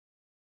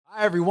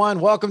Hi, everyone.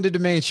 Welcome to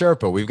Domain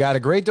Sherpa. We've got a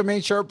great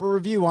Domain Sherpa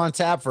review on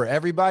tap for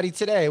everybody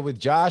today with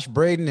Josh,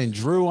 Braden, and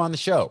Drew on the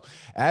show.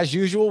 As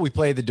usual, we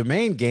play the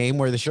domain game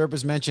where the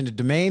Sherpas mention a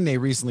domain they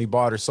recently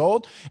bought or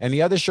sold, and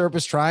the other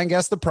Sherpas try and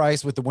guess the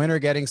price, with the winner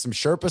getting some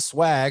Sherpa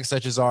swag,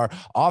 such as our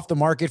Off the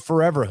Market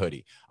Forever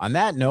hoodie. On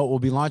that note, we'll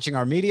be launching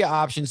our Media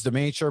Options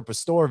Domain Sherpa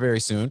store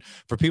very soon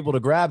for people to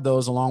grab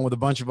those along with a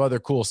bunch of other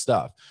cool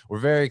stuff. We're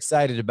very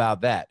excited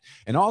about that.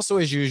 And also,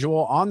 as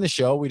usual, on the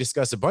show, we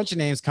discuss a bunch of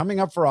names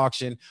coming up for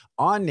auction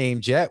on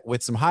NameJet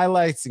with some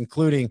highlights,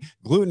 including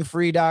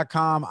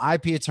glutenfree.com,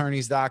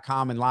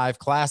 IPattorneys.com, and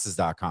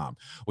liveclasses.com.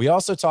 We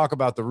also talk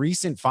about the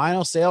recent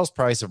final sales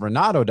price of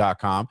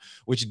Renato.com,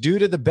 which, due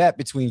to the bet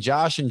between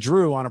Josh and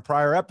Drew on a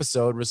prior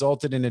episode,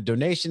 resulted in a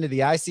donation to the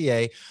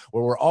ICA,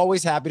 where we're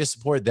always happy to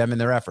support them in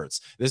their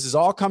efforts. This is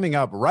all coming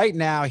up right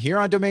now here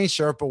on Domain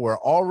Sherpa, where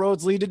all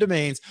roads lead to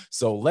domains.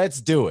 So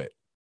let's do it.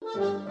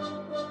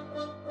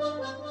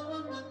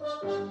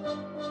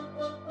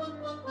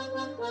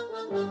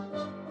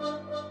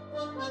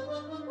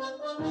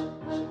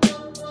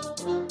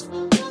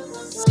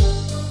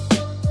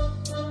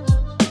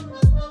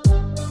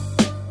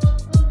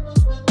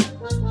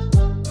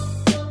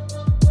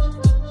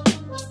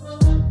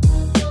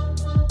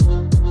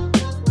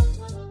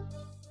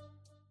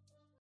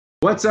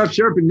 What's up,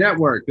 Sherpa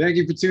Network? Thank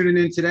you for tuning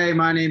in today.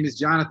 My name is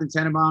Jonathan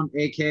Tenenbaum,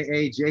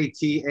 a.k.a.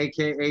 JT,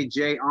 a.k.a.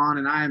 Jay On,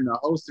 and I am the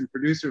host and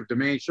producer of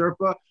Domain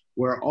Sherpa,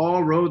 where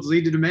all roads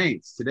lead to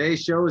domains.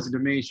 Today's show is a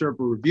Domain Sherpa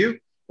review,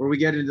 where we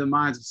get into the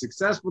minds of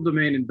successful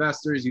domain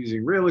investors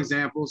using real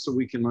examples so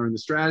we can learn the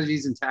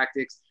strategies and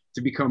tactics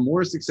to become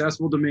more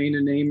successful domain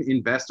and name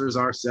investors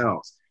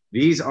ourselves.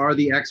 These are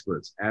the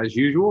experts. As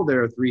usual,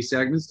 there are 3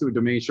 segments to a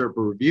Domain Sherpa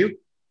review.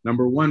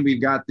 Number 1,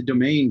 we've got the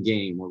domain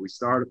game, where we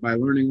start by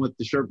learning what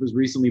the Sherpas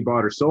recently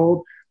bought or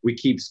sold. We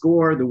keep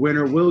score. The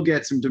winner will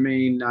get some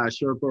domain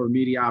Sherpa or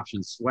media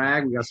options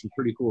swag. We got some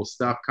pretty cool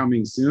stuff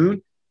coming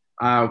soon.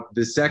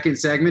 The second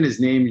segment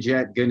is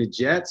NameJet Gonna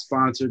Jet,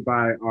 sponsored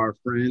by our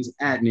friends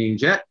at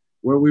NameJet,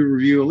 where we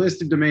review a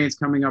list of domains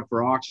coming up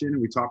for auction.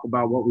 We talk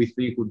about what we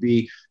think would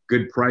be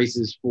good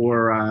prices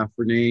for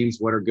names,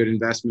 what are good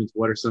investments,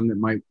 what are some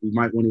that we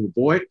might want to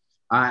avoid.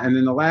 And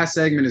then the last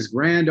segment is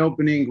grand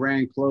opening,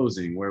 grand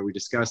closing, where we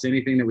discuss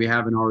anything that we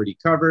haven't already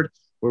covered,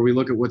 where we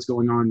look at what's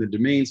going on in the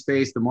domain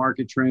space, the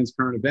market trends,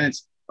 current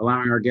events,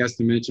 allowing our guests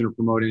to mention or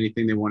promote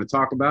anything they want to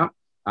talk about.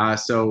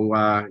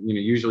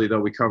 Usually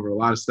though, we cover a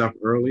lot of stuff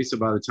early. So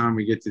by the time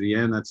we get to the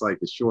end, that's like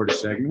the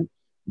shortest segment,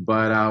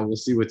 but we'll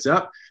see what's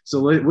up.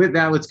 So with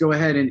that, let's go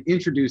ahead and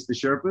introduce the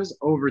Sherpas.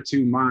 Over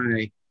to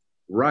my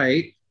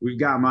right, we've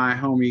got my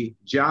homie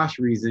Josh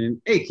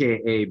Reason,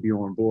 a.k.a.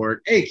 Bjorn Borg,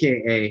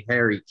 a.k.a.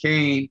 Harry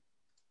Kane.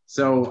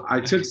 So I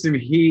took some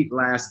heat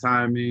last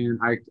time, man.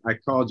 I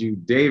called you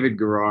David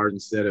Gerard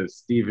instead of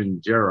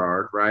Steven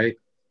Gerrard, right?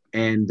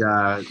 And,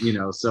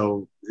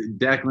 so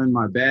Declan,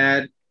 my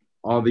bad.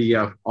 All the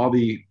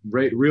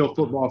real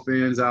football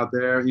fans out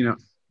there,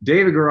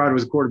 David Gerard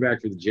was a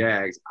quarterback for the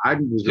Jags. I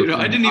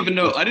didn't even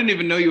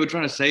know you were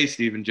trying to say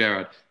Steven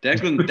Gerrard.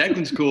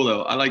 Declan's cool,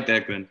 though. I like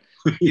Declan.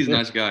 He's a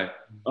nice guy.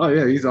 Oh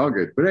yeah, he's all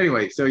good. But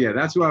anyway, so yeah,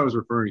 that's who I was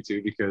referring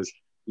to because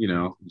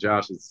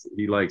Josh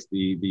he likes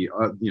the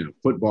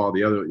football,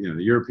 the other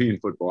the European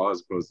football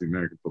as opposed to the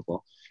American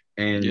football.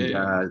 And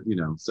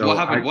so what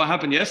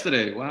happened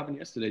yesterday? What happened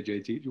yesterday,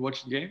 JT? Did you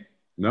watch the game?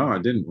 No, I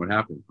didn't. What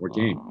happened? What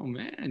game? Oh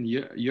man,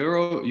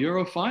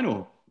 Euro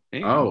final.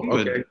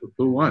 Okay.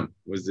 Who won?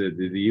 Was it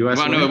the U.S.?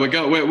 Well, no,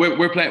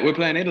 we're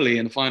playing Italy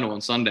in the final on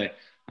Sunday.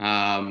 So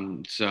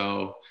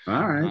all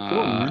right,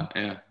 cool, man.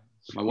 Yeah.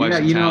 My wife's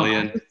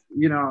Italian.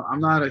 I'm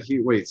not a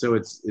huge. Wait, so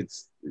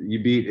it's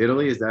you beat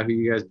Italy? Is that who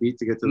you guys beat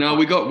to get to? No,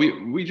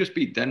 we just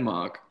beat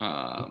Denmark.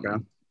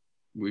 Okay.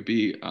 We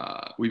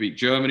beat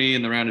Germany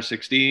in the round of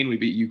 16. We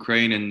beat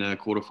Ukraine in the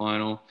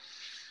quarterfinal.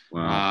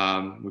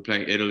 Wow. We're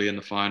playing Italy in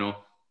the final.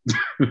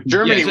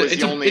 Germany was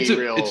the only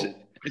real.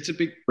 It's a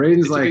big.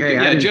 Braden's like,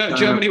 hey,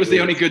 Germany was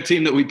the only good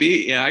team that we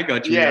beat. Yeah, I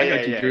got you.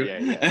 Drew.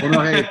 Well, no,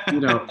 hey,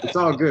 it's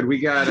all good. We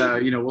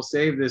got, we'll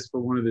save this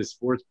for one of the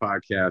sports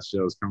podcast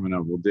shows coming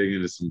up. We'll dig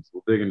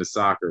into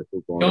soccer,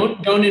 football.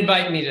 Don't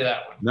invite me to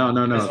that one.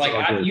 No. It's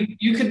like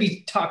you could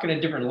be talking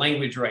a different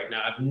language right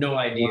now. I have no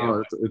idea.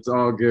 No, it's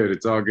all good.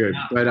 It's all good.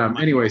 But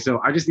anyway,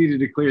 so I just needed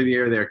to clear the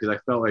air there because I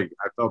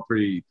felt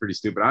pretty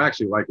stupid. I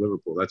actually like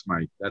Liverpool. That's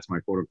my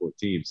quote unquote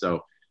team.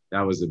 So.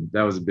 That was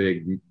a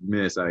big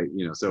miss.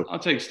 So I'll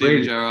take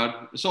Steven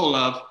Gerrard. It's all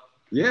love.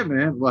 Yeah,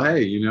 man. Well,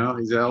 hey, he's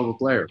a hell of a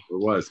player. Or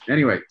was.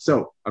 Anyway,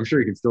 so I'm sure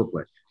he can still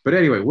play. But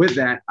anyway, with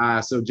that,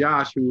 so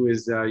Josh, who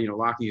is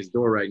locking his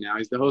door right now,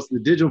 he's the host of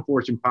the Digital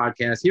Fortune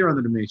podcast here on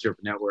the Domain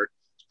Sherpa Network,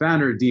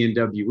 founder of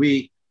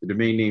DNWE, the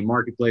domain name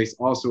marketplace,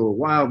 also a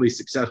wildly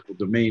successful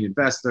domain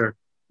investor,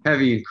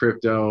 heavy in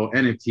crypto,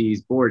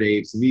 NFTs, Bored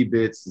Apes,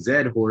 Meebits,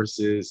 Zed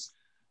horses.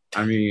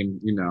 I mean,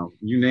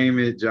 you name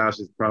it, Josh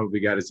has probably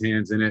got his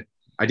hands in it.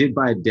 I did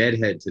buy a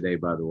Deadhead today,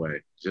 by the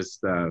way.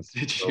 Just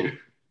did you?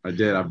 I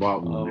did. I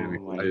bought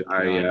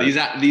one.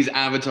 These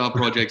Avatar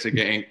projects are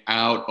getting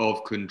out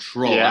of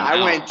control. Yeah,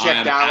 I went and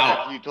checked out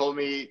after you told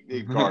me.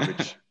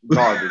 Garbage.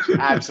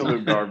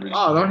 Absolute garbage.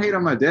 Oh, don't hate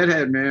on my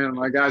deadhead, man.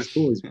 My guy's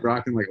cool. He's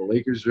rocking like a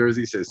Lakers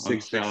jersey. Says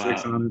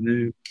 666 on it,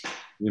 man.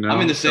 You know,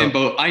 I'm in the same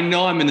boat. I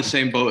know I'm in the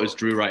same boat as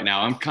Drew right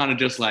now. I'm kind of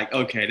just like,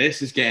 okay,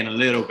 this is getting a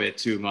little bit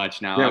too much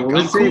now. Yeah, well,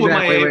 let's save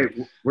that.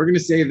 Wait. We're gonna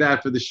save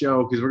that for the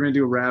show because we're gonna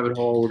do a rabbit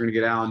hole. We're gonna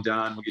get Alan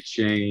Dunn. We'll get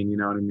Shane. You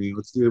know what I mean?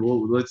 Let's do it.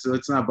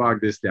 Let's not bog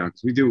this down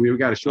because we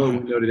got a short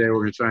window today.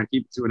 We're gonna try and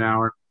keep it to an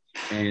hour.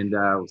 And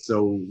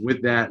so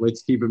with that,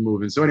 let's keep it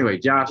moving. So anyway,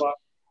 Josh,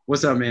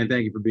 what's up, man?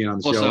 Thank you for being on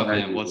the show. What's up,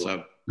 man? What's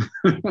up?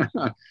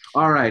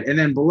 All right, and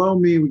then below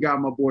me we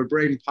got my boy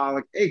Braden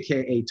Pollock,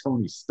 aka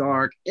Tony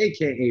Stark,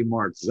 aka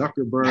Mark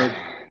Zuckerberg,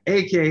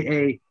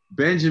 aka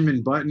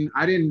Benjamin Button.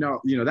 I didn't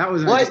know, that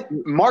was what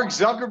Mark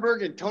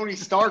Zuckerberg and Tony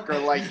Stark are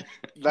like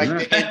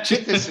the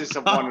antithesis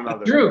of one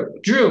another.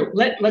 Drew,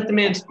 let the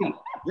man speak.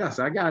 Yes,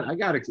 I got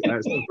it.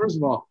 So first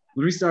of all,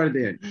 let me start at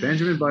the end.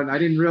 Benjamin Button, I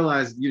didn't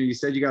realize, you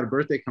said you got a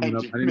birthday coming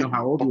up. I didn't know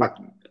how old you were.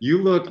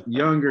 You look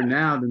younger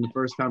now than the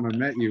first time I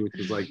met you, which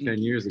was like 10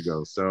 years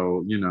ago.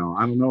 So,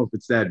 I don't know if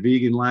it's that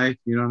vegan life,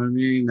 you know what I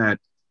mean? That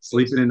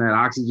sleeping in that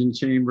oxygen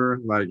chamber,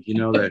 like,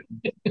 the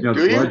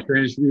blood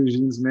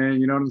transfusions,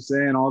 man, you know what I'm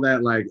saying? All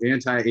that like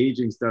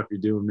anti-aging stuff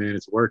you're doing, man,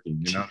 it's working,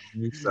 you know what I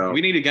mean? So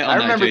we need to get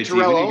on that,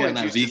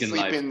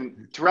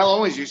 JT. Terrell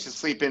Owens used to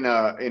sleep in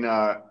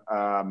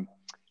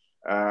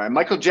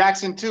Michael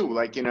Jackson too,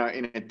 like in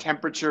a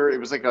temperature. It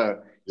was like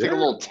a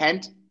little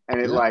tent, and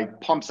it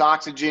like pumps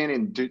oxygen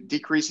and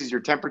decreases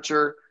your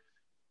temperature.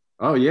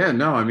 Oh yeah,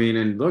 no, I mean,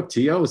 and look,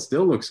 T.O.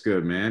 still looks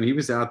good, man. He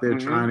was out there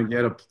trying to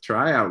get a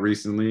tryout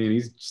recently, and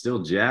he's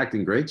still jacked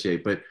in great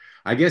shape. But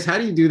I guess how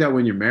do you do that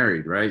when you're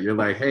married, right? You're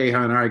like, hey,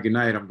 hon, all right, good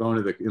night. I'm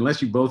going to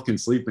unless you both can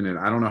sleep in it.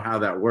 I don't know how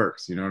that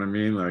works. You know what I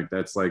mean? Like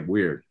that's like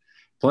weird.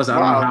 Plus, I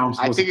don't know how I'm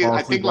supposed to fall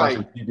asleep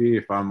watching TV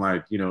if I'm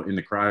like, in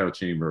the cryo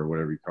chamber or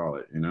whatever you call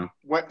it,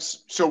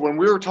 So when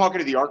we were talking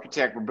to the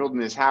architect, we're building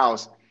this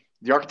house,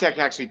 the architect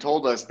actually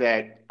told us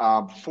that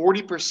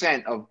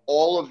 40% of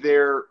all of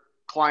their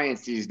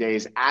clients these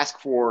days ask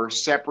for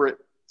separate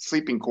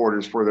sleeping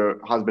quarters for the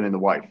husband and the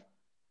wife.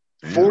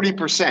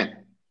 40%.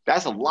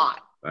 That's a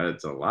lot.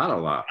 That's a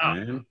lot,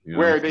 man.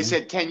 Where they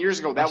said 10 years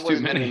ago, that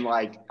wasn't even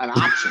like an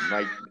option.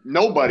 Like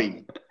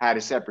nobody had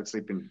a separate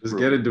sleeping Just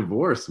get a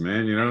divorce,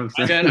 man. You know what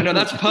I'm saying? Yeah, no,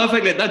 that's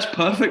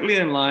perfectly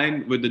in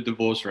line with the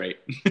divorce rate.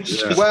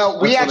 Yeah. Well,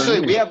 we have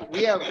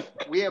a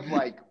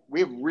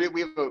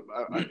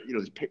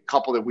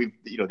couple that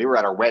they were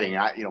at our wedding.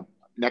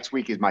 Next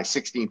week is my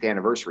 16th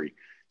anniversary.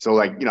 So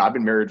I've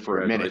been married for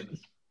a minute,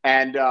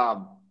 and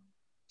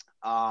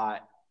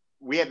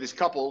we have this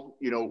couple,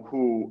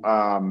 who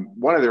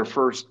one of their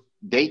first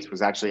dates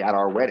was actually at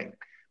our wedding.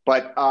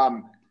 But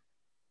I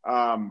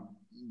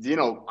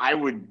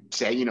would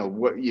say,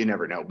 you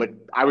never know, but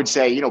I would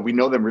say, we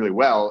know them really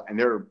well, and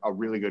they're a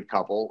really good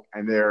couple,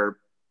 and they're,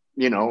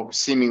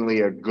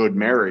 seemingly a good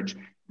marriage.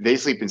 They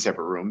sleep in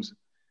separate rooms.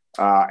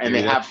 And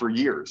they have for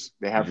years.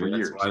 That's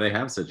why they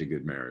have such a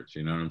good marriage.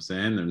 You know what I'm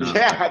saying? They're not.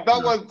 Yeah,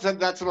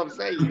 that's what I'm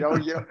saying.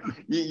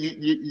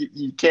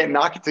 You can't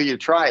knock it till you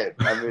try it.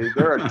 I mean,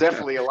 there are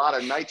definitely a lot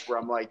of nights where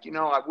I'm like,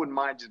 I wouldn't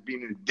mind just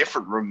being in a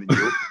different room than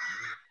you.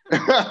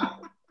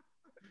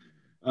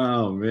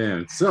 Oh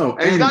man! So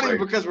and it's not even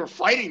because we're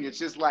fighting. It's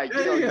just like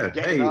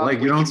Hey,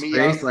 like your own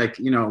space. Like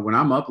when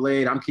I'm up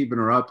late, I'm keeping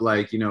her up.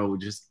 Like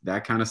just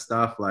that kind of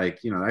stuff. Like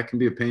that can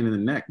be a pain in the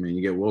neck, man.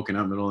 You get woken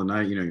up middle of the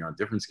night. You're on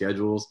different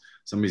schedules.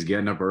 Somebody's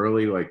getting up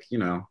early. Like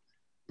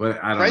but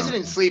I don't know.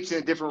 President sleeps in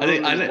a different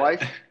room than his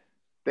wife.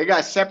 They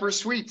got separate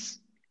suites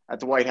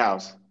at the White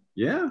House.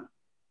 Yeah.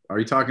 Are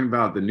you talking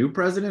about the new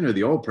president or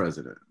the old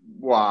president?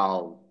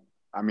 Wow.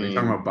 I mean, are you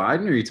talking about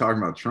Biden or are you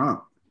talking about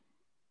Trump?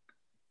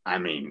 I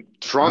mean,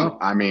 Trump,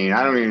 I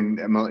don't even,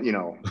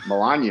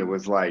 Melania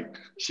was like,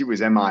 she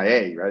was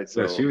MIA, right?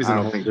 So she was in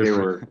a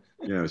different,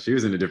 she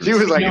was in a different. She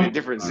was like in a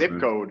different zip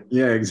code.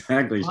 Yeah,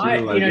 exactly.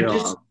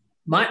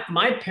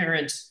 My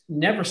parents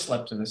never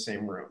slept in the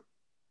same room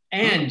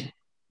and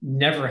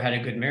never had a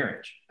good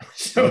marriage.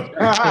 So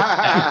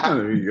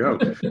there you go.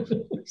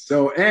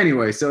 So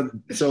anyway, so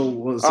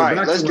right,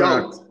 let's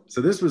go. So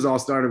this was all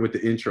started with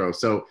the intro.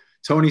 So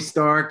Tony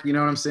Stark, you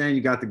know what I'm saying?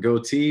 You got the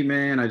goatee,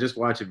 man. I just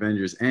watched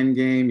Avengers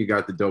Endgame. You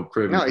got the dope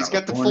crib. No, he's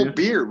got the full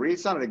beard.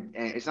 It's not a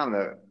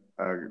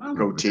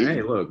goatee.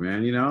 Hey, look,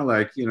 man.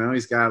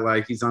 He's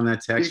got he's on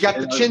that tech. He's got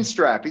the chin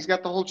strap. He's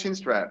got the whole chin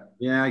strap.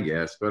 Yeah, I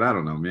guess, but I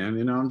don't know,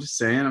 man. I'm just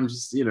saying. And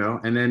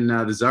then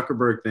the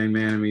Zuckerberg thing,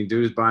 man. I mean,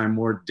 dude is buying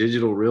more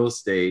digital real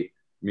estate,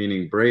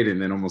 meaning Braden,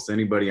 than almost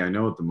anybody I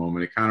know at the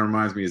moment. It kind of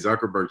reminds me of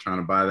Zuckerberg trying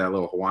to buy that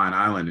little Hawaiian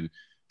island and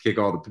kick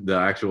all the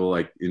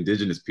actual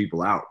indigenous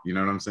people out. You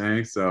know what I'm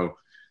saying? So,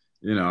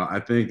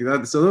 I think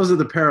so those are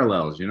the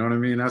parallels, you know what I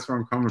mean? That's where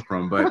I'm coming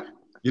from. But,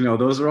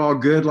 those are all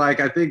good.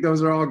 I think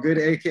those are all good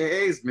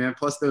AKAs, man.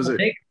 Plus those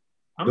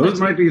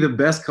might be the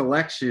best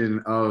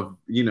collection of,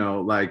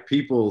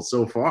 people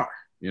so far.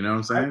 You know what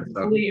I'm saying?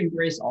 I fully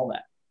embrace all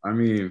that. I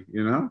mean,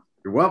 you're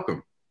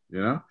welcome.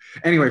 you know?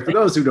 Anyway, for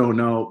those who don't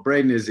know,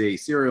 Braden is a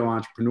serial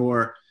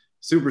entrepreneur,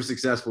 super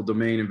successful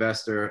domain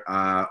investor,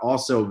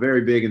 also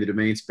very big in the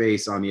domain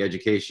space on the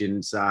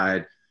education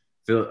side,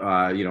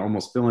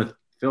 almost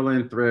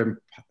philanthropic.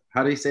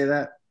 How do you say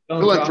that?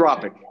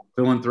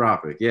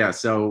 Philanthropic. Yeah.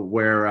 So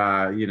where,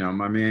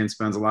 my man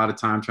spends a lot of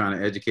time trying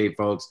to educate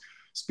folks,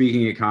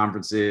 speaking at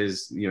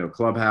conferences,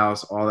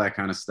 Clubhouse, all that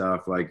kind of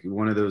stuff. Like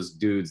one of those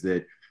dudes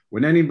that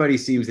when anybody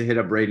seems to hit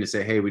up Braden to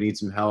say, hey, we need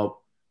some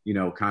help,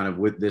 kind of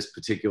with this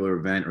particular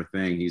event or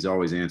thing, he's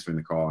always answering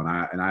the call. And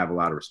I have a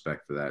lot of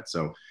respect for that.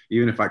 So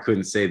even if I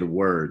couldn't say the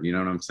word, you know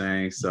what I'm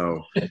saying?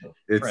 So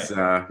it's,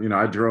 right.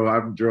 I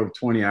drove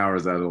 20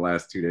 hours out of the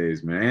last 2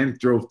 days, man, and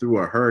drove through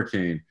a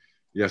hurricane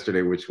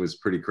yesterday, which was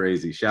pretty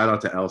crazy. Shout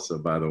out to Elsa,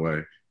 by the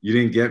way. You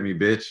didn't get me,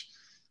 bitch.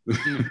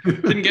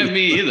 Didn't get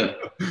me either.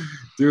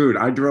 Dude,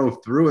 I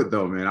drove through it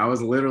though, man. I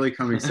was literally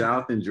coming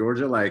south in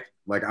Georgia, like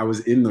I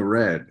was in the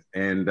red.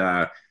 And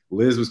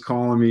Liz was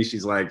calling me.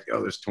 She's like,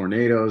 "Oh, there's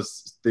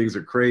tornadoes. Things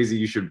are crazy.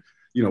 You should,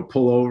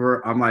 pull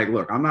over." I'm like,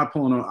 "Look, I'm not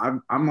pulling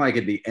over. I'm like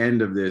at the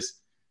end of this,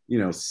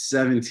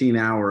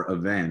 17-hour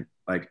event.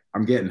 Like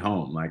I'm getting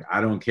home. Like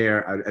I don't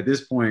care. At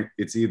this point,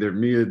 it's either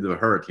me or the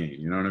hurricane.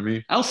 You know what I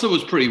mean?" Elsa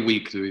was pretty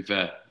weak, to be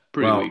fair.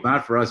 Pretty weak.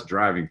 Not for us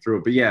driving through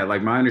it, but yeah,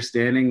 like my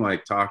understanding,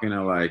 like talking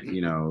to like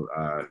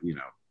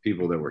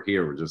people that were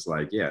here were just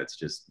like, yeah, it's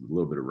just a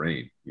little bit of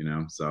rain,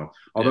 So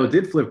although it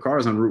did flip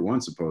cars on Route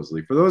 1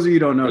 supposedly. For those of you who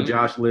don't know,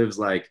 Josh lives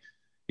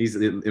he's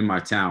in my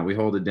town. We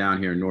hold it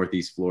down here in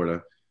Northeast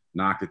Florida.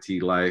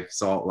 Nocatee life,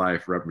 salt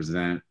life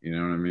represent. You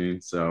know what I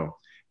mean? So.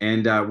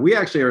 And we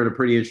actually are in a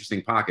pretty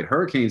interesting pocket.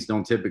 Hurricanes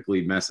don't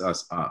typically mess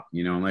us up,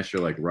 unless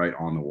you're like right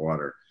on the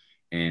water.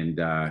 And,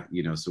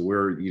 so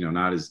we're,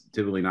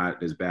 typically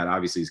not as bad,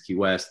 obviously, as Key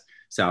West,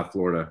 South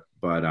Florida.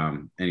 But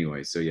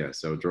anyway,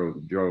 so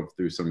drove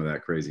through some of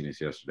that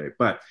craziness yesterday.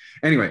 But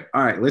anyway,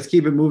 all right, let's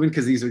keep it moving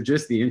because these are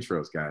just the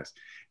intros, guys.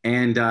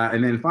 And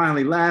then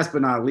finally, last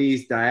but not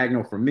least,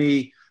 diagonal for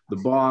me, the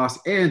boss,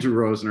 Andrew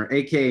Rosner,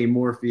 a.k.a.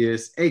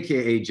 Morpheus,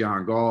 a.k.a.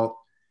 John Galt,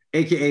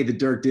 a.k.a. the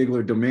Dirk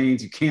Diggler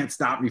Domains. You can't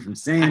stop me from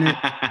saying it.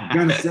 I'm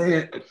going to say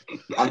it.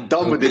 I'm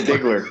done with the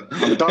Diggler.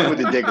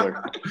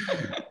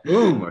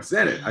 Boom. I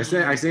said it. I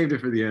saved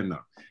it for the end, though.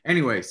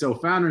 Anyway, so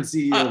founder and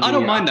CEO. I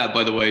don't mind that,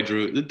 by the way,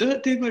 Drew. The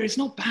Dirk Diggler, it's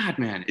not bad,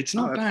 man. It's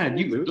not bad.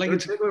 Cool, Dirk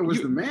Diggler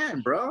was the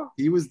man, bro.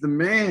 He was the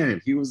man.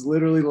 He was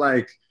literally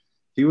like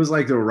the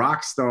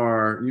rock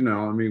star,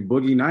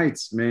 Boogie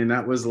Nights, man.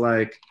 That was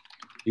like,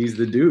 he's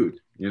the dude.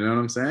 You know what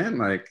I'm saying?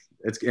 Like,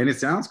 it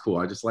sounds cool.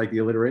 I just like the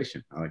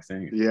alliteration. I like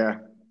saying it. Yeah.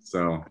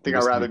 So I think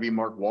I'd rather be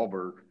Mark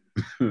Wahlberg.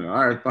 All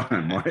right,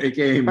 fine.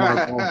 AKA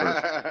Mark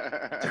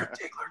Wahlberg. Dirk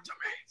Diggler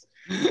Domains.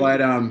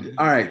 But all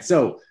right.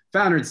 So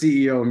founder and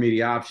CEO of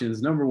Media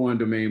Options, #1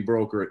 domain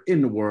broker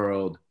in the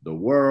world,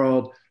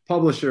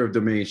 publisher of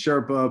Domain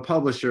Sherpa,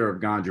 publisher of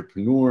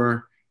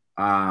Ganjapreneur.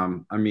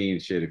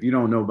 If you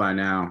don't know by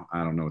now,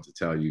 I don't know what to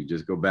tell you.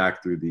 Just go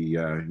back through the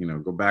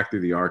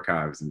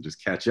archives and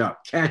just catch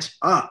up.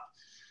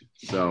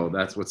 So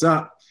that's what's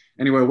up.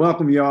 Anyway,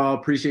 welcome y'all.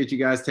 Appreciate you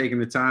guys taking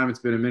the time. It's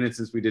been a minute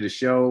since we did a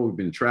show. We've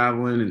been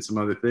traveling and some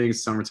other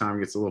things. Summertime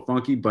gets a little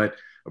funky, but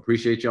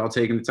appreciate y'all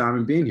taking the time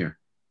and being here.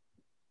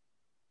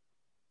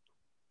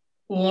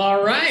 Well,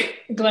 all right.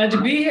 Glad to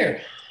be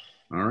here.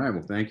 All right.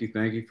 Well, thank you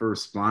for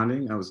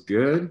responding. That was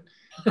good.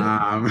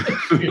 I'm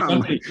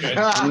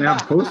gonna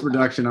have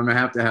post-production. I'm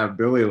gonna have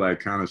Billy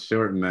kind of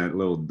shorten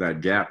that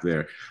gap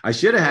there. I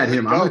should have had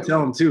him. I'm gonna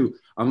tell him too.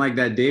 Unlike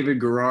that David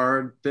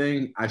Garrard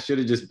thing, I should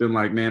have just been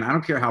like, man, I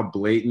don't care how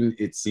blatant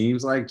it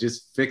seems like,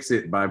 just fix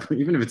it by,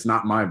 even if it's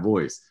not my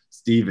voice,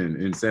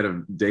 Steven instead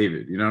of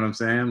David. You know what I'm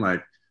saying?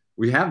 Like,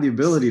 we have the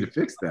ability to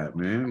fix that,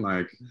 man.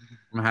 Like,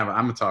 I'm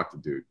gonna talk to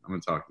dude.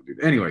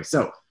 Anyway,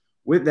 so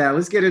with that,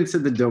 let's get into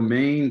the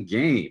domain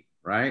game,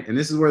 right? And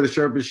this is where the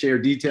Sherpas share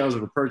details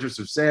of a purchase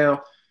or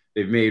sale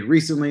they've made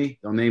recently.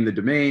 They'll name the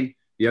domain.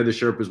 The other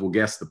Sherpas will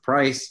guess the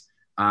price.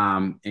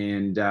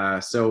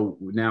 So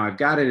now I've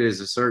got it as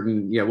a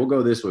certain, we'll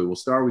go this way. We'll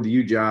start with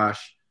you,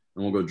 Josh,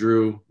 and we'll go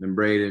Drew, then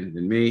Braden,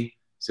 then me.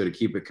 So to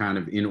keep it kind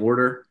of in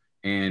order,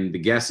 and the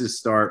guesses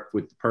start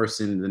with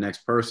the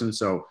next person.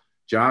 So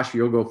Josh,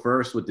 you'll go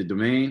first with the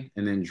domain,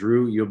 and then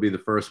Drew, you'll be the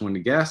first one to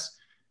guess.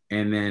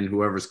 And then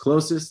whoever's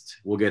closest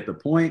will get the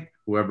point.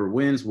 Whoever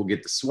wins will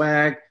get the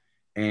swag.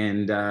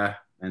 And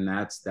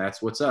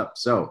that's what's up.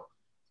 So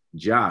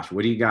Josh,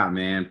 what do you got,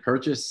 man?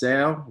 Purchase,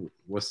 sale,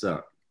 what's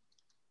up?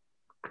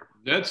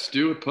 Let's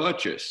do a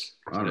purchase.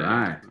 All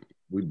right.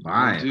 We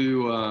buy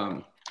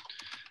it.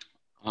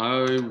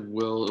 I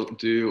will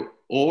do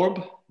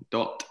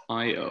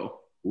orb.io.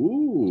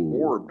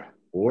 Ooh.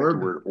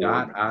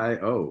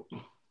 Orb.io.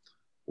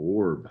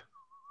 Orb.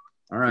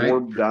 All right.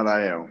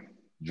 Orb.io.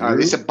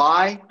 It's a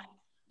buy?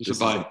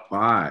 It's a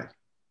buy.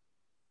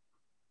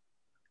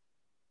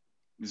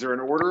 Is there an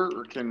order,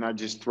 or can I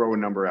just throw a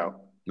number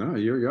out? No,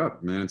 you're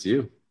up, man. It's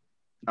you.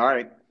 All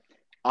right.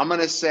 I'm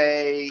going to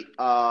say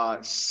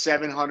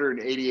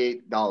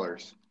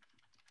 $788.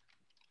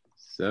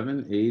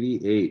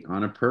 788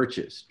 on a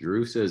purchase.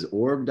 Drew says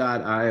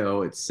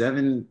orb.io at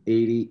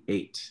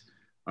 788.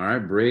 All right,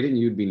 Braden,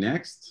 you'd be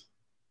next.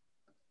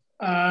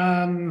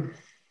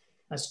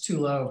 That's too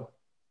low.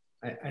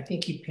 I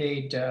think he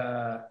paid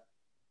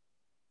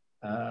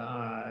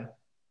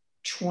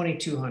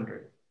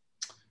 2,200.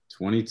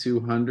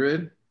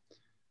 2,200.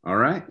 All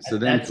right. So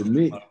then for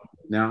me,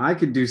 now I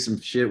could do some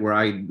shit where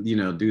I,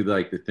 do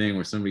like the thing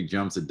where somebody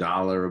jumps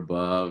 $1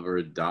 above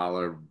or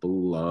 $1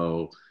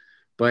 below.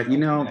 But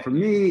for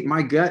me,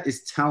 my gut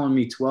is telling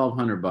me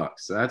 $1,200.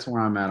 So that's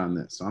where I'm at on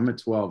this. So I'm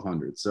at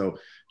 1,200. So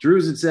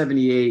Drew's at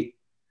 78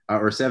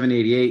 or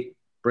 788.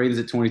 Braden's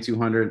at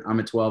 2,200. I'm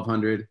at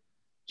 1,200.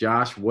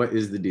 Josh, what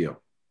is the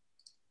deal?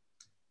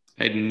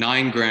 Paid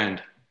 $9,000.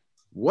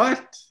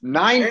 What? You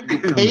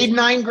paid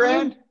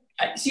 $9,000?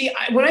 See,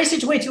 when I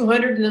said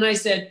 2,200, and then I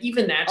said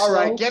even that's all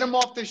right. low. Get him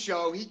off the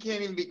show. He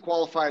can't even be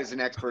qualified as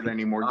an expert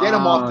anymore. Get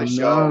him off the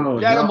show.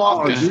 Get him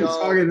off the show.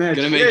 I'm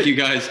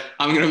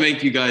gonna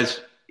make you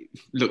guys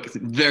look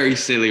very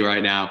silly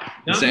right now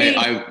and say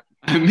I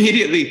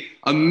immediately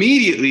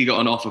got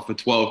an offer for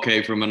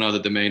 $12,000 from another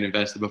domain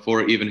investor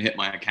before it even hit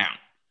my account.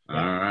 All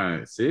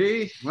right.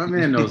 See, my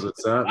man knows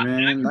what's up,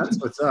 man. That's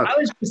what's up. I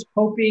was just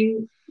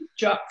hoping,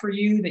 Chuck, for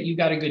you that you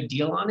got a good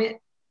deal on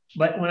it.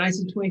 But when I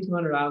said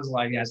 2,200, I was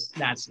like,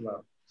 that's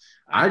low.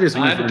 I had to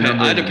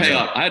pay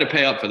up. I had to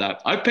pay up for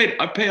that. I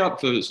pay up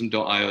for some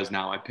 .ios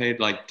now. I paid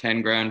like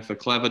 $10,000 for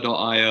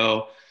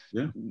Clever.io.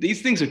 Yeah.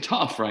 These things are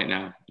tough right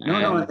now.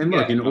 And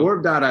look, in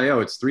orb.io,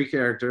 it's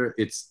 3-character.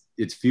 It's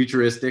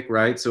futuristic,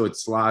 right? So it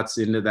slots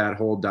into that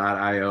whole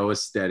 .io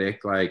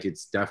aesthetic. Like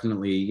it's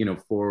definitely,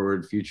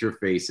 forward, future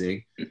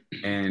facing.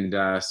 And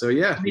so,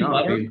 yeah.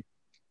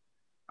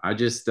 I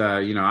just,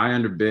 I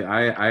underbid.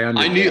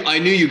 I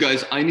knew you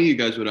guys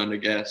would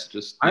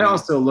underguess. I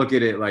also look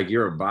at it like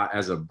you're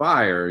as a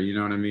buyer, you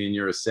know what I mean?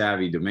 You're a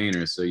savvy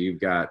domainer. So you've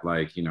got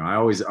like, I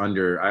always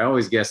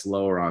guess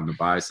lower on the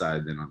buy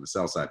side than on the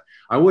sell side.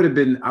 I would have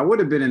been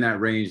in that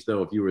range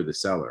though, if you were the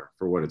seller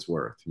for what it's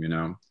worth,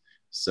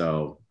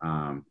 So,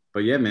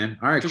 but yeah, man.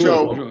 All right,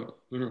 cool.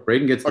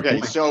 Braden gets the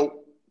point. So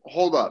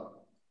hold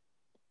up.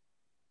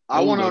 I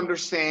want to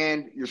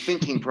understand your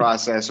thinking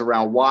process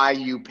around why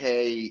you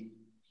pay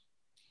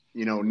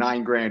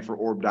 $9,000 for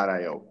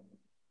orb.io.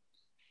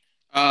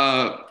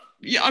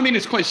 Yeah, I mean,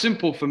 it's quite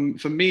simple for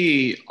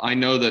me. I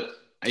know that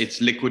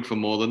it's liquid for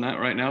more than that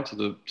right now to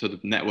the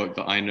network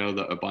that I know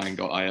that are buying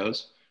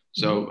 .ios.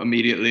 So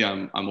immediately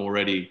I'm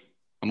already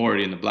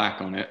in the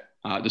black on it,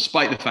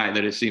 despite the fact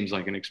that it seems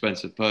like an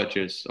expensive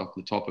purchase off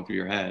the top of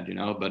your head,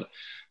 but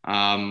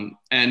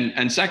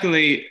and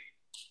secondly,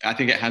 I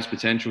think it has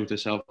potential to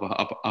sell for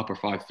upper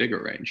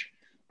 5-figure range.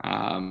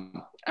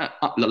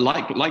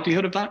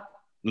 Likelihood of that?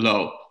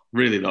 Low.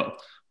 Really low,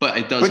 but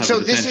it does. But so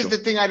this is the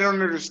thing I don't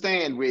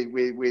understand with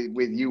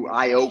you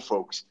IO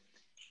folks.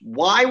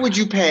 Why would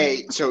you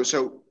pay? So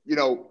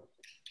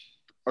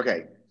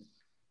okay.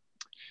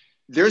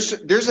 There's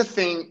a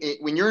thing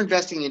when you're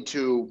investing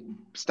into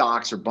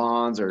stocks or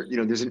bonds or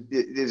there's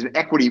an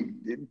equity,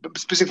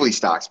 specifically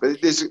stocks, but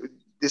there's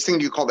this thing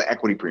you call the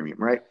equity premium,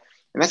 right?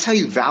 And that's how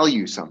you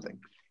value something.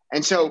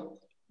 And so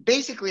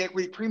basically,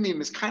 equity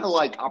premium is kind of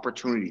like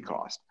opportunity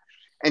cost.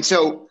 And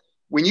so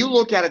when you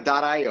look at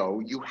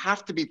 .io, you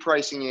have to be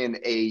pricing in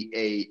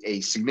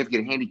a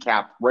significant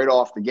handicap right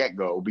off the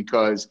get-go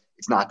because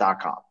it's not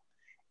 .com.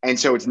 And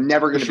so it's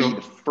never going to be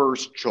the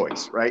first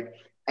choice, right?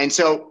 And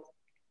so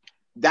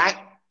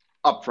that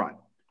upfront.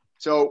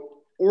 So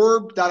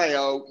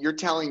orb.io, you're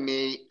telling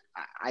me,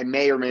 I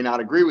may or may not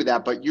agree with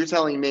that, but you're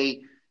telling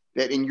me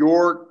that in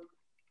your,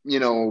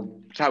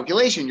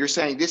 calculation, you're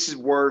saying this is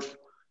worth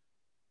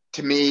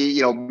to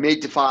me,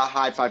 mid to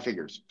high 5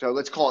 figures. So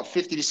let's call it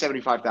 $50,000 to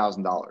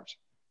 $75,000.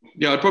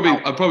 Yeah, I'd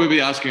probably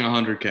be asking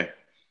 $100,000.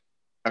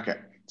 Okay,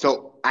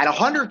 so at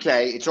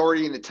 $100,000, it's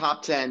already in the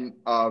top 10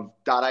 of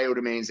 .io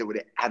domains that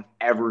would have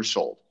ever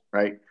sold,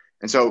 right?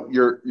 And so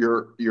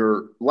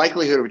your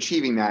likelihood of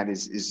achieving that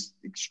is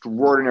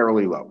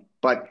extraordinarily low.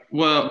 But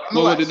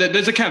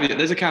there's a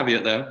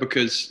caveat there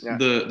because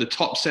the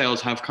top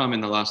sales have come in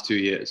the last 2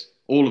 years.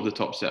 All of the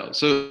top sales.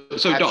 So .io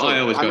is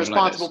going. I'm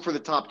responsible for the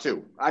top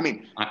 2. I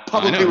mean,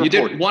 publicly reported.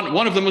 You did.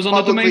 One of them was on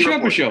the Domain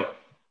Sherpa show.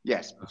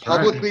 Yes,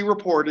 publicly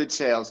reported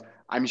sales.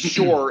 I'm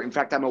sure. In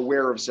fact, I'm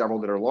aware of several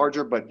that are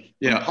larger, but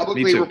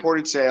publicly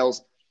reported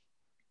sales,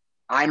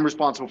 I'm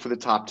responsible for the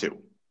top 2.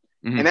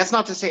 Mm-hmm. And that's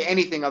not to say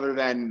anything other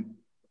than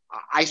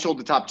I sold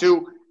the top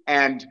 2,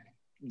 and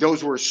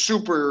those were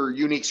super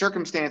unique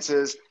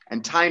circumstances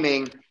and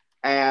timing,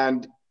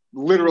 and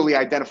literally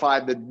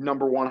identified the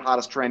number 1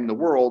 hottest trend in the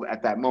world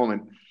at that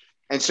moment.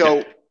 And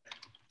so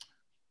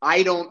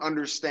I don't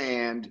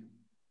understand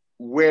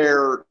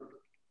where.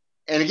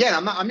 And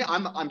again,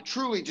 I'm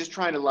truly just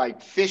trying to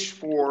like fish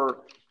for,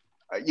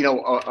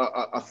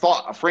 a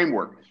thought, a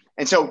framework.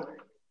 And so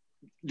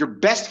your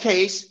best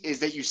case is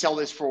that you sell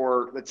this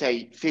for, let's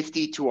say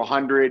 50 to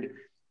 100,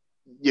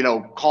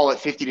 call it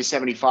 50 to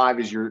 75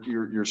 is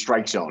your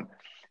strike zone.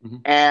 Mm-hmm.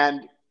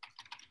 And,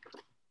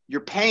 you're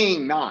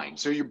paying 9.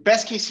 So your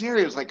best case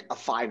scenario is like a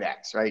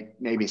 5x, right?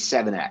 Maybe a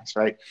 7x,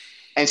 right?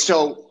 And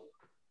so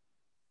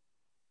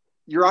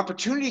your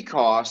opportunity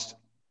cost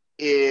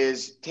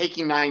is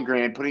taking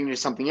 $9,000, putting it into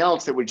something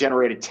else that would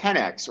generate a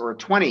 10x or a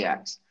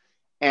 20x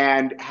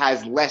and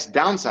has less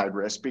downside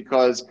risk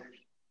because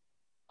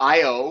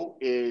IO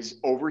is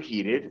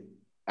overheated.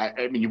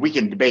 I mean, we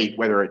can debate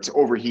whether it's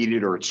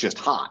overheated or it's just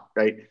hot,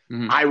 right?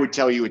 Mm-hmm. I would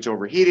tell you it's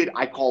overheated.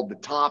 I called the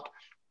top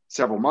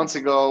several months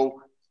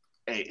ago.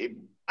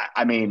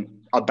 I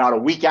mean, about a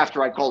week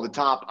after I called the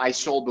top, I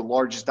sold the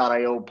largest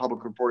 .io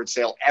public reported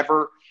sale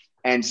ever.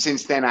 And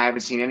since then, I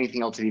haven't seen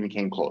anything else that even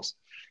came close.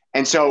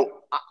 And so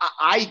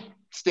I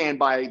stand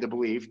by the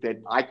belief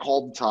that I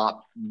called the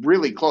top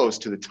really close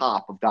to the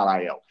top of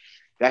 .io.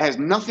 That has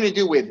nothing to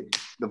do with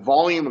the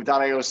volume of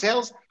 .io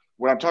sales.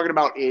 What I'm talking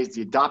about is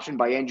the adoption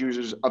by end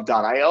users of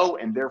 .io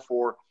and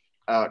therefore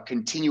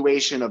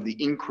continuation of the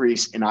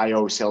increase in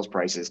IO sales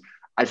prices.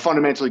 I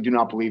fundamentally do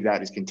not believe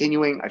that is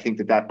continuing. I think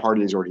that that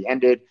party has already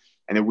ended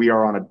and that we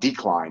are on a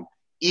decline,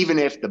 even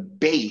if the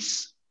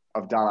base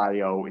of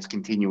 .io is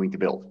continuing to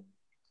build.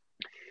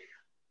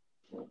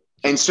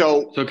 And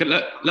so I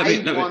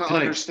want to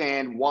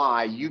understand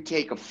why you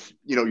take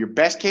your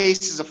best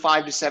case is a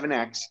 5 to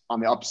 7x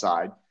on the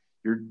upside.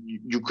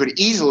 You could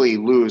easily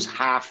lose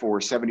half or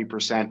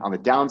 70% on the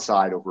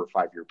downside over a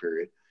 5-year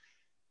period.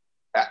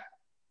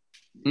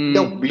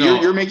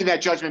 You're making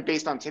that judgment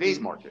based on today's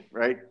market,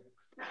 right?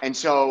 And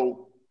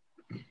so,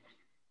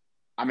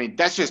 I mean,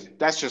 that's just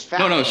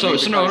fact.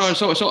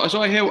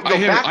 So I hear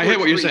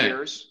what you're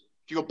saying.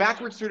 If you go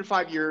backwards 3 to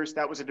 5 years,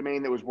 that was a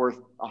domain that was worth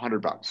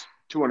 $100,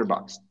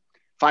 $200,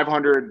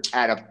 500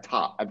 at the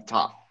top,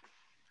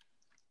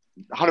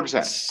 100%.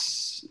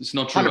 It's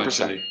not true. 100%.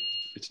 Actually.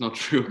 It's not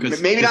true.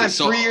 Maybe not in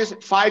 3 years,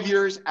 5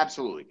 years,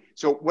 absolutely.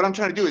 So what I'm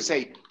trying to do is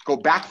say, go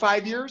back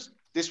 5 years.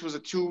 This was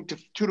a $200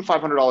 to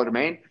 $500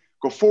 domain.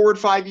 Go forward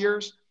 5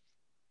 years.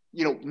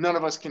 None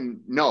of us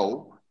can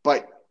know,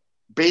 but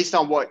based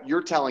on what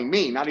you're telling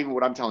me, not even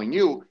what I'm telling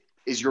you,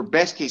 is your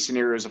best case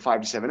scenario is a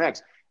 5 to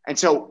 7x. And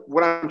so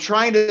what I'm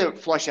trying to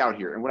flush out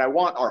here, and what I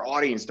want our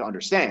audience to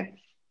understand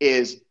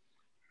is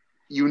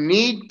you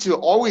need to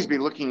always be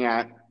looking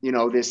at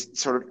this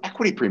sort of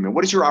equity premium.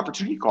 What is your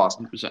opportunity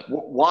cost? 100%.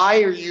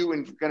 Why are you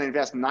going to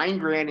invest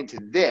 $9,000 into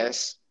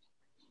this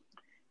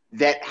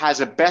that has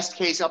a best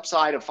case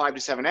upside of 5 to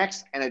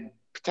 7x and a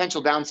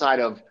potential downside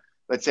of,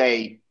 let's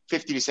say,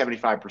 50 to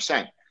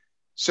 75%?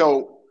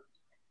 So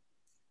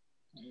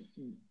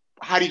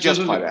how do you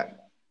justify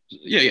that?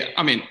 Yeah.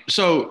 I mean,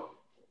 so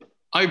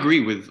I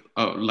agree with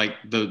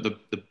the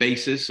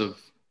basis of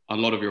a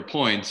lot of your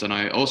points. And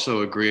I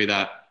also agree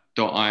that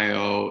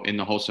 .io in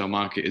the wholesale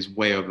market is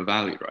way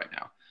overvalued right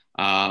now.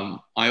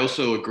 I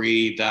also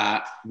agree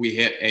that we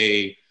hit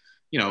I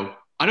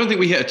don't think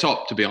we hit a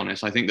top, to be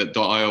honest. I think that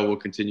 .io will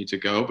continue to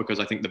go because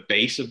I think the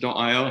base of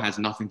 .io has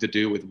nothing to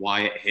do with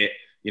why it hit,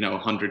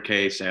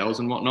 100K sales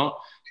and whatnot.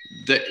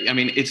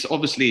 It's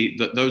obviously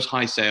that those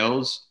high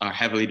sales are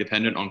heavily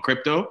dependent on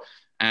crypto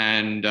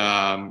and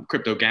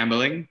crypto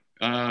gambling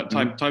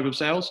type of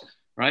sales,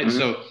 right? Mm-hmm.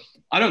 So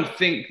I don't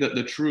think that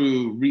the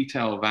true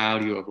retail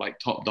value of like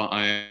top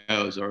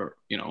 .ios are,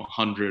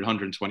 100,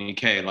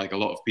 120K, like a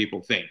lot of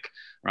people think,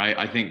 right?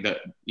 I think that,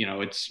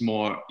 it's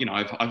more,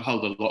 I've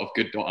held a lot of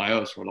good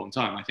 .ios for a long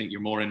time. I think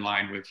you're more in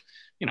line with,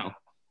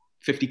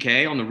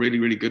 50K on the really,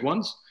 really good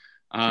ones.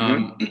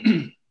 But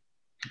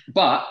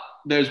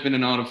there's been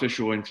an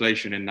artificial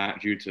inflation in that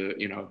due to,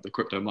 the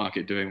crypto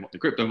market doing what the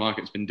crypto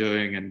market's been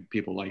doing and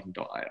people liking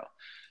 .io.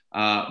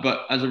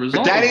 But as a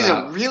result, but that is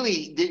a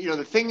really,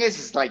 the thing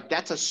is like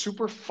that's a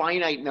super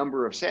finite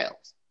number of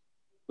sales.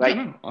 Like,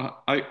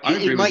 I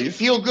agree it might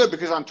feel good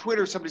because on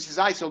Twitter somebody says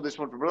I sold this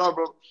one for blah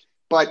blah,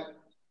 but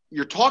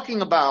you're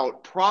talking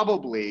about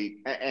probably,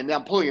 and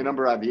I'm pulling a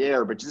number out of the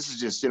air, but this is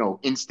just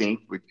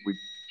instinct,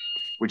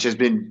 which has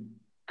been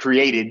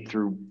created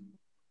through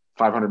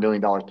 $500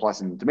 million plus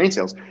in domain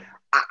sales.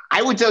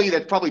 I would tell you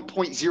that probably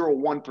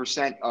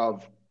 0.01%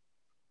 of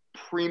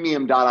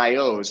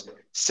premium.ios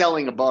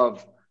selling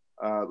above.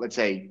 Let's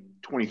say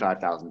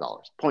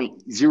 $25,000,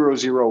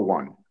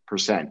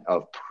 0.001%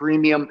 of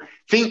premium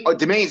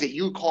domains that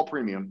you call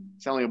premium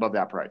selling above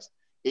that price.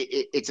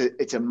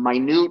 It's a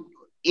minute,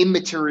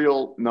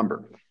 immaterial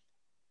number.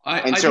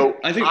 I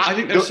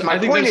think there's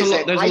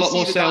a lot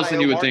more sales than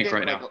you would think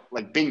right now.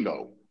 Like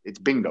bingo, it's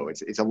bingo.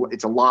 It's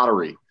a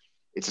lottery.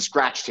 It's a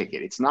scratch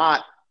ticket. It's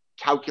not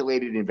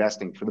calculated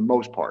investing for the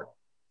most part.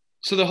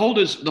 So the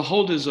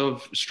holders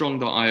of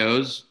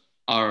strong.ios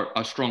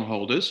are strong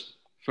holders.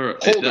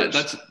 Which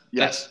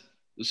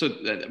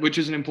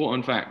is an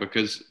important fact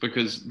because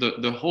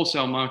the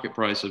wholesale market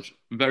price of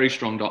very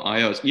strong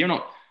 .ios,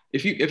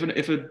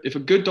 if a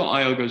good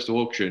 .io goes to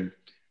auction,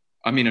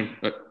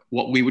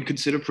 what we would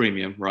consider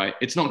premium, right?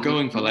 It's not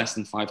going for less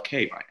than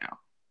 5K right now.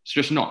 It's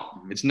just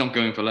not. It's not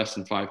going for less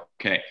than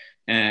 5K,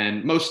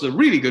 and most of the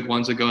really good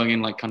ones are going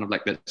in kind of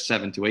like the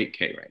 7 to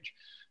 8K range.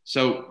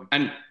 So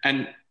and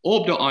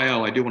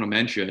Orb.io, I do want to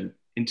mention,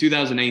 in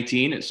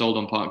 2018 it sold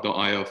on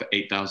Park.io for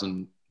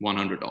 $8,100.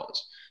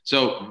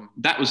 So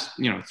that was,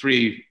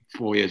 3-4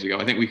 years ago.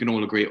 I think we can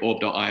all agree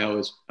Orb.io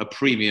is a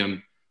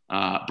premium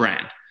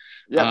brand.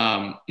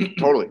 Yeah,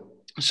 totally.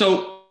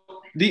 So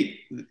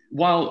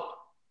while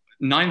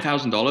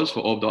 $9,000 for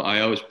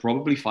Orb.io is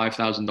probably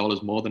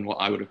 $5,000 more than what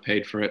I would have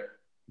paid for it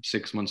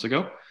 6 months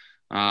ago,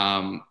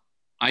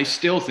 I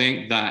still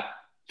think that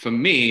for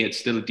me, it's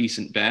still a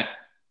decent bet.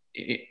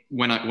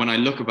 When I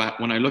look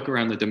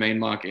around the domain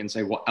market and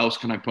say, what else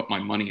can I put my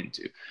money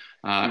into?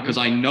 Because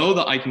I know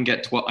that I can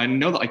get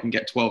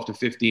 12 to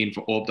 15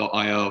 for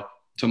Orb.io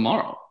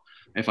tomorrow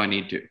if I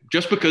need to,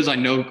 just because I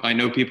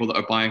know people that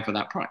are buying for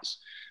that price.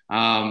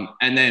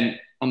 And then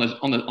on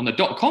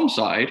the .com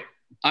side,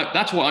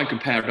 that's what I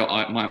compare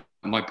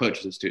my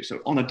purchases to.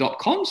 So on the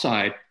 .com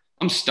side,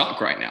 I'm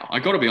stuck right now. I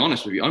got to be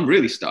honest with you. I'm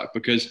really stuck,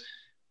 because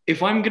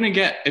if I'm going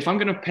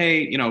to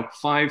pay,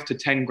 5 to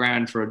 10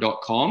 grand for a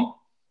 .com,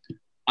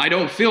 I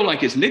don't feel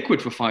like it's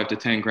liquid for 5 to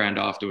 10 grand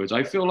afterwards.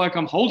 I feel like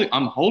I'm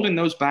holding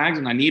those bags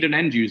and I need an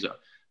end user.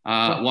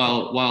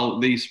 While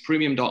these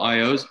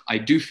premium.ios, I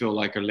do feel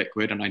like are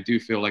liquid, and I do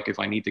feel like if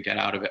I need to get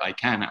out of it, I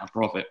can at a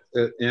profit.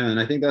 Yeah, and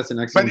I think that's an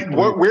excellent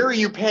point. Where are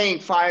you paying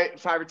five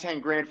or 10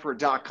 grand for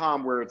a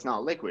 .com where it's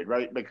not liquid,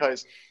 right?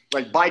 Because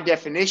like by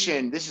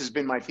definition, this has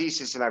been my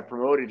thesis that I've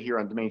promoted here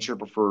on Domain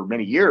Sherpa for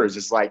many years.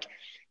 It's like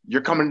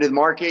you're coming into the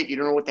market, you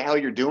don't know what the hell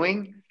you're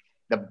doing.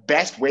 The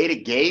best way to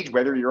gauge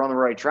whether you're on the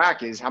right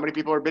track is how many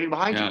people are bidding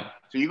behind you.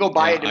 So you go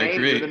buy a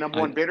domain, you're the number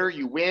one bidder,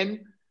 you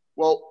win.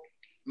 Well,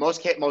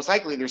 most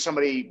likely there's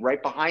somebody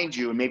right behind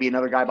you and maybe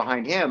another guy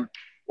behind him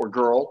or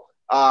girl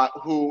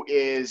who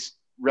is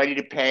ready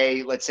to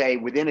pay, let's say,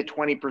 within a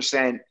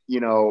 20%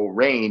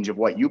 range of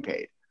what you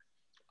paid.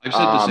 I've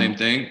said the same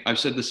thing. I've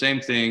said the same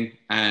thing,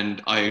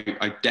 and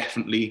I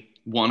definitely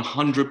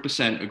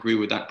 100% agree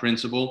with that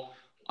principle.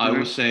 I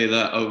will say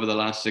that over the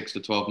last 6 to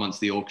 12 months,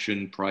 the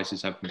auction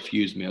prices have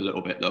confused me a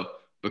little bit, though,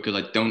 because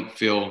I don't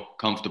feel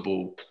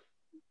comfortable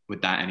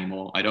with that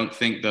anymore. I don't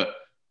think that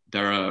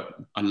there are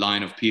a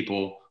line of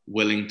people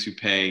willing to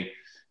pay,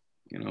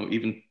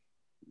 even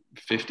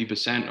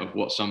 50% of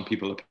what some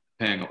people are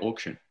paying at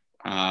auction.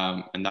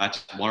 And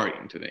that's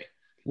worrying to me.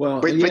 Well,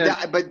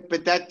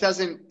 but that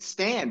doesn't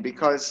stand,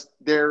 because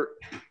they're,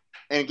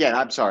 and again,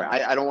 I'm sorry,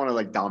 I don't want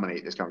to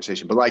dominate this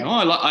conversation, but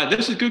no,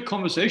 this is good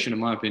conversation in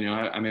my opinion.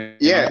 I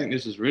think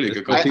this is really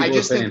good. I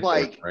just think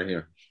right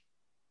here.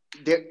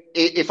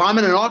 If I'm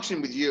in an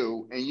auction with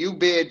you and you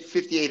bid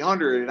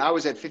 5,800 and I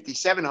was at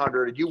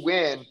 5,700 and you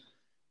win,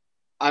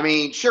 I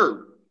mean,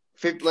 sure.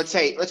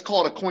 Let's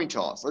call it a coin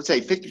toss. Let's say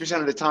 50%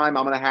 of the time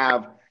I'm going to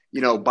have,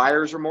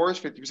 buyer's remorse.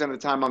 50% of the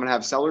time I'm going to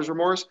have seller's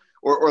remorse,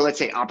 or let's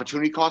say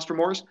opportunity cost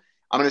remorse.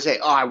 I'm going to say,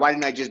 why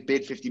didn't I just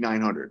bid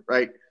 5,900?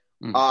 Right.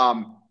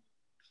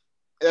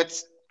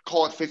 Let's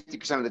call it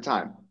 50% of the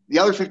time. The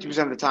other 50%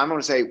 of the time, I'm going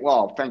to say,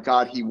 well, thank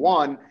God he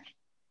won.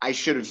 I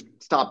should have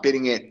stopped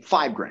bidding at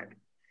 $5 grand.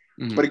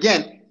 But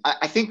again,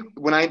 I think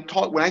when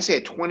I say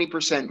a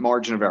 20%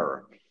 margin of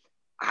error,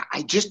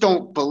 I just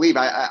don't believe.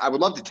 I would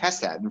love to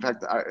test that. In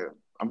fact,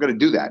 I'm going to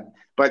do that.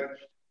 But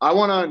I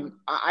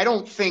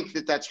don't think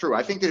that that's true.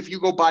 I think that if you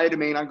go buy a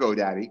domain on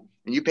GoDaddy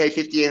and you pay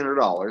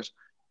 $5,800,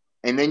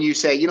 and then you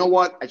say, you know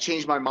what, I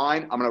changed my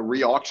mind, I'm going to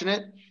re-auction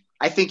it,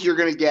 I think you're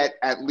going to get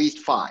at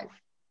least $5.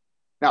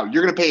 Now,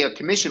 you're going to pay a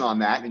commission on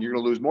that, and you're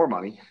going to lose more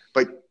money.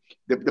 But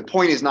the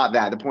point is not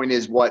that. The point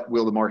is, what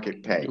will the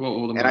market pay?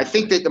 And I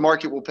think that the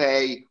market will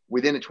pay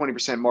within a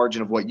 20%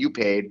 margin of what you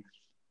paid,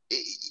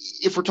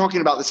 if we're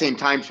talking about the same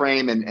time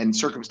frame and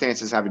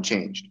circumstances haven't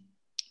changed.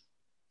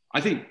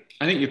 I think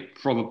you're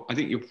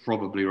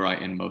probably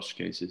right in most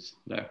cases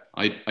there.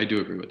 I do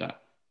agree with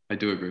that.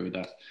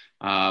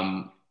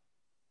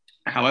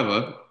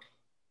 However,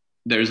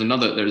 there's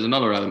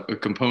another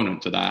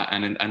component to that,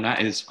 and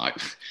that is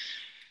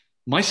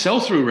my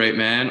sell-through rate,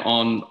 man,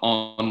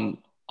 on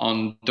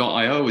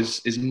 .io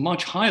is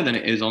much higher than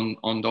it is on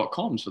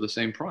 .coms for the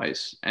same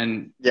price.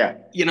 And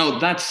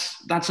that's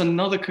just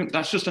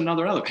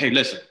another element. Hey,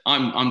 listen,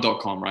 I'm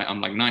 .com, right? I'm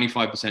like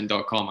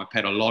 95% .com. I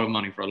paid a lot of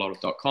money for a lot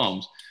of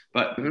 .coms,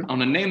 but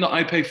on a name that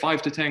I pay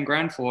 5 to 10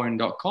 grand for in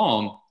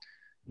 .com,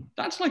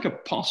 that's like a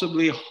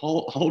possibly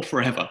hold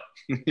forever,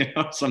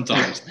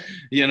 sometimes,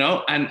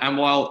 and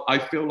while I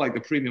feel like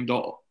the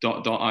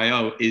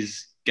premium.io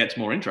gets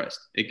more interest,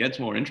 it gets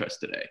more interest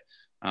today.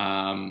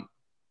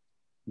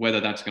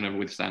 Whether that's going to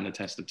withstand the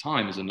test of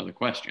time is another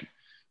question,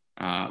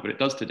 but it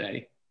does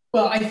today.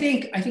 Well, I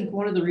think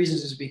one of the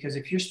reasons is because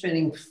if you're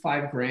spending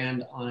 $5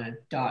 grand on a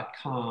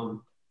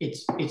 .com,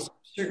 it's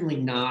certainly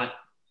not,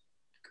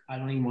 I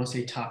don't even want to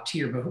say top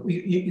tier, but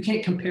you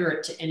can't compare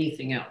it to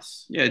anything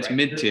else. Yeah, it's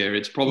mid tier.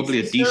 It's probably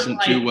a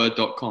decent two-word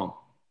 .com.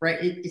 Right.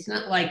 It's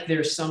not like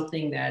there's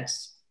something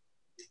that's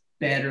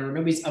better.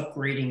 Nobody's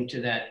upgrading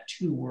to that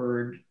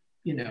two-word,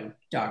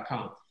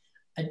 .com.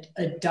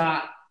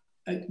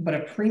 But a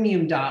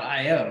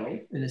premium.io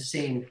in the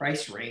same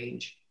price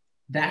range,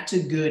 that's a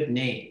good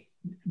name.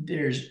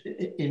 There's,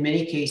 in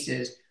many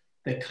cases,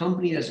 the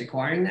company that's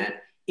acquiring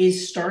that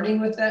is starting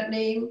with that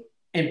name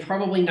and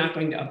probably not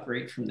going to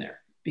upgrade from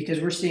there,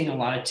 because we're seeing a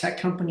lot of tech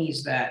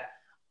companies that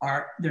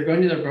they're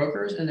going to their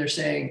brokers and they're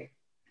saying,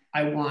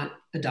 I want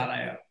the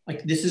 .io.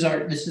 Like this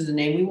is the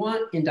name we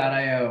want in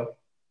 .io.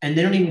 And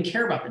they don't even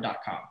care about the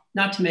 .com.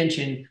 Not to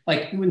mention,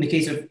 like in the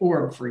case of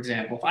Orb, for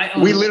example,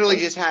 we literally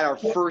just had our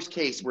first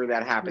case where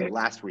that happened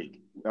last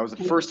week. That was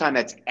the first time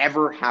that's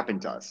ever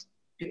happened to us.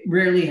 It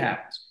rarely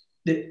happens.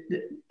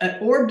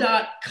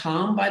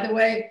 Orb.com, by the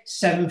way,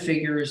 7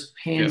 figures,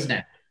 hands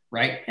down,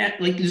 right?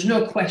 Like there's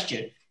no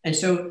question. And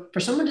so for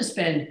someone to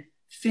spend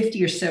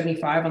 50 or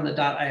 75 on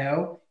the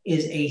 .io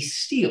is a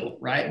steal,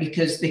 right?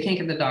 Because they can't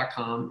get the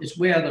 .com. It's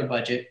way out of their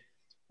budget.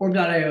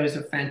 Orb.io is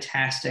a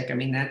fantastic. I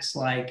mean, that's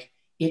like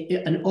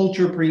an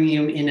ultra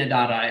premium in a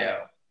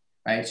 .io,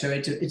 right? So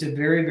it's a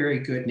very, very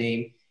good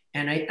name.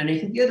 And I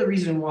think the other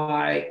reason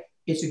why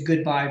it's a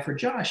good buy for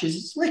Josh is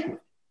it's liquid.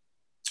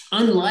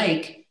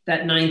 Unlike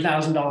that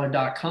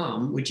 $9,000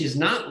 .com, which is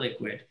not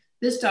liquid,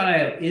 this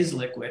 .io is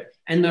liquid.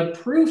 And the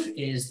proof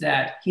is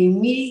that he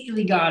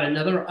immediately got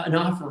an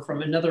offer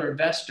from another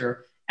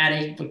investor at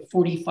a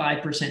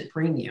 45%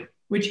 premium,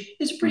 which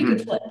is a pretty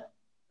good flip,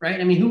 right?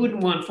 I mean, who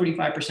wouldn't want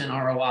 45%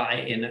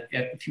 ROI in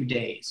a few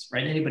days,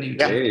 right? Anybody who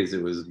days,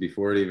 it was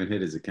before it even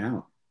hit his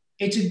account.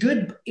 It is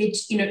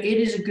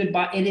a good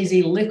buy. It is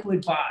a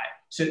liquid buy.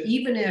 So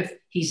even if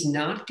he's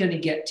not going to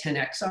get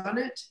 10x on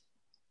it,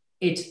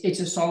 it's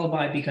a solid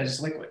buy because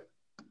it's liquid.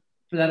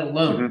 For that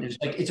alone,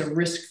 it's a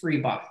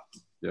risk-free buy.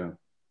 Yeah.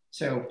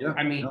 So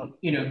I mean,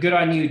 good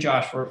on you,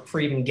 Josh, for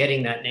even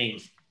getting that name.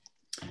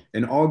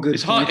 And all good.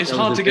 It's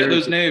hard to get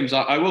those names.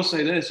 I will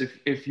say this: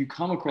 if you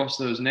come across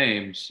those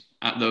names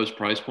at those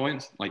price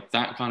points, like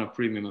that kind of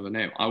premium of a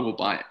name, I will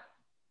buy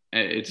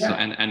it.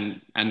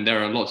 And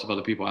there are lots of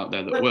other people out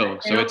there that will.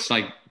 So it's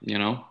like,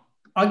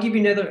 I'll give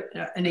you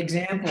an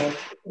example,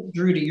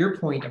 Drew, to your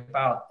point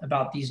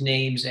about these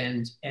names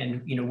and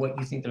what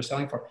you think they're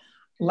selling for.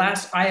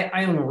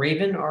 I own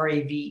Raven,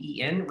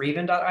 Raven,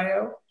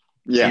 Raven.io.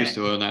 Yeah. I used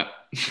to own that.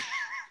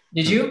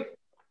 Did you?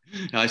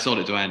 I sold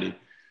it to Andy.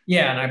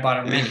 Yeah, and I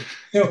bought it many.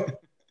 So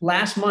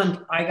last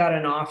month I got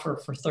an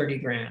offer for 30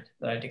 grand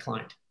that I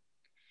declined.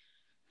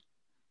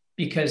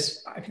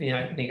 Because I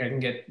think I can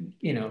get,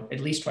 at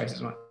least twice as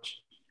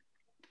much.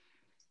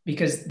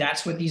 Because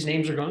that's what these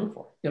names are going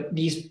for.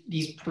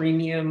 These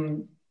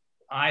premium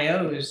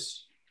IOs,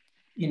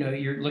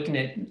 you're looking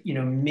at,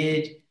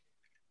 mid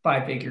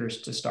 5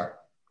 figures to start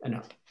and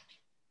up.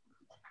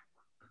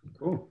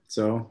 Cool.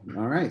 So,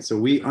 all right. So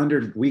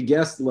we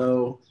guessed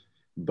low,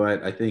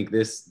 but I think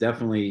this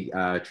definitely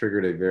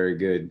triggered a very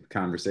good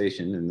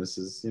conversation. And this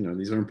is,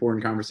 these are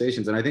important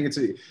conversations. And I think it's,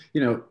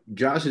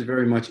 Josh is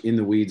very much in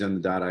the weeds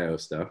on the .io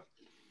stuff.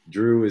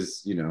 Drew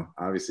is,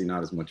 obviously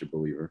not as much a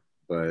believer,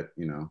 but,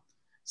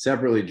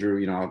 separately,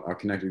 Drew, I'll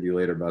connect with you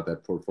later about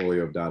that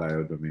portfolio of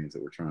 .io domains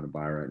that we're trying to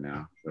buy right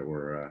now, that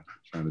we're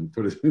trying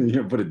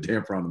to put a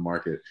damper on the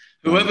market.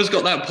 Whoever's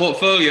got that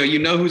portfolio,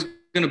 who's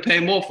going to pay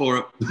more for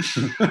it.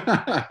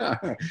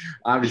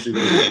 Obviously,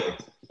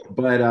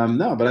 but I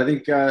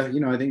think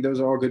I think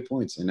those are all good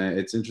points, and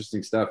it's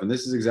interesting stuff. And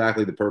this is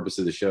exactly the purpose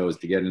of the show, is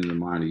to get into the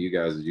mind of you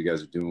guys as you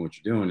guys are doing what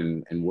you're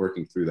doing and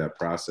working through that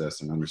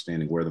process and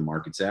understanding where the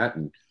market's at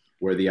and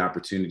where the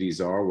opportunities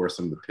are, where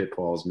some of the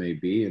pitfalls may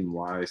be, and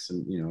why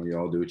you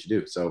all do what you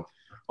do. So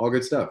all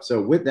good stuff.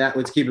 So with that,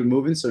 let's keep it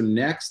moving. So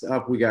next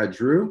up, we got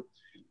Drew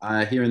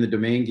here in the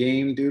domain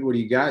game. Dude, what do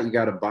you got? You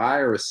got a buy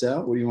or a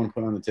sell? What do you want to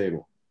put on the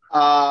table?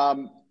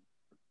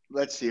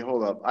 Let's see.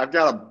 Hold up. I'm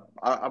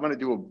going to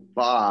do a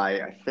buy,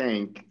 I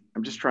think.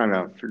 I'm just trying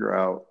to figure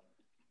out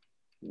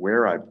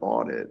where I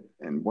bought it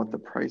and what the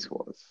price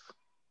was.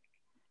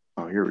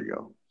 Oh, here we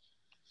go.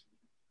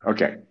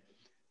 Okay.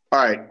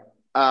 All right.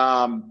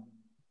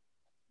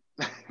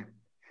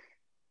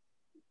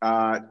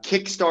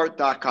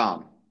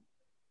 Kickstart.com.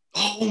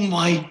 Oh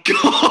my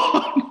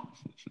God.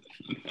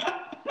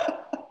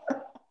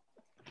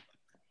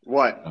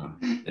 What?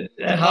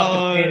 That's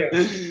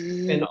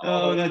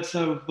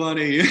so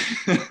funny.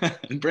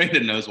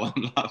 Brandon knows why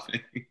I'm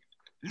laughing.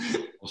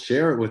 Well,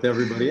 share it with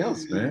everybody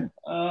else, man.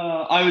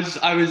 I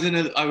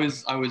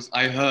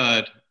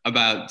heard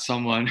about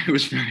someone who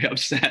was very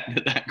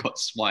upset that got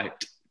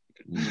swiped.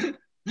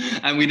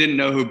 And we didn't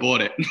know who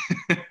bought it.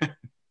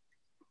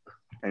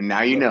 And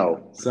now you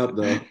know. What's up,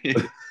 though?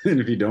 And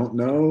if you don't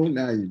know,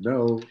 now you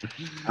know.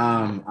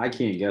 I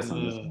can't guess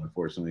on this one,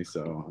 unfortunately.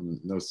 So I'm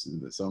going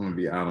to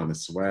be out on the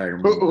swag.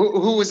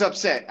 Who was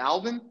upset?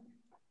 Alvin?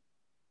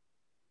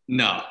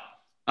 No.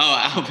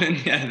 Oh, Alvin.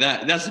 Yeah,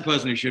 that's the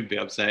person who should be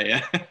upset.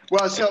 Yeah.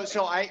 Well,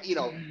 so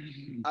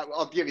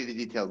I'll give you the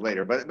details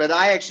later. But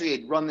I actually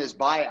had run this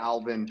by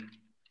Alvin,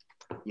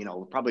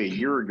 probably a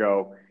year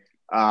ago.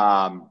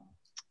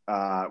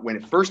 When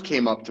it first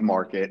came up to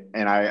market,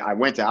 and I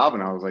went to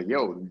Alvin, I was like,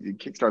 yo,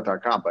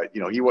 kickstart.com, but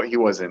he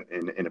wasn't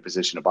in a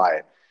position to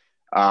buy it,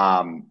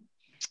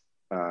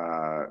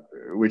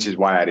 which is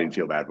why I didn't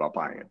feel bad about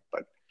buying it.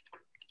 But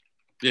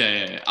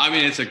yeah. I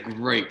mean, it's a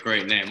great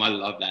name. I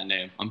love that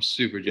name. I'm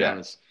super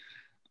jealous.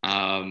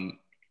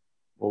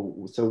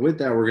 Well, so with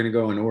that, we're going to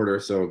go in order.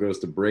 So it goes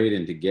to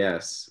Braden to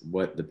guess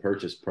what the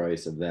purchase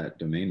price of that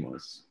domain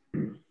was.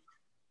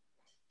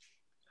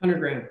 100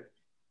 grand.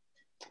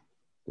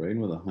 Braden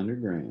with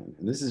 100 grand.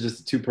 And this is just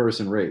a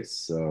 2-person race.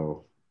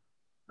 So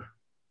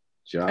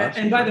Josh.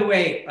 And by the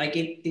way, like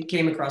it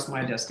came across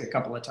my desk a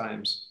couple of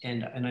times,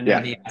 and I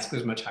know the ask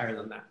was much higher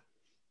than that.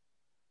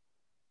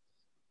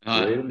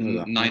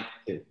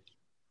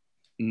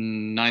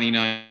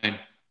 99.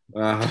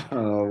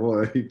 Oh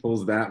boy, he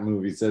pulls that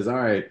move. He says, "All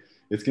right,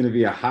 it's going to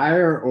be a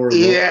higher or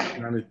lower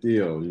kind of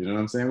deal." You know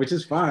what I'm saying? Which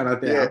is fine. I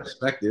think I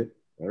respect it.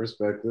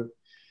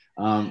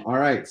 All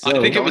right. So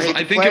I think it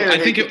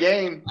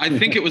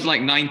was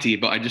like 90,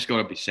 but I just got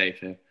to be safe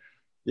here.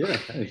 Yeah,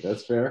 hey,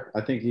 that's fair. I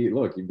think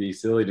you'd be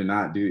silly to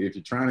not do if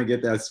you're trying to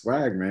get that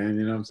swag, man.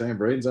 You know what I'm saying?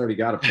 Braden's already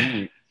got a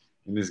point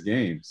in this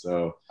game.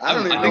 So I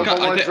don't even know if I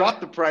want to drop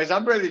the price.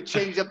 I'm ready to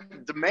change up the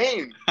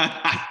domain.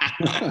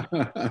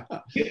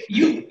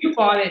 you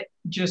bought it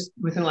just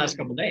within the last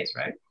couple of days,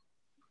 right?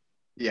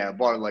 Yeah, I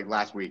bought it like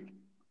last week.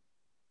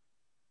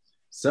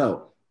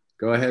 So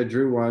go ahead,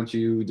 Drew. Why don't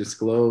you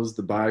disclose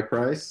the buy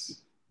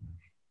price?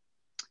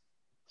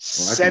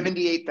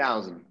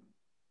 78,000.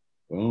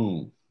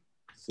 Boom.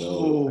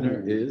 So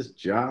there is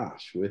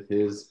Josh with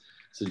his.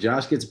 So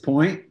Josh gets a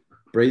point.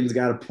 Braden's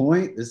got a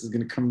point. This is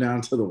going to come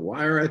down to the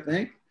wire, I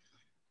think.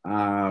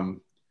 So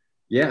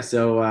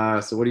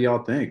what do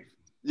y'all think?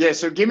 Yeah.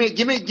 So give me.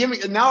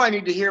 Now I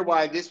need to hear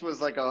why this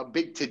was like a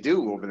big to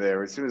do over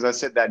there as soon as I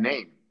said that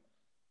name.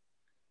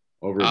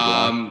 Over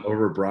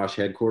Brosh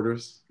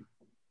headquarters.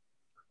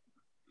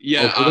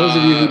 Yeah. For those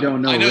of you who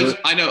don't know,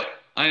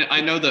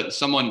 I know that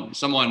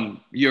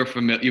someone you're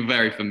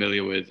very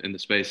familiar with in the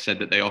space said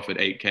that they offered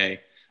 80K,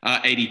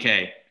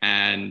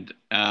 and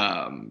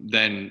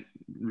then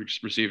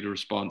received a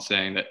response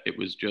saying that it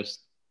was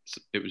just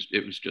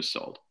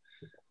sold.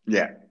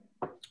 Yeah.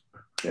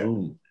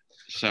 Boom.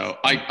 So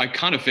I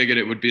kind of figured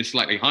it would be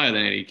slightly higher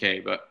than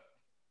 80K, but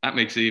that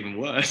makes it even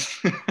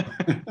worse.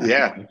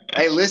 Yeah.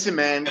 Hey, listen,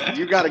 man,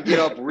 you got to get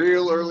up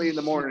real early in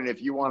the morning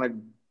if you want to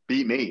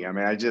beat me. I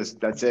mean,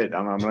 that's it.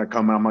 I'm going to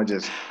come. I'm going to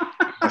just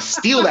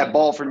steal that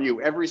ball from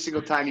you every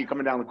single time you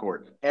coming down the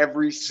court.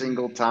 Every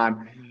single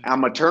time.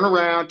 I'm going to turn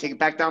around, take it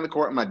back down the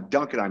court. I'm going to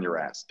dunk it on your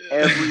ass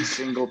every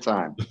single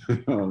time.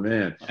 Oh,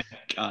 man.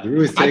 You're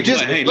always taking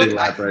a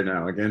lap right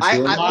now against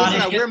you.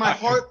 I wear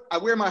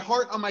my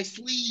heart on my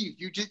sleeve.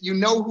 You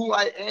know who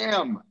I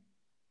am.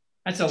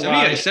 That's a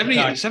lot.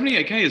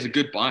 78K is a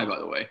good buy, by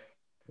the way.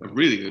 A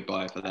really good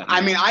buy for that.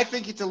 I mean, I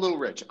think it's a little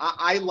rich.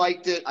 I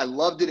liked it. I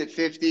loved it at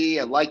 50.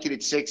 I like it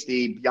at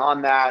 60.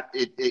 Beyond that,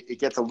 it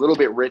gets a little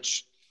bit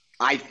rich,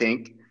 I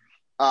think.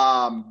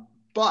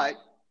 But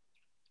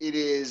it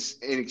is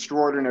an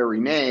extraordinary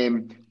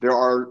name. There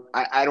are,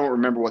 I don't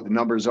remember what the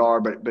numbers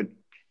are, but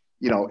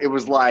it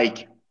was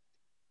like,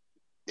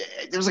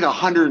 there was like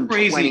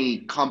 120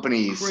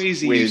 companies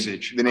with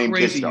usage. The name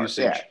Kitstar.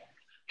 Usage. Yeah.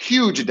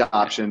 Huge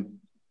adoption.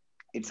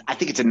 I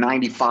think it's a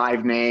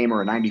 95 name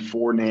or a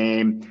 94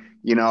 name.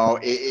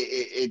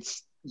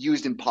 It's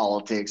used in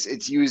politics.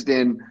 It's used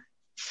in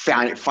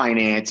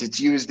finance. It's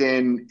used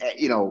in,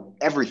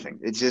 everything.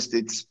 It's just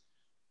a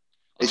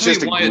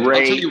great.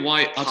 I'll tell you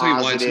why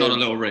it's not a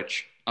little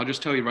rich. I'll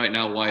just tell you right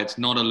now why it's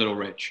not a little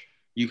rich.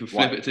 You could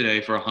flip it today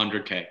for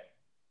 100K.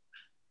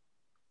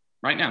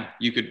 Right now,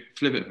 you could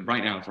flip it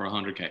right now for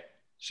 100K.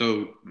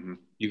 So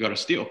you got to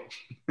steal.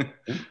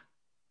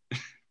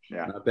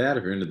 Yeah, not bad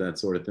if you're into that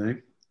sort of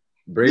thing.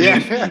 Brady.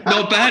 Yeah.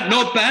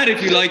 Not bad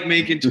if you like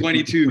making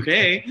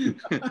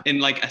 22K in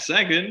like a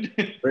second.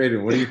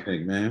 Braden, what do you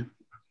think, man?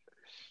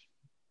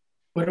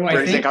 What do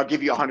I think? I'll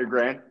give you 100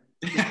 grand.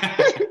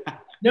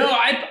 No,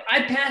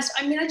 I passed.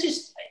 I mean,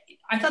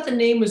 I thought the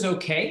name was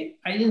okay.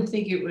 I didn't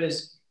think it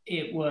was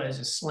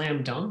a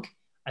slam dunk.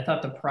 I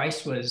thought the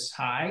price was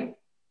high.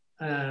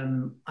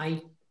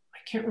 I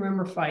can't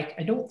remember if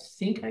I don't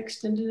think I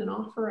extended an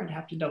offer. I'd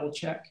have to double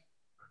check.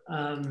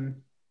 Let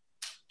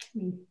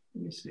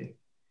me see.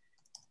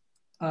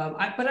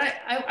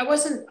 I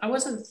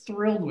wasn't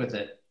thrilled with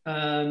it.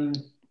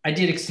 I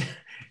did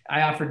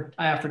I offered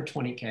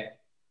 20K.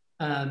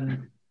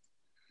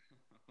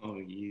 Oh,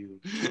 you.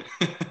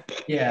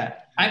 Yeah.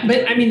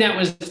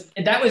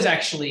 That was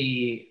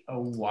actually a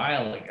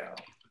while ago.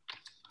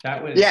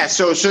 That was. Yeah.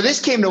 So this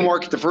came to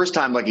market the first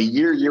time like a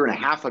year and a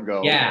half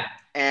ago. Yeah.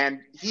 And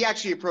he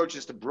actually approached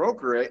us to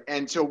broker it.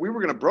 And so we were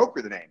going to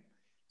broker the name.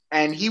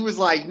 And he was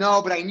like,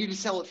 no, but I need to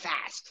sell it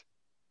fast.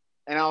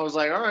 And I was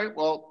like, all right,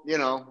 well,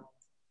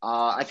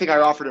 I think I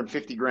offered him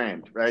 50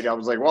 grand, right? I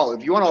was like, well,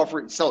 if you want to offer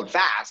it and sell it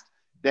fast,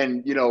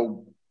 then,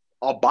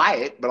 I'll buy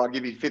it, but I'll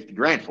give you 50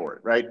 grand for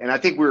it, right? And I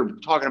think we were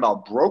talking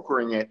about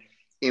brokering it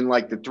in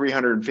like the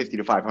 350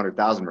 to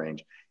 500,000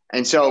 range.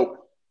 And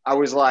so I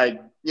was like,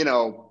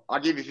 I'll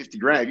give you 50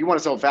 grand. If you want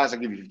to sell it fast, I'll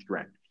give you 50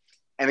 grand.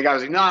 And the guy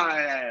was like,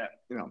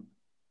 no.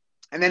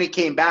 And then he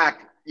came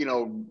back,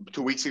 2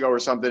 weeks ago or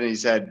something, and he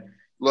said,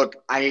 look,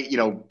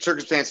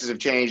 circumstances have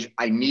changed.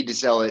 I need to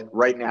sell it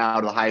right now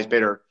to the highest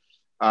bidder.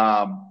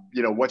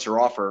 What's your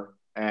offer?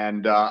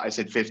 And I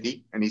said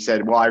 50. And he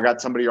said, well, I've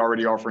got somebody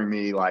already offering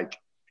me like,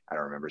 I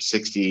don't remember,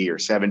 60 or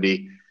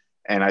 70.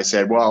 And I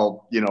said,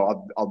 well,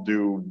 I'll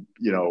do,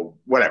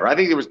 whatever. I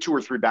think there was 2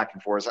 or 3 back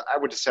and forth. I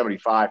went to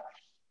 75.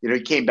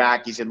 he came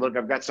back. He said, look,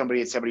 I've got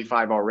somebody at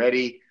 75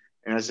 already.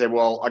 And I said,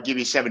 well, I'll give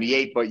you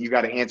 78, but you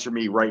got to answer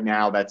me right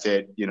now. That's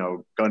it.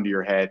 Gun to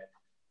your head,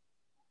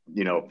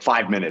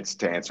 5 minutes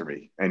to answer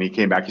me. And he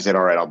came back. He said,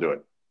 all right, I'll do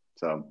it.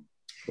 So.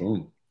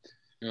 Boom.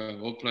 Yeah,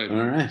 well played.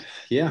 All right.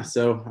 Yeah.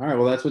 So, all right.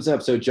 Well, that's what's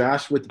up. So,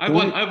 Josh, with the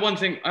I have one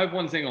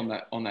thing on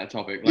that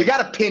topic. You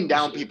got to pin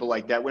down people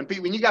like that. When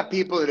you got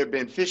people that have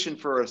been fishing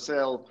for a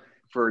sale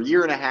for a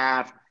year and a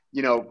half,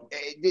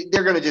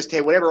 they're going to just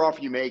take whatever offer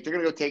you make. They're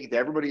going to go take it to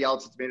everybody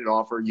else that's made an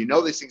offer.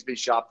 This thing's been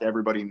shopped to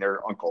everybody and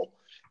their uncle.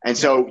 And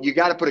so you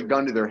got to put a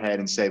gun to their head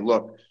and say,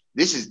 look,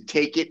 this is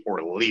take it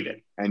or leave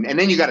it. And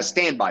then you got to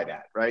stand by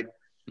that. Right.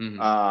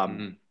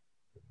 Mm-hmm.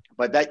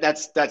 But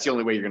that's the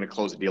only way you're going to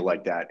close a deal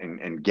like that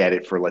and get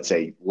it for, let's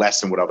say,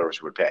 less than what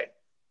others would pay.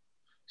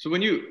 So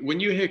when you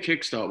hear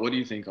Kickstart, what do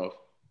you think of?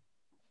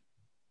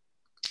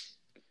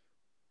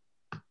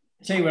 I'll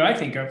tell you what I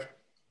think of.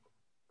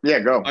 Yeah,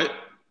 go.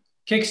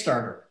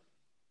 Kickstarter.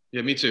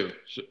 Yeah, me too.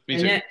 To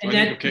me,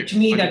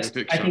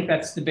 I think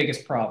that's the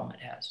biggest problem it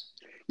has.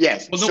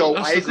 Yes. Well, no, so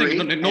I agree.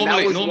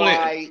 Normally,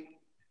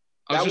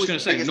 I was just going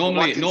to say,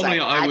 normally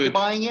I would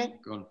buying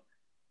it. Go on.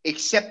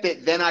 Except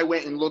that then I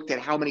went and looked at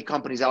how many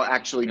companies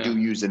actually do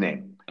use the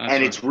name.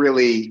 And it's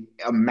really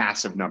a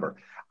massive number.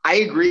 I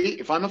agree.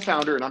 If I'm a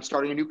founder and I'm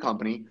starting a new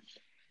company,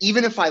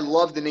 even if I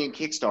love the name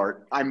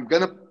Kickstart, I'm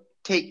going to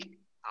take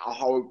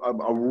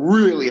a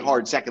really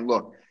hard second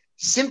look,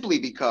 simply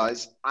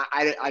because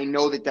I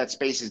know that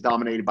space is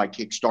dominated by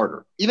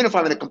Kickstarter, even if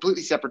I'm in a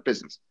completely separate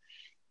business.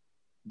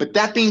 But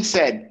that being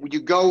said, when you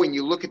go and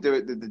you look at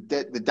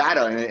the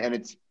data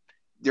and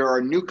there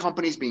are new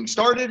companies being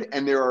started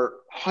and there are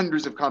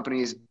hundreds of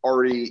companies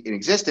already in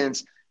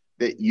existence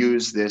that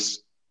use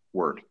this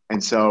word.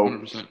 And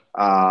so,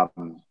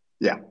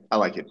 yeah, I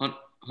like it.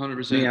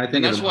 100%. Yeah, I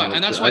think that's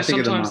why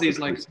sometimes these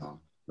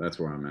that's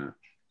where I'm at.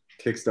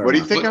 Kickstart. What do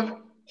you think of?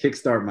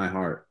 Kickstart my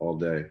heart all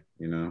day,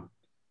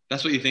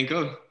 That's what you think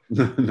of?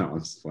 No, I'm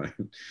just playing.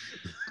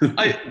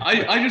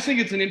 I just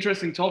think it's an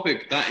interesting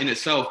topic, that in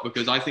itself,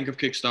 because I think of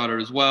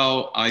Kickstarter as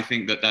well. I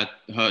think that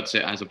hurts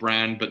it as a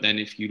brand. But then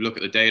if you look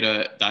at the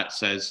data, that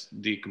says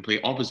the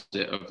complete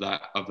opposite of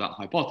that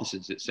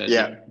hypothesis. It says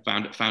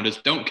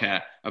founders don't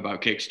care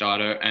about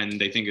Kickstarter and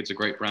they think it's a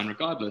great brand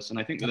regardless. And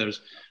I think that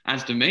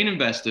as domain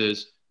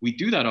investors, we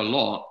do that a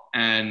lot.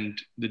 And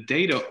the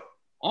data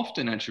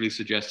often actually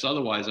suggests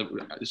otherwise,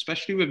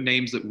 especially with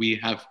names that we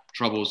have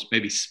troubles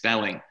maybe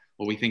spelling,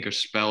 or we think are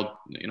spelled,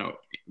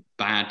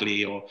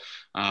 badly, or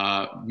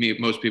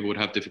most people would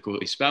have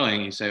difficulty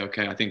spelling. You say,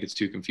 okay, I think it's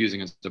too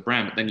confusing as a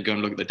brand. But then you go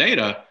and look at the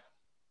data,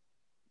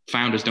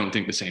 founders don't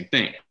think the same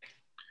thing.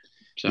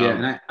 So, yeah,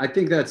 and I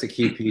think that's a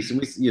key piece.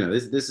 And this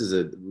is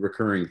a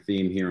recurring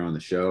theme here on the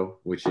show,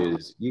 which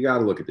is you got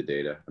to look at the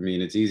data. I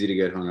mean, it's easy to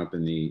get hung up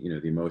in the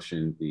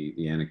emotion,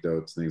 the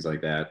anecdotes, things like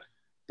that.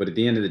 But at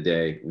the end of the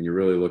day, when you're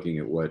really looking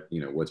at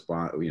what's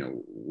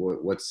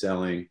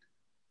selling,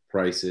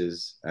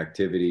 prices,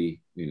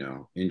 activity,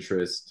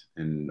 interest,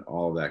 and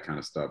all of that kind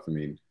of stuff. I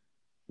mean,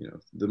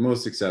 the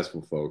most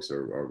successful folks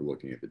are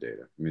looking at the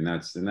data. I mean,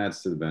 that's to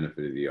the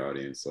benefit of the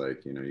audience.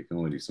 Like, you can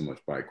only do so much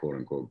by quote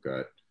unquote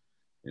gut,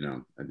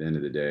 at the end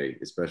of the day,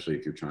 especially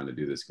if you're trying to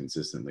do this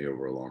consistently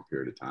over a long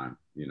period of time,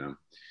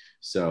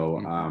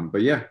 So,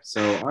 but yeah,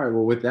 so, all right,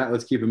 well, with that,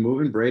 let's keep it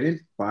moving. Braden,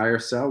 buy or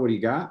sell, what do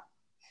you got?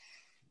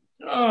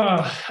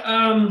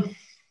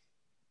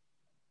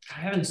 I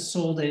haven't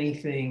sold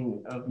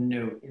anything of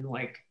note in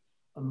like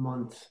a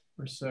month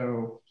or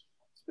so.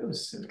 It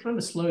was kind of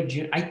a slow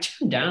June. I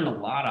turned down a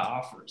lot of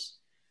offers.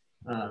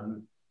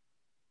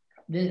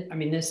 The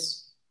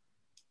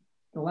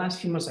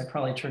last few months, I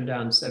probably turned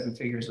down 7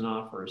 figures in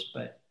offers,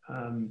 but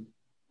and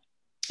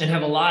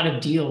have a lot of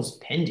deals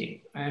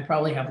pending. I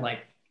probably have like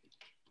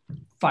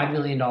 $5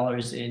 million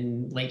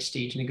in late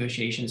stage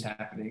negotiations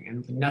happening,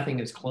 and nothing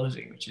is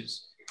closing, which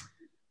is.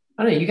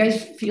 I don't know. You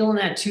guys feeling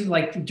that too,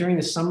 like during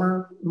the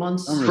summer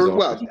months?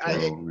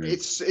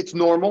 It's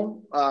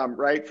normal,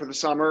 right, for the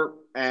summer,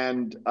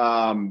 and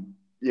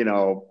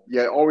you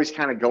always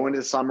kind of go into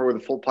the summer with a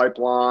full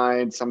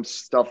pipeline. Some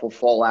stuff will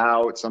fall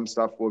out, some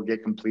stuff will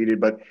get completed,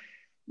 but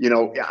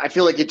I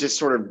feel like it just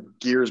sort of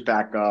gears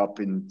back up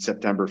in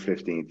September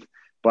 15th.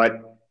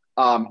 But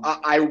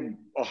I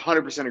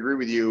 100% agree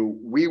with you.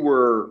 We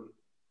were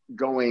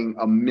going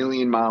a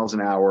million miles an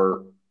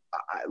hour,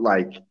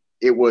 like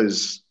it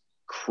was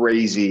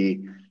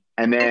crazy.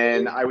 And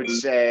then I would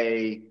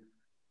say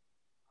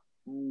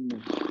the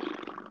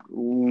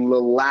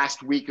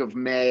last week of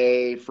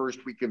May,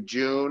 first week of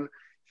June,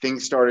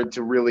 things started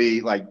to really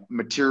like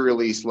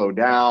materially slow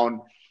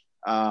down.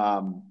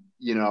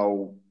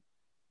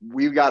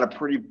 We've got a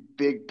pretty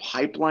big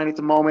pipeline at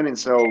the moment, and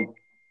so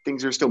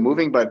things are still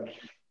moving, but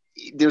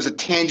there's a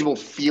tangible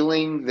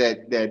feeling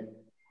that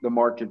the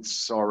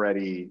market's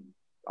already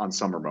on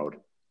summer mode.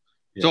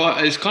 Yeah.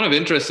 So it's kind of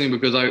interesting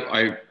because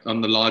I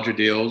on the larger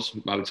deals,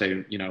 I would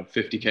say,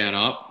 $50K and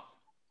up,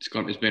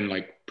 it's been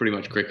like pretty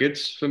much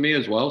crickets for me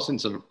as well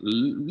since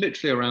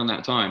literally around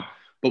that time.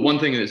 But one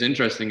thing that's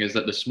interesting is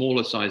that the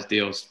smaller size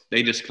deals,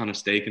 they just kind of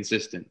stay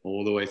consistent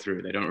all the way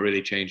through. They don't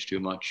really change too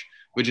much,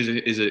 which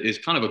is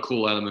kind of a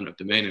cool element of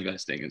domain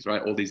investing, is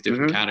right, all these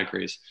different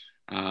categories.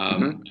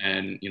 And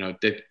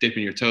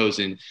dipping your toes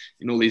in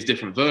all these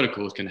different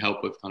verticals can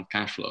help with kind of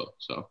cash flow.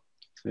 So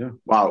yeah.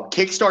 Wow.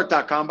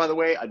 Kickstart.com, by the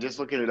way, I just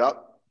looking it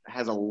up,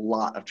 has a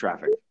lot of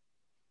traffic.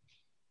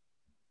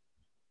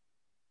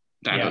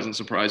 That doesn't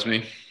surprise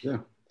me. Yeah.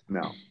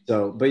 No.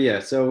 So, but yeah,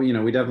 so,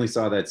 we definitely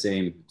saw that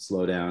same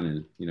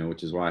slowdown, and,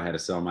 which is why I had to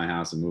sell my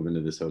house and move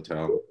into this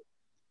hotel.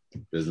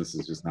 Business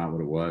is just not what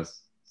it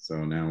was.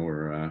 So now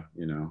we're,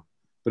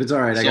 but it's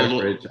all right. I got a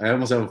fridge. I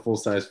almost have a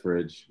full-size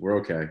fridge. We're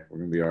okay. We're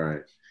going to be all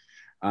right.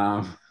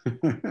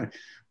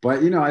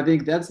 But, I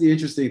think that's the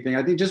interesting thing.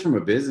 I think just from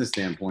a business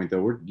standpoint,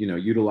 though, we're,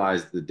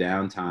 utilize the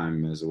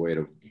downtime as a way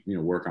to,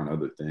 work on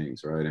other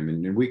things, right? I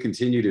mean, and we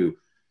continue to,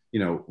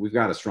 we've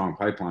got a strong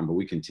pipeline, but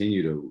we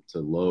continue to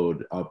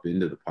load up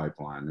into the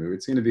pipeline.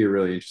 It's going to be a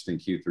really interesting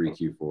Q3,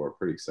 Q4.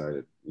 Pretty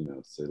excited,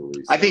 to say the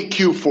least. I think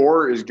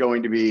Q4 is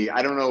going to be,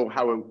 I don't know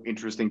how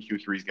interesting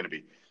Q3 is going to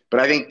be, but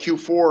I think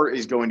Q4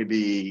 is going to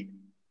be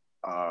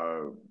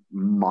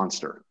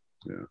monster.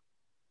 Yeah.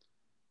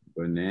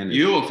 Bananas.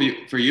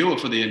 For you or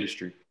for the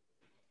industry?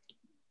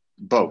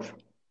 Both.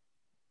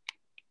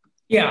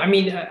 Yeah. I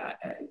mean,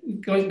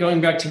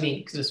 going back to me,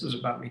 because this was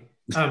about me.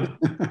 Tony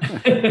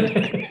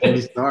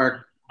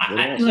Stark.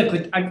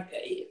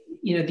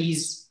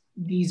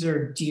 These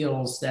are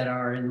deals that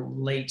are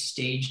in late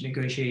stage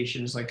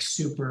negotiations, like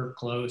super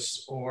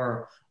close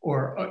or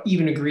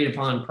even agreed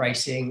upon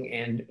pricing,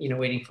 and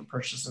waiting for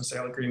purchase and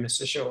sale agreements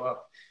to show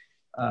up.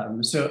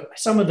 So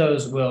some of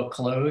those will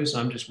close.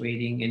 I'm just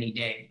waiting any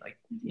day. Like,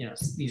 some of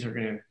these are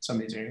gonna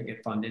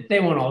get funded. They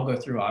won't all go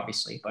through,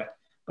 obviously, but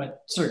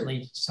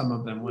certainly some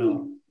of them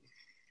will.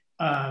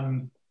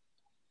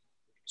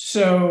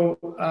 So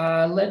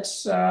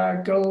let's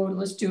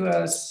do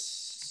a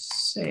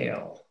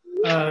sale.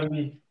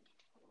 Have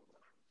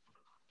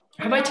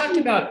I talked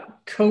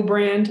about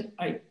co-brand?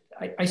 I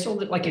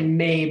sold it like in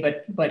May,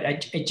 but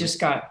it just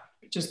got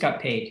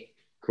paid.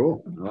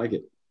 Cool. I like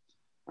it.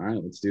 All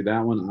right, let's do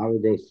that one. I will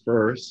go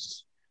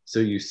first. So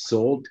you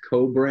sold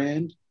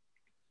co-brand?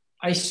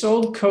 I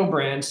sold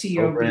co-brand,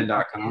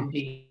 co-brand.com.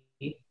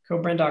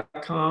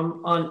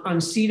 Co-brand.com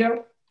on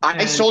Cito.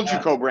 I sold you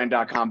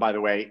co-brand.com, by the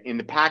way, in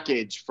the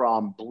package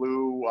from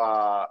Blue.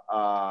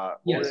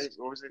 Yes.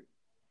 What was it?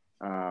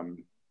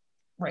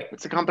 Right.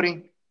 What's the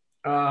company?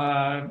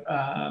 They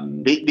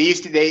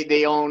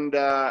they owned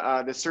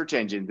the search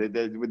engine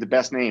with the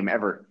best name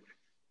ever.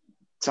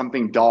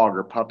 Something dog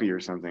or puppy or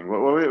something.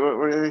 What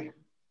are they?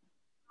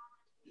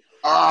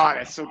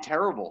 That's so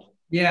terrible.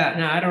 Yeah,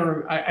 no, I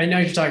don't. I know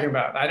what you're talking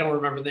about. I don't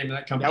remember the name of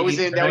that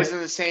company. That was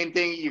in the same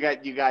thing. You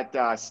got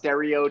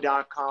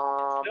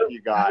stereo.com. Nope,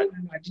 I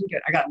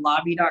got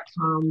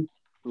lobby.com.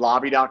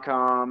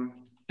 Lobby.com.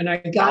 And I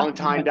got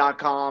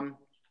Valentine.com.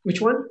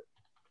 Which one?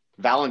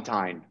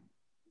 Valentine.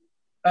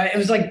 It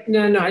was like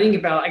no, I didn't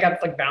get Valentine. I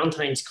got like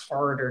Valentine's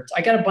card, or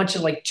I got a bunch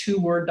of like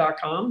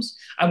 2word.coms.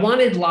 I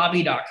wanted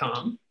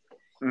lobby.com.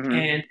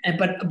 Mm-hmm.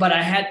 But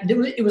I had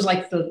it was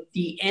like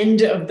the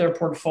end of their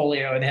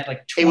portfolio, and they had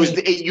like 20. It was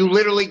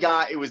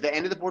the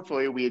end of the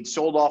portfolio. We had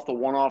sold off the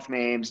one-off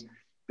names.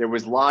 There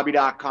was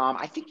lobby.com.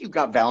 I think you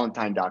got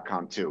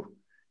valentine.com too.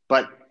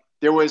 But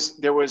there was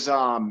but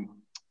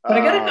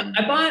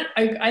I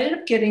ended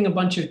up getting a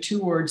bunch of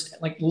 2 words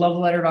like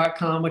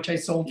loveletter.com, which I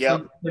sold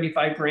for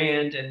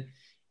 $35,000,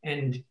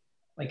 and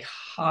like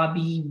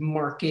Hobby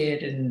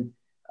Market and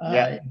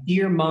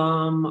Dear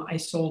Mom, I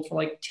sold for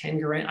like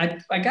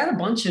 $10,000. I got a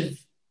bunch of.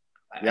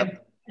 They've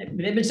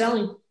been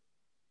selling.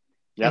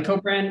 Yeah.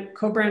 Co-brand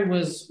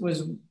was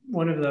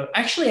one of the.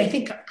 Actually, I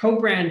think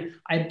co-brand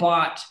I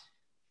bought.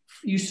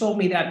 You sold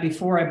me that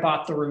before I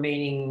bought the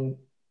remaining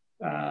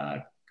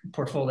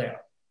portfolio.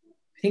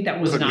 I think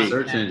that was not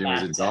search engine.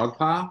 Was it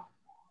Dogpile?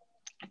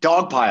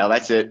 Dogpile.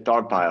 That's it.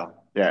 Dogpile.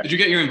 Yeah. Did you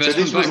get your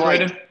investment back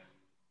later?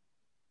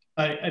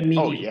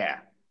 Oh yeah.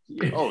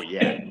 Oh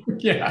yeah.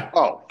 Yeah.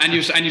 Oh. And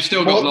you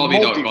still got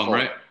lobby.com,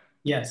 right?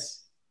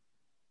 Yes.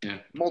 Yeah.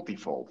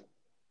 Multifold.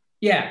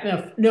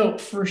 Yeah. No,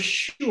 for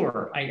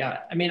sure.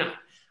 I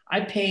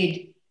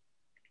paid.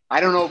 I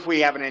don't know if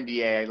we have an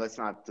NDA. Let's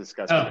not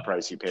discuss what the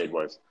price you paid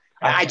was.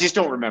 Okay. I just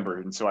don't remember,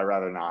 and so I'd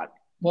rather not.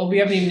 Well, we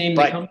haven't even named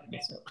the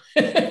company. So.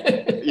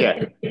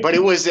 Yeah, but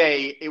it was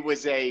a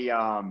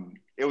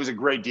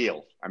great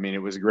deal. I mean,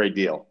 it was a great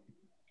deal.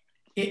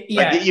 They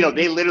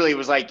literally, it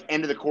was like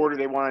end of the quarter.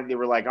 They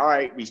were like, all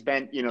right, we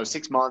spent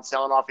 6 months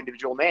selling off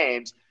individual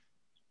names.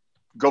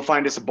 Go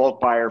find us a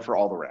bulk buyer for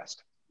all the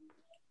rest.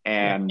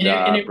 And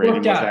it Brady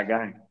was that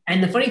guy.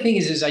 And the funny thing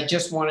is I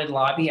just wanted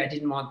Lobby. I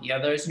didn't want the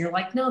others. And you're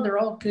like, no, they're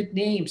all good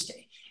names.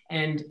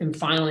 And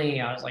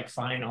finally, I was like,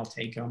 fine, I'll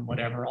take them.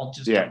 Whatever, I'll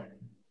just. Yeah.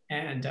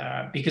 And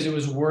because it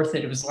was worth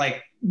it. It was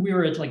like we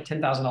were at like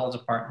 $10,000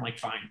 apart. I'm like,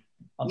 fine,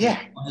 I'll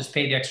just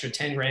pay the extra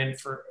 $10,000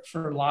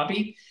 for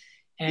Lobby.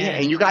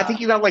 And I think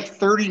you got like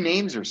 30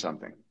 names or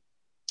something.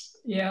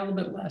 Yeah, a little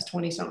bit less,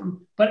 20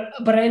 something. But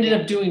I ended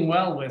up doing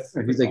well with.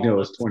 He's like, no,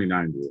 it's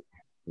 29. Dude.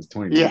 was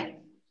 20. Yeah.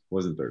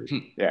 Wasn't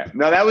 30. Yeah.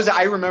 No, that was,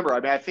 I remember. I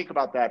mean, I think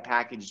about that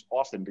package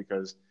often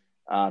because,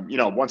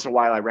 once in a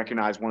while I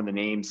recognize one of the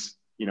names,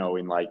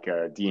 in like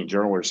DN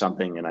Journal or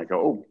something. And I go,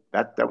 oh,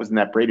 that was in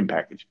that Braden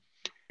package.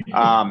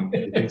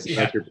 That's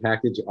your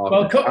package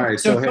often. Well, all right.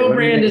 So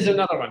co-brand is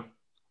another one.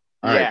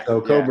 All right. So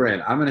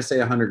co-brand, I'm going to say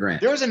 $100,000.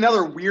 There was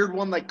another weird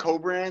one like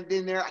co-brand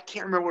in there. I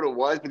can't remember what it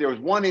was, but there was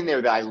one in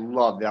there that I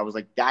loved. That I was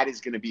like, that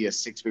is going to be a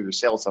 6-figure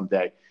sale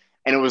someday.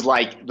 And it was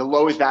like the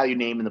lowest value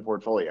name in the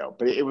portfolio.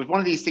 But it was one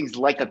of these things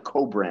like a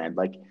co-brand.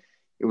 Like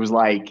it was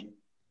like.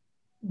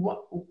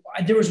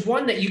 There was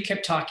one that you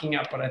kept talking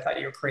up, but I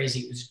thought you were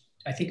crazy.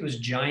 I think it was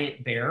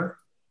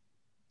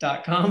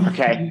giantbear.com.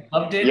 Okay. You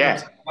loved it.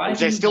 Yeah. I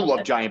still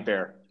love Giant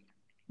Bear.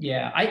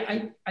 Yeah.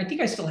 I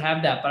think I still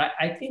have that, but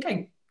I think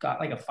I got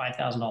like a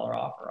 $5,000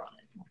 offer on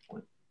it at one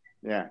point.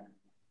 Yeah.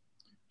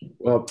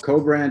 Well,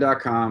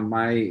 cobrand.com,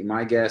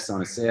 my guess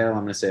on a sale, I'm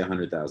going to say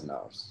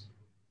 $100,000.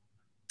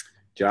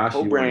 Josh,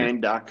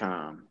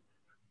 cobrand.com.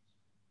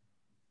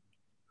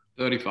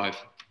 35.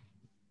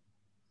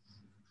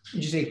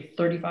 Did you say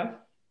 35?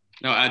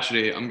 No,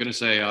 actually, I'm gonna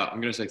say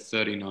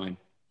 39.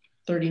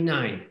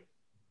 39.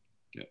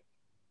 Yeah.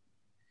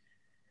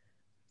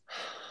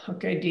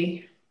 Okay,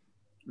 D.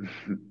 All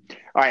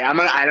right,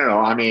 I don't know.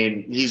 I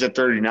mean, he's at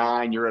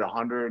 39. You're at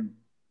 100.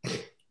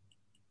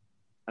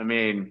 I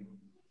mean,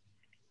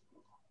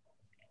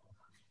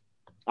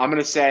 I'm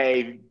gonna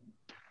say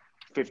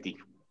 50.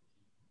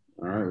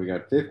 All right, we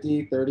got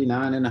 50,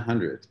 39, and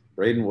 100.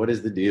 Braden, what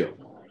is the deal?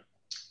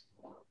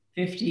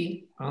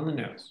 50 on the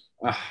nose.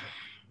 Ah,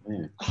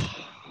 man.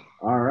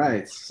 All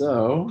right,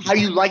 so. How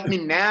you like me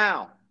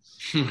now?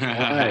 All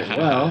right,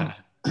 well,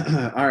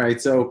 all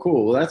right, so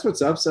cool. Well, that's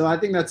what's up. So I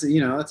think that's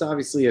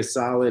obviously a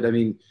solid. I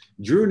mean,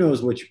 Drew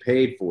knows what you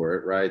paid for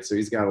it, right? So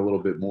he's got a little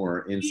bit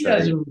more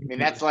insight. I mean,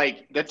 that's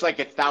like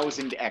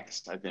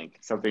 1,000x, I think.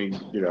 Something,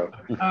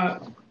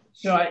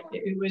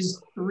 It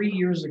was 3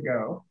 years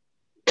ago.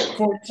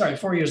 4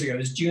 years ago. It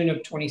was June of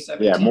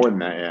 2017. Yeah, more than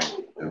that.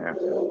 Yeah.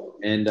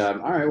 And all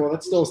right, well,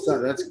 that's a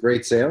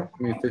great sale.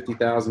 I mean,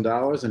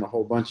 $50,000 and a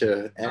whole bunch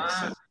of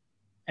X.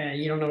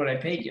 And you don't know what I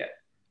paid yet.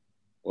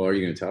 Well, are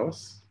you going to tell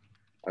us?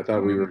 I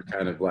thought we were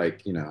kind of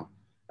like, I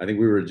think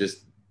we were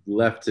just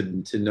left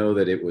to know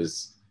that it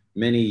was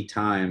many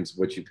times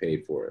what you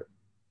paid for it.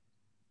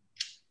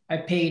 I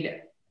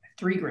paid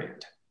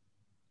 $3,000.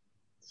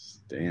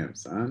 Damn,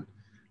 son.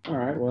 All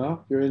right,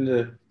 well, you're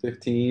into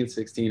 15,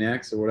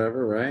 16X or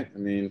whatever, right? I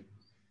mean,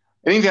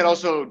 I think that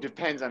also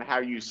depends on how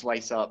you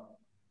slice up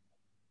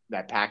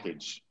that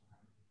package.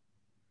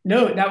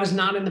 No, that was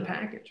not in the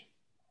package.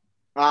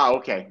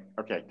 Okay.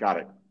 Okay. Got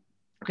it.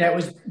 That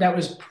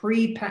was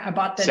pre. I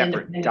bought that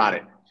separate. Got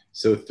it.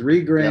 So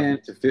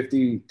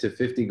 $3,000 to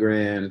 50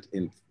 grand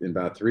in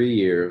about 3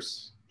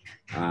 years.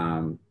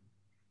 I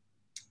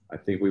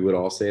think we would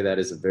all say that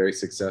is a very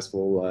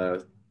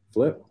successful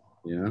flip.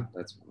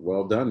 That's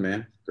well done,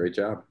 man. Great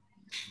job.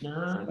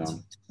 No, it's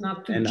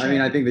not. And I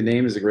mean, I think the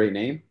name is a great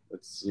name.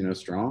 It's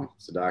strong.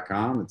 It's a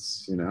 .com.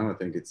 It's I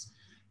think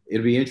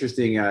it'll be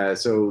interesting.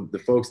 So the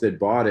folks that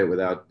bought it,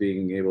 without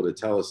being able to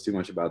tell us too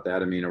much about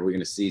that, I mean, are we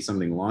going to see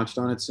something launched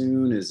on it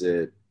soon? Is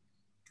it,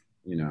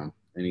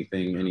 any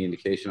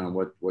indication on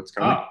what's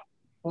coming? Oh,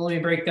 well, let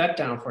me break that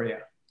down for you.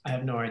 I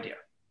have no idea.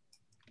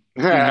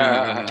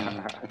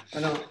 I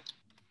don't.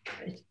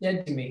 It's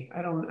dead to me.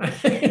 I don't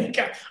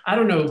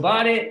know who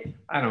bought it.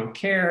 I don't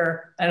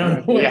care. I don't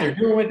know what they're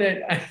doing with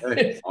it.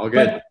 Hey, all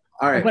good.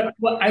 All right. But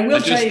I will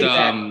tell you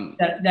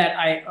that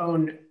I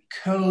own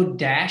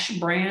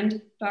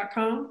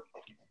co-brand.com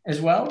as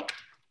well.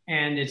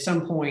 And at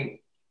some point,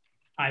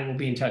 I will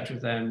be in touch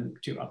with them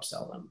to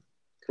upsell them.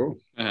 Cool.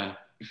 Yeah.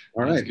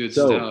 All right. Good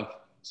stuff.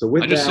 So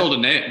with just sold a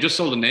name. Just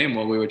sold a name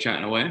while we were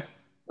chatting away.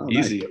 Oh,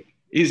 easy, nice.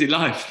 Easy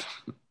life.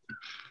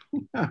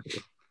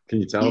 Can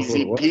you tell us what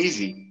it was?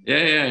 Peasy.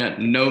 Yeah.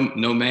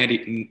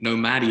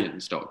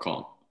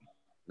 Nomadians.com.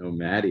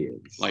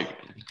 Nomadians.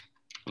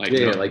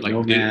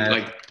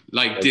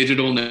 Like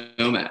digital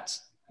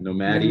nomads.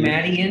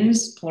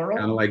 Nomadians, plural.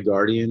 Kind of like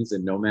guardians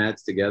and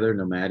nomads together.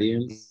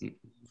 Nomadians.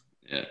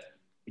 Yeah.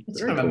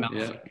 It's kind of a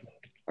mouthful. Yeah.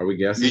 Are we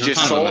guessing? You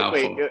just sold. I'm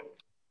just saying.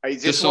 I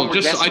just sold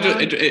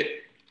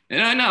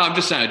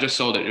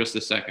it just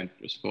a second.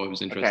 Just thought it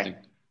was interesting.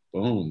 Okay.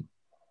 Boom.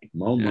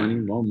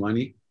 More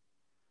money.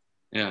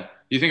 Yeah.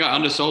 You think I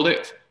undersold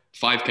it?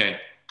 $5,000.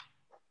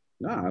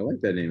 No, I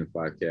like that name of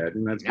 $5,000. I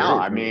think that's great. No,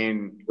 I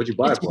mean, what'd you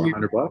buy it for?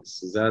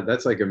 $100?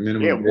 That's like a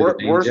minimum. Yeah,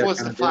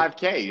 worthless than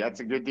 $5,000.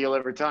 That's a good deal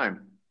every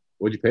time.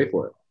 What'd you pay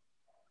for it?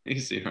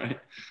 Easy, right?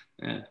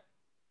 Yeah.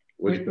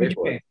 What'd you pay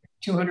for it?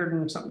 $200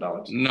 and something.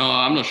 No,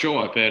 I'm not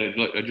sure I paid it.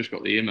 Look, I just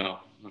got the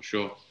email. I'm not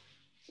sure.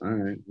 All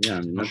right. Yeah,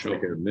 I mean, that's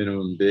like a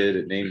minimum bid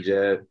at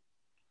NameJet.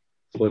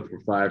 Flip for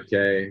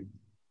 $5,000.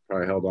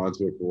 Probably held on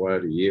to it for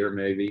what, a year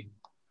maybe?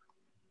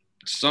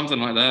 Something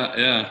like that.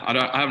 Yeah.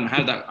 I haven't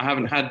had that. I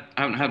haven't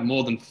had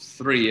more than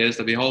 3 years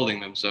to be holding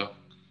them. So,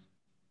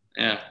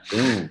 yeah.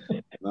 Boom.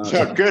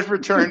 So good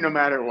return no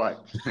matter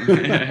what.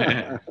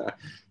 Good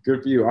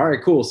for you. All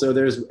right, cool. So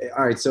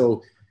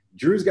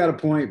Drew's got a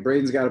point,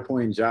 Braden's got a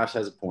point, and Josh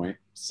has a point.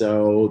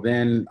 So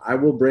then I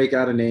will break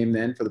out a name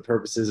then for the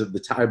purposes of the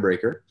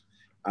tiebreaker.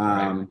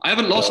 I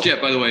haven't lost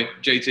yet, by the way,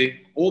 JT.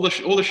 All the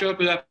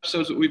Sherpa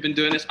episodes that we've been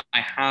doing this, I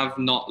have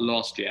not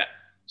lost yet.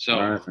 So,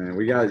 all right, man,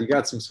 you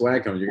got some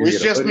swag coming.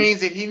 Which just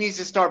means that he needs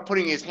to start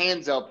putting his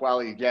hands up while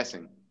he's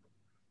guessing.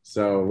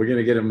 So we're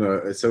gonna get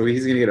him so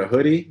he's gonna get a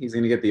hoodie. He's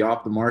gonna get the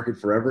Off the Market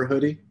Forever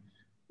hoodie.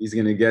 He's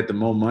gonna get the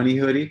Mo Money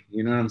hoodie.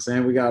 You know what I'm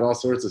saying? We got all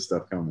sorts of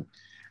stuff coming.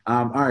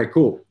 All right,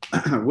 cool.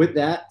 With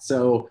that,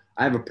 so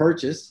I have a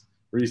purchase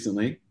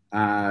recently.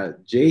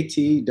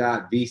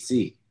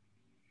 JT.VC.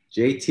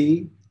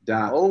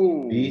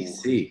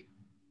 JT.VC.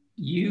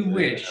 You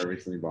wish. I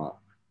recently bought.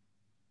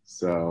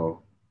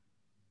 So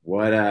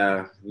what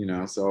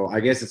so I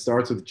guess it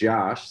starts with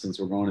Josh since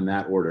we're going in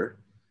that order.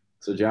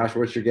 So Josh,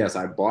 what's your guess?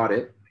 I bought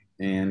it,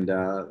 and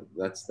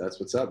that's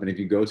what's up. And if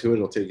you go to it,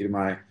 it'll take you to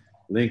my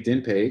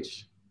LinkedIn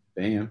page.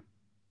 Bam.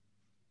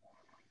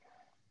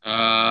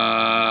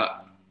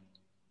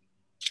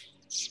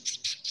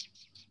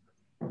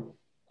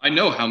 I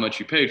know how much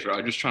you paid for it.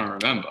 I'm just trying to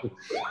remember.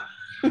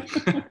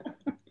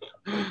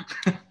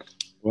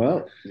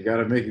 Well, you got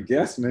to make a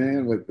guess,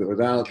 man,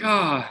 without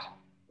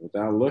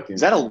looking.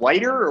 Is that a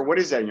lighter or what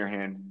is that in your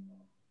hand?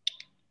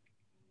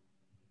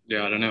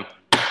 Yeah, I don't know.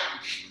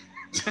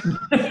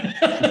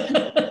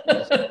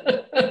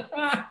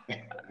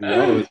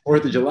 It's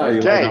 4th of July. You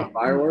Okay. lighting off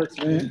fireworks,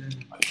 man?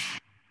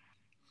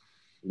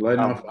 You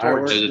lighting off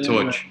fireworks? There's a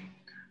torch.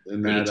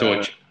 There's a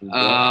torch.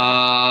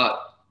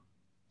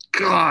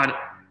 God.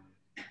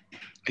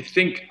 I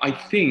think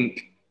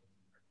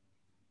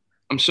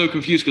I'm so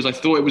confused because I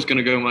thought it was going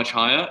to go much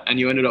higher, and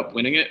you ended up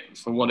winning it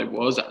for what it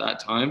was at that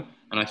time.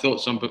 And I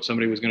thought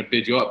somebody was going to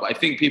bid you up, but I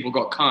think people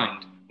got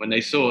kind when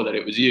they saw that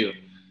it was you,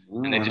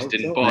 and they just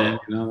didn't bother. Man.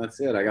 You know, that's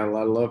it. I got a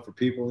lot of love for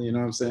people. You know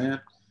what I'm saying?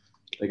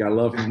 They got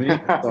love for me.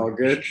 It's all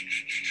good.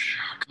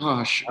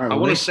 Gosh, All right, I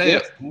want to say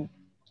it.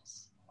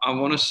 I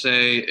want to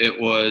say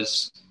it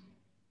was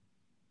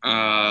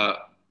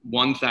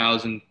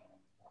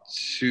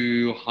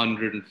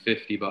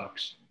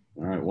 $1,250.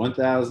 All right,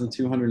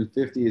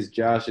 1,250 is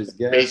Josh's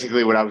guess.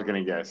 Basically what I was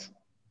going to guess.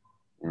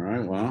 All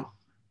right, well.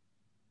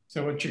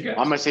 So what's your guess?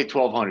 I'm going to say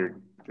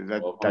 1,200.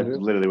 That's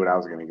literally what I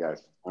was going to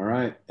guess. All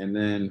right, and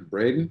then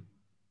Braden?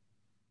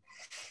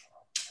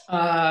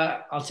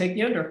 I'll take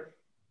the under.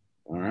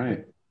 All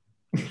right.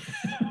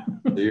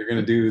 So you're going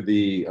to do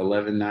the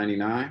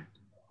 $11.99?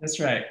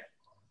 That's right.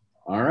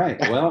 All right,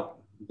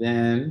 well,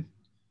 then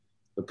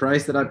the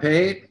price that I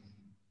paid,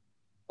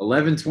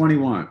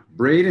 $11.21.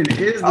 Braden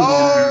is the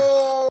winner.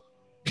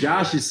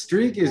 Josh's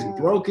streak is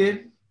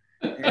broken,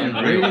 and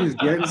Braden's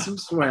getting some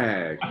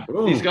swag.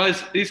 Boom.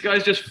 These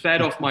guys just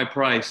fed off my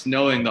price,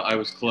 knowing that I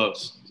was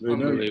close. No,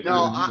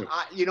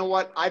 you know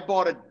what? I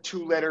bought a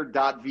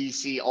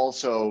 2-letter.VC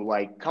also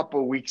like a couple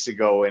of weeks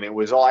ago, and it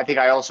was all. I think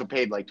I also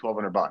paid like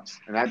 $1,200,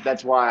 and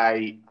that's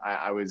why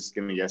I was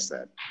gonna guess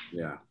that.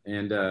 Yeah,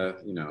 and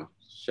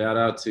shout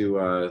out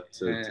to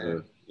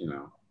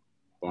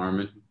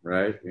Barman,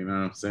 right? You know what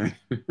I'm saying?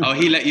 Oh,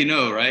 he let you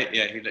know, right?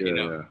 Yeah, he let you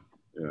know.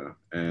 Yeah.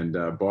 And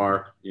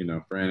Bar,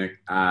 Frantic,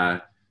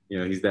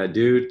 he's that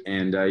dude.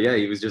 And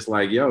he was just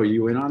like, yo,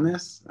 you in on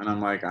this? And I'm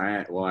like,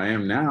 I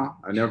am now.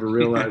 I never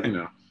realized,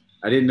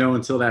 I didn't know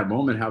until that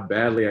moment how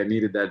badly I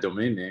needed that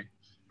domain name.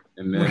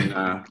 And then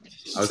I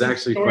was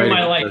actually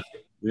fighting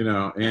with,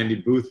 Andy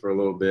Booth for a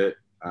little bit.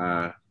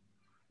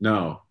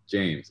 No,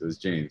 James. It was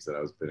James that I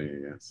was bidding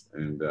against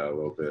and a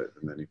little bit.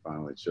 And then he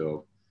finally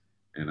chilled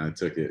and I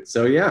took it.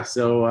 So,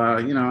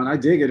 and I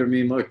dig it. I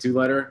mean, look,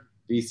 2-letter.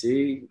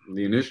 VC,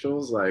 the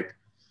initials, like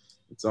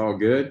it's all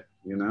good,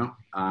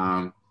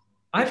 I've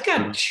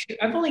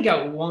only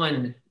got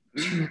one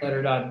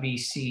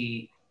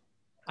 2-letter.VC.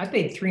 I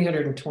paid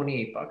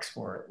 $328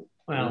 for it.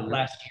 Well,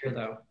 last year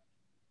though.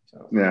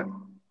 So yeah.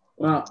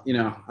 Well,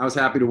 I was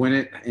happy to win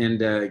it,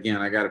 and again,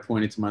 I got it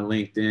pointed to my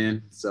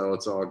LinkedIn, so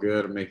it's all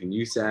good. I'm making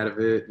use out of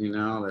it.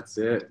 That's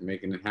it,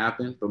 making it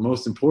happen. But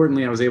most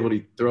importantly, I was able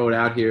to throw it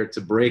out here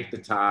to break the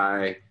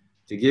tie,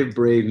 to give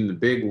Braden the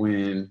big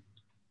win.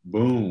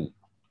 Boom.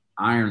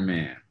 Iron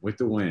Man with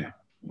the win.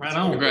 Right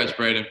on. Congrats,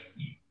 Braden.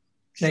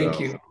 Thank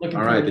you. All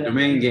right, the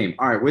domain game.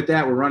 All right, with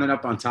that, we're running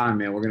up on time,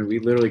 man. We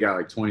literally got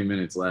like 20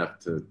 minutes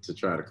left to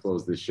try to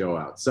close this show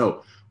out.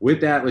 So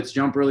with that, let's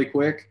jump really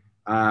quick.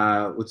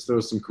 Let's throw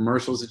some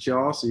commercials at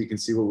y'all so you can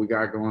see what we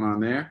got going on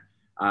there.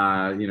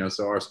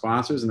 So our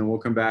sponsors, and then we'll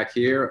come back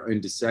here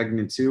into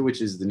segment 2, which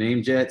is the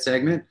Name Jet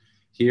segment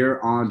here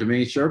on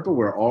Domain Sherpa,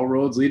 where all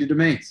roads lead to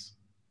domains.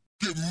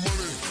 Get money.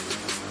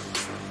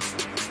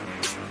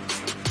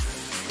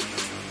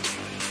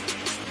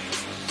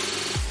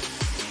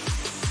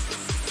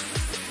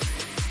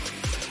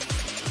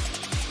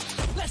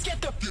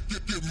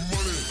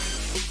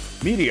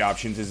 Media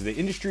Options is the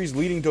industry's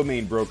leading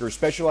domain broker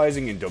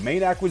specializing in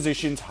domain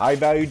acquisitions,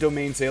 high-value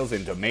domain sales,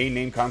 and domain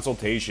name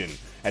consultation.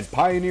 as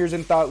pioneers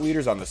and thought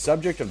leaders on the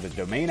subject of the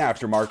domain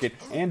aftermarket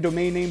and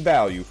domain name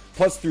value.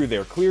 Plus, through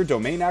their clear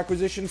domain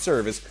acquisition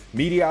service,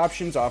 Media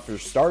Options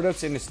offers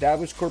startups and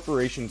established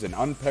corporations an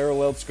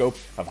unparalleled scope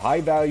of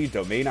high-value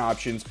domain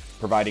options,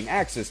 providing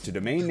access to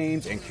domain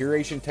names and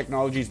curation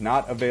technologies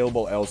not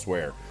available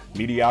elsewhere.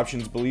 Media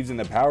Options believes in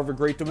the power of a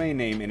great domain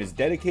name and is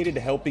dedicated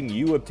to helping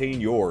you obtain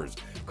yours.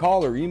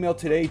 Call or email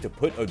today to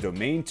put a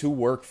domain to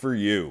work for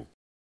you.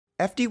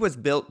 FD was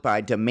built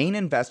by domain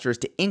investors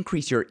to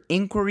increase your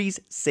inquiries,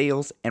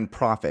 sales, and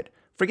profit.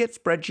 Forget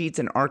spreadsheets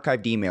and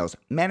archived emails.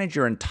 Manage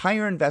your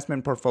entire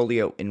investment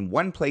portfolio in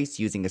one place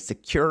using a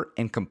secure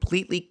and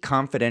completely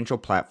confidential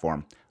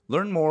platform.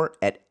 Learn more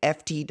at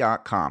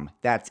FT.com.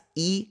 That's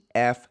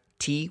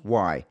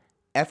EFTY,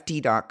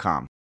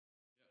 FT.com.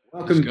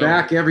 Welcome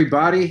back,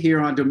 everybody,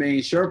 here on Domain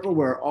Sherpa,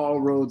 where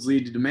all roads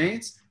lead to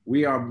domains.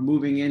 We are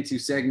moving into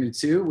segment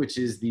 2, which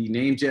is the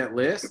NameJet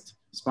list,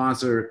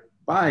 sponsored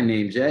by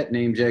NameJet,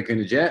 NameJet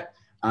gonna jet.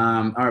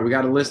 All right, we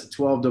got a list of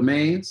 12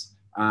 domains.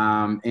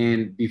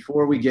 And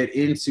before we get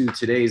into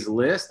today's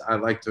list,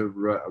 I'd like to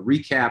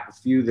recap a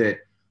few that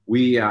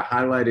we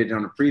highlighted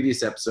on a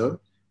previous episode.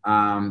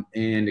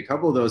 And a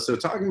couple of those. So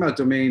talking about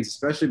domains,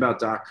 especially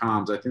about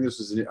 .coms, I think this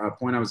was a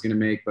point I was gonna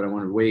make, but I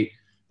wanted to wait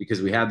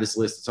because we had this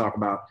list to talk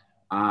about.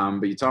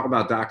 But you talk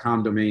about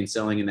 .com domains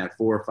selling in that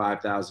 $4,000 or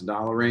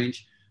 $5,000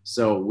 range.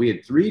 So we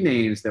had 3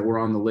 names that were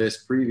on the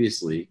list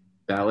previously: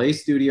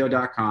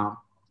 balletstudio.com,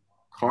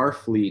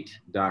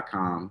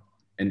 carfleet.com,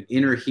 and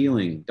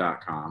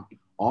innerhealing.com.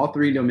 All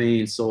 3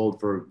 domains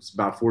sold for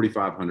about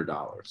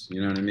 $4,500.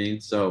 You know what I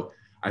mean? So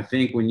I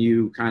think when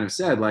you kind of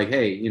said like,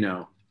 hey, you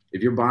know,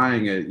 if you're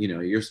buying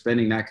you're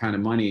spending that kind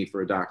of money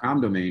for a .com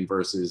domain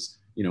versus,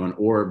 you know, an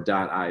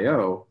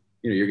orb.io,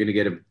 you know, you're going to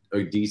get a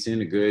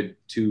good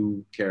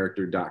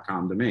 2-character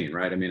 .com domain,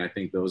 right? I mean, I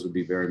think those would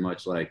be very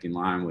much like in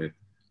line with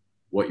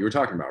what you were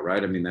talking about,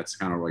 right? I mean, that's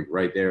kind of like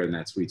right there in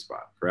that sweet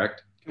spot,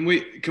 correct? Can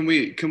we,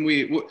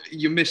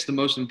 you missed the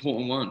most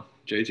important one,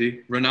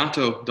 JT.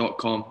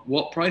 Renato.com.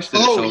 What price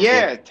did it sell for? Oh,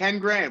 yeah, 10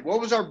 grand. What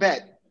was our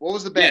bet? What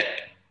was the bet?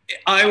 Yeah,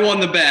 I won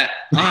the bet.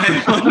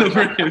 I won the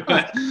freaking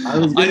bet.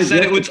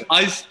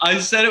 I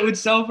said it would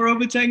sell for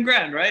over 10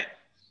 grand, right?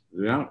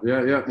 Yeah. Is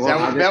that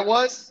what the bet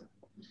was?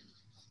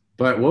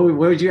 But what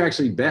would you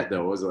actually bet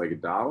though? Was it like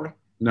 $1?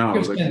 No, it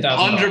was like $100. No,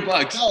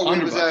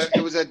 $100.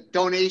 it was a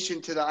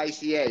donation to the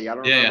ICA. I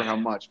don't remember how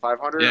much.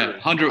 500. Yeah,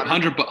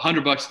 $100 to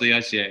the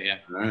ICA. Yeah.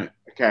 All right.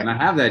 Okay. And I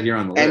have that here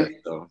on the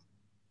list. So.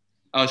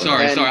 Oh,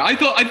 sorry. I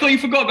thought you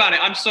forgot about it.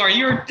 I'm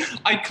sorry.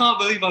 I can't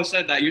believe I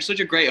said that. You're such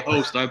a great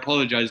host. I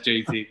apologize,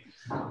 JT.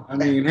 I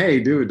mean,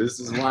 hey, dude, this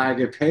is why I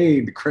get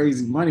paid the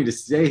crazy money to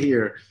stay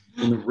here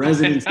in the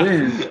Residence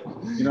Inn.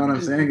 You know what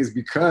I'm saying? Is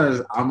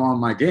because I'm on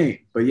my game.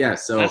 But yeah,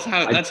 so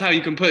that's how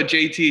you can put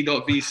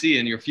JT.VC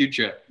in your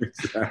future.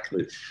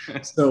 Exactly.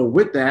 So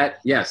with that,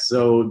 yes.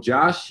 So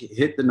Josh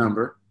hit the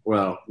number.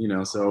 Well, you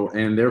know, so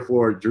and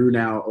therefore Drew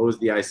now owes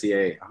the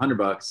ICA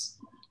 $100.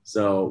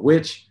 So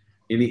which,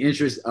 in the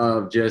interest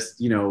of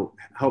just, you know,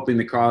 helping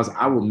the cause,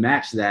 I will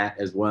match that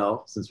as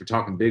well, since we're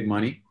talking big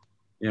money.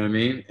 You know what I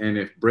mean? And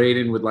if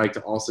Braden would like to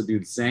also do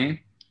the same,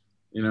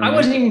 you know, I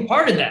wasn't even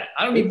part of that.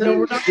 I don't even know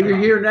what you're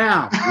here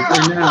now.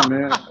 You're here now,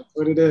 man. That's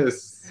what it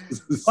is.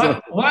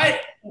 So,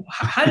 what?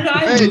 How did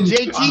I? Hey,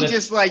 JT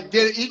just like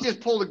he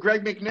just pulled a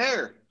Greg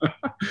McNair.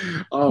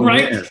 Oh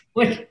right? Man.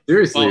 Like,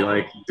 seriously,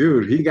 like,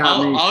 dude, he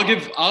got me. I'll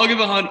give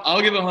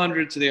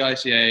 100 to the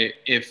ICA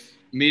if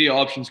Media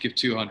Options give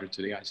 200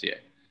 to the ICA.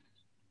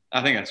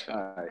 I think that's fair.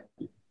 All right.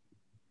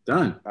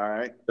 Done. All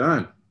right.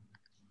 Done.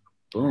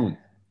 Boom.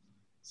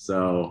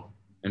 So,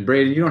 and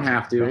Braden, you don't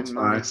have to. It's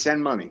fine.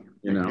 Send money.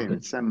 You know, okay,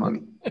 send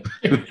money.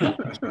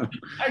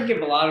 I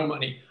give a lot of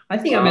money. I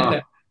think I'm at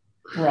the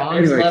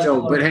bronze anyway,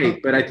 level. So,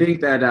 but I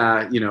think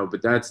that, you know,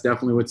 but that's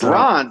definitely what's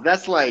bronze. Up.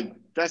 That's cheapo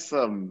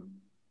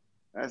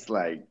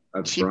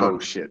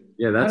bronze. Shit.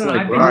 Yeah, that's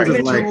like bronze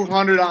is like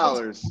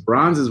 $200.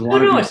 Bronze is one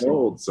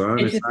gold, son.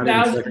 It's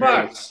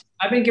 $1,000.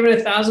 I've been giving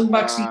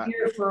 $1,000 a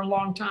year for a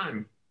long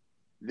time.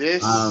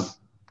 This no,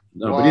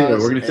 but either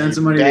we're gonna send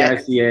some money to the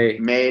ICA.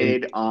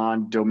 Made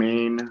on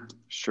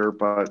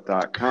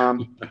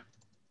domainsherpa.com.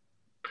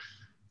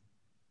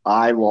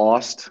 I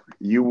lost.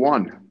 You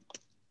won.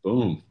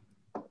 Boom.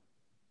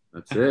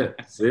 That's it.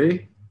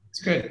 See? It's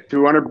good.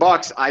 $200.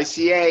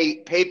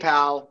 ICA,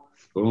 PayPal.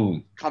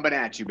 Boom. Coming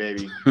at you,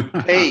 baby.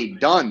 Paid.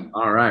 Done.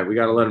 All right. We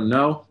got to let them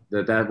know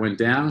that went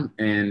down.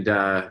 And,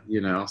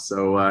 you know,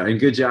 so, and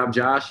good job,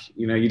 Josh.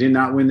 You know, you did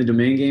not win the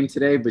domain game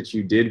today, but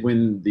you did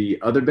win the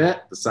other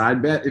bet, the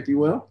side bet, if you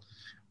will.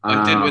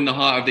 I did win the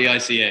heart of the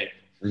ICA.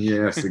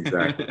 Yes,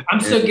 exactly. I'm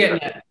still getting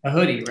a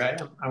hoodie,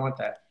 right? I want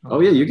that.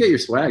 Oh yeah, you get your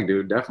swag,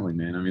 dude. Definitely,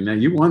 man. I mean,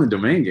 you won the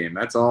domain game.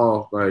 That's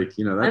all. Like,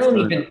 you know, that's.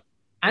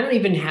 I don't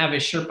even have a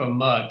Sherpa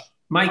mug.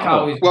 Mike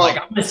always like,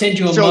 I'm gonna send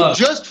you a mug.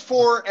 So just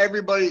for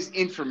everybody's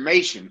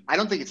information, I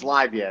don't think it's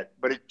live yet,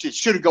 but it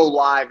should go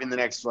live in the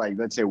next, like,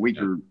 let's say a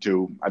week or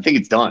two. I think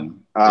it's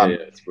done.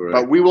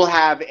 But we will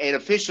have an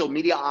official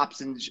Media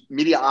Options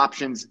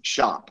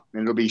shop,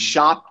 and it'll be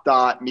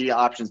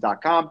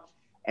shop.mediaoptions.com,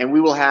 and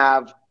we will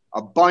have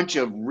a bunch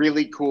of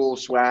really cool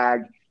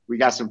swag. We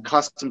got some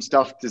custom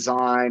stuff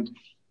designed.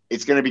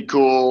 It's going to be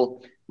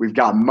cool. We've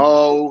got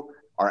Mo,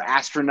 our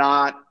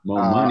astronaut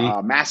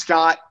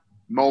mascot,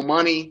 Mo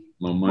Money.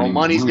 Mo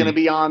Money's going to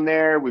be on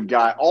there. We've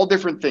got all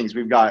different things.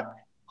 We've got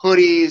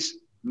hoodies,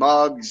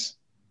 mugs,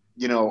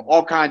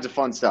 all kinds of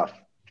fun stuff.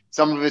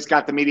 Some of it's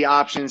got the media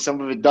options.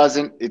 Some of it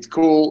doesn't. It's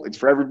cool. It's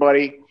for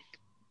everybody.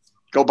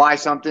 Go buy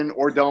something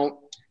or don't.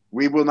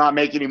 We will not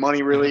make any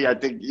money, really. I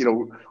think,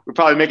 we'll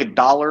probably make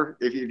 $1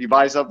 if you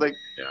buy something.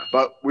 Yeah.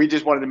 But we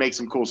just wanted to make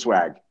some cool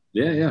swag.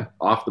 Yeah.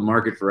 Off the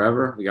market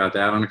forever. We got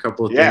that on a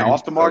couple of things. Yeah,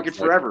 off the market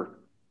forever.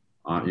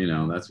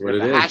 That's what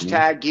it is.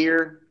 Hashtag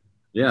gear.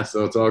 Yeah,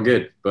 so it's all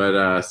good.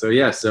 But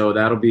so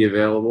that'll be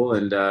available.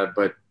 And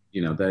but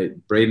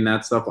Braden,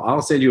 that stuff.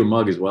 I'll send you a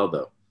mug as well,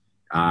 though,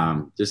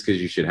 just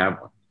because you should have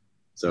one.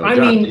 So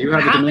John, do you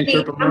have a Domain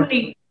Sherpa mug?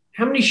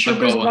 How many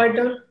Sherpas have I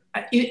done?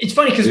 It's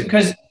funny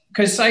because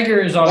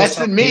Saiger is always less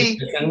than me.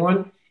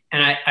 One,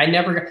 and I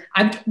never.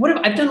 I've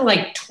done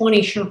like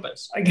 20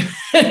 Sherpas.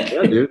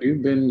 Yeah, dude,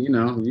 you've been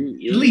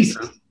at least.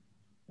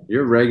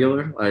 You're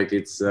regular, like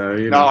it's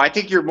No, I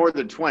think you're more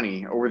than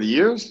 20 over the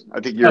years. I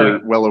think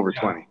you're well over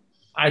 20.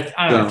 I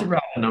threw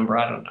out a number.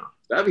 I don't know.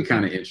 That'd be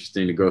kind of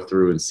interesting to go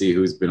through and see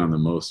who's been on the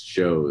most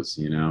shows.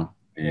 And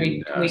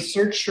can we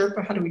search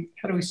Sherpa? How do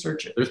we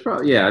search it? There's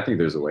probably I think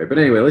there's a way. But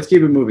anyway, let's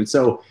keep it moving.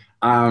 So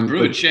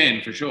Druid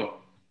Chain for sure.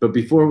 But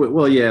before,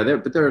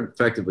 they're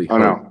effectively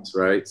hosts,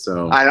 right?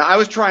 So I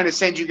was trying to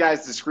send you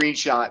guys the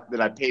screenshot that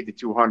I paid the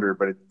 $200,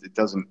 but it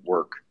doesn't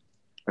work.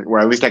 Or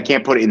at least I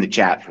can't put it in the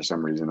chat for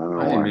some reason. I don't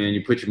know why. Man,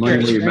 you put your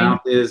money where your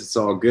mouth is. It's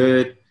all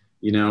good.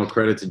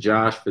 Credit to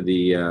Josh for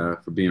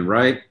being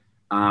right.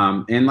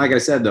 And like I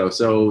said, though,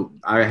 so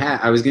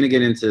I was going to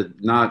get into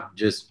not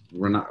just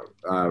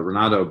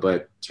Renato,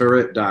 but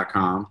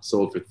Turret.com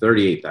sold for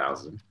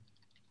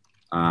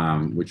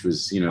 $38,000, which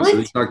was so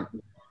we talked.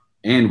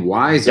 And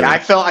Wiser. Yeah, I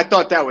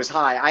thought that was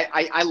high.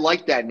 I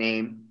like that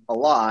name a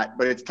lot,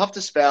 but it's tough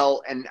to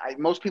spell, and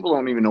most people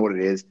don't even know what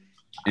it is.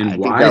 And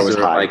Wiser,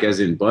 like as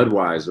in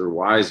Budweiser,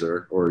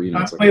 Wiser, or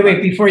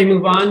wait, before you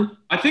move on.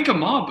 I think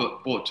Amar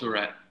bought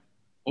Tourette,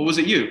 or was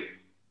it you?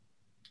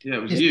 Yeah,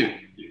 it was you.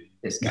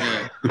 This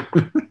guy.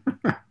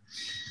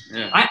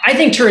 Yeah. I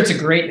think Turret's a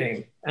great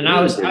name, and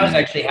I was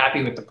actually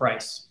happy with the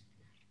price.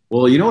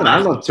 Well, you know what? I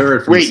love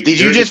Turret. Wait, did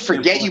you just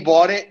forget you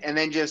bought it and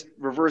then just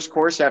reverse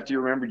course after you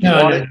remembered you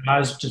bought it? No, I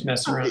was just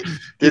messing around.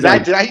 Did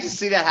I just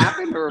see that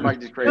happen, or am I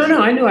just crazy?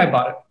 No, I knew I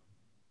bought it.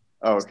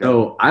 Oh, okay.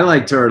 So I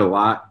like Turret a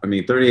lot. I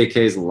mean, 38K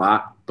is a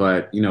lot,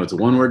 but it's a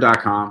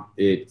oneword.com.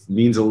 It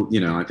means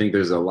I think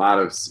there's a lot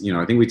of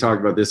I think we talked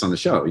about this on the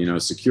show.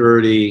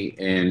 Security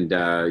and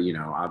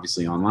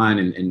obviously online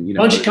and a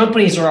bunch of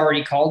companies are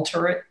already called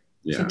Turret.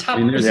 Yeah, so top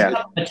of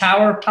the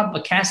tower, top of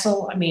the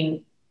castle. I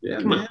mean,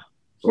 come on.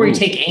 Where you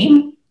take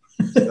aim,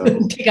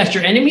 take out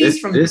your enemies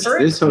from the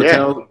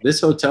turret.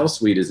 This hotel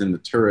suite is in the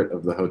turret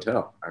of the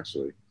hotel,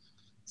 actually.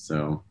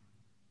 So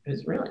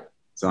it's really.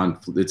 It's on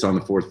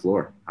the 4th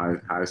floor,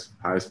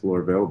 highest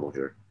floor available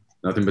here.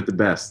 Nothing but the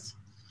best.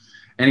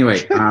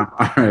 Anyway, all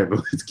right,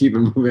 but let's keep it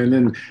moving.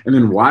 And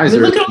then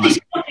Wiser. Look at all these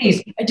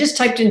companies. I just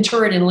typed in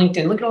Turret in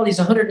LinkedIn. Look at all these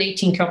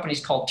 118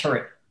 companies called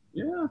Turret.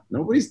 Yeah,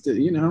 nobody's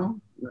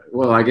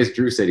Well, I guess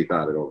Drew said he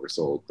thought it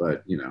oversold,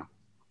 but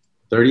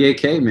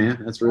 38K,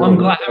 man. That's really. I'm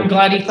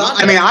glad he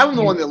thought. I mean, I'm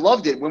the one that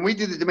loved it. When we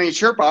did the Domain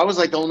Sherpa, I was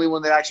like the only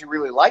one that actually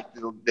really liked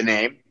the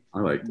name.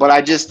 But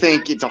I just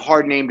think it's a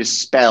hard name to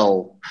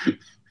spell.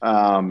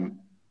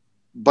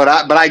 But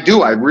I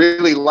do. I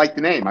really like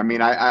the name. I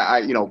mean, I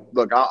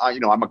look,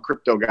 I'm a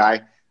crypto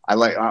guy.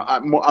 I'm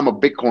a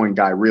Bitcoin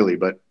guy, really.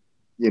 But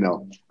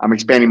I'm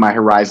expanding my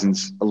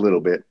horizons a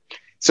little bit.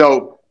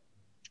 So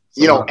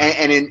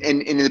and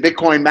in the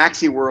Bitcoin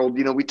maxi world,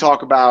 we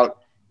talk about.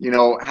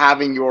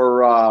 Having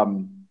your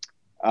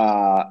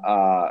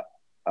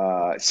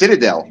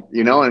citadel,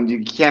 and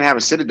you can't have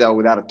a citadel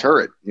without a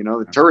turret.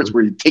 The turret's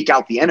where you take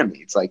out the enemy.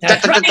 It's like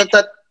that's it.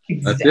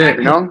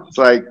 It's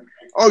like,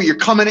 oh, you're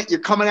coming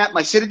at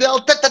my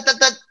citadel.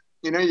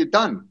 You're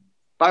done.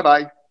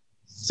 Bye.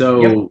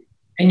 So,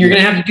 and you're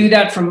gonna have to do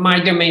that from my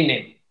domain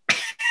name.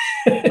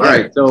 All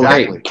right. So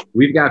exactly. Hey,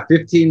 we've got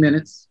 15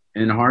 minutes.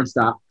 And a hard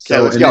stop.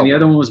 So, and then the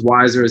other one was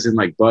Wiser, as in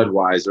like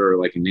Budweiser, or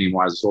like a name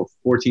Wiser, sold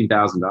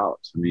 $14,000. I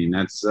mean,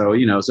 that's so,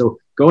 so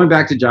going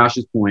back to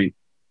Josh's point,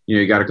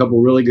 you got a couple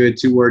of really good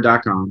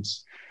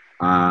two-word.coms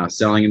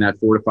selling in that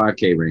 4 to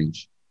 5K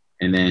range.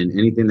 And then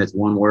anything that's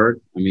one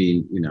word,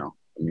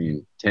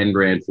 10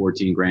 grand,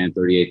 14 grand,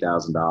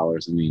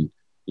 $38,000. I mean,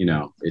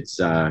 it's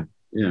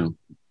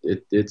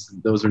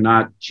those are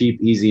not cheap,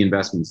 easy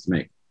investments to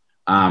make.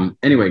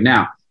 Anyway,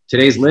 now,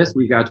 today's list,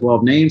 we've got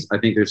 12 names. I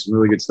think there's some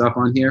really good stuff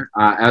on here.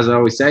 As I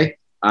always say,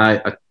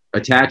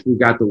 attached, we've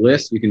got the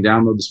list. You can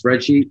download the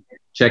spreadsheet,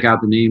 check out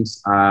the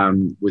names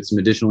with some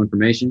additional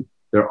information.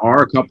 There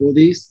are a couple of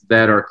these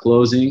that are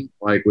closing,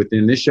 like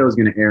within this show is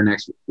going to air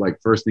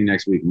first thing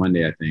next week,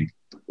 Monday, I think,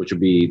 which will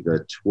be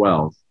the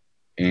 12th.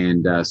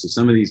 And so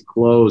some of these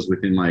close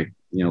within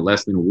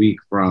less than a week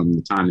from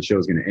the time the show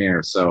is going to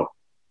air. So,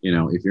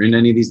 if you're in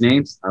any of these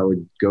names, I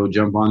would go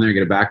jump on there,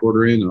 get a back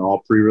order in. They're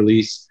all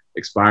pre-release,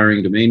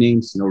 expiring domain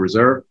names, no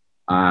reserve.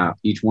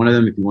 Each one of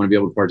them, if you want to be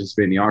able to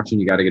participate in the auction,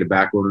 you got to get a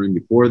back order in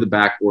before the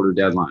back order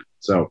deadline.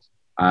 So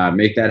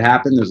make that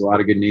happen. There's a lot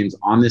of good names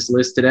on this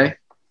list today.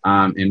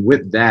 And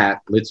with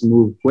that, let's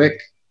move quick.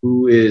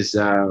 Who is,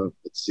 let's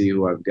see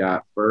who I've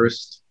got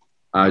first.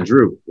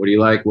 Drew, what do you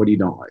like? What do you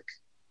don't like?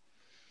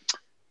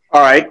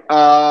 All right.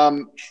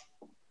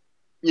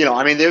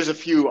 There's a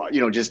few,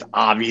 just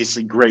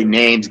obviously great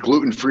names.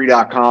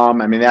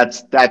 Glutenfree.com. I mean,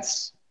 that's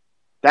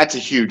a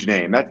huge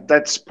name.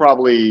 That's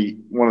probably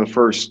one of the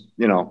first,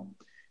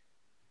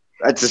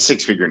 that's a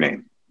six-figure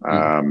name.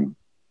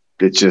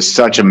 It's just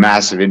such a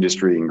massive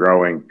industry and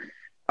growing.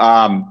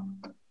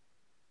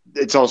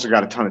 It's also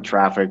got a ton of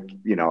traffic.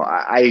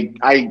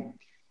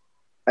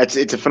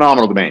 It's a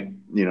phenomenal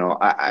domain.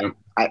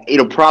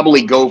 It'll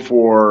probably go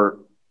for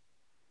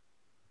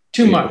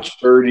too much,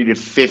 30 to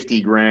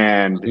 50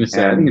 grand. I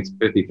think it's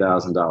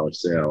 $50,000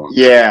 sale.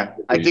 Yeah,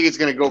 I think it's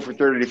going to go for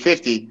 30 to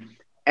 50,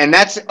 and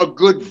that's a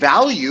good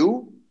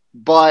value.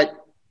 But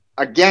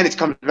again, it's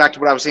coming back to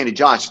what I was saying to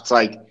Josh. It's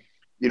like,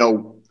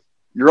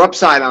 your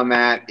upside on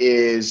that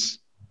is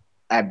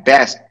at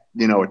best,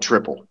 a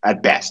triple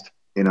at best.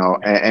 And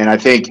I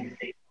think,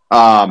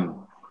 and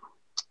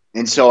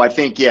so I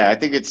think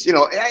it's,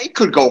 it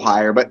could go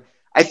higher, but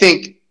I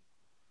think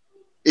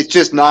it's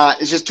just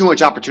too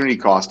much opportunity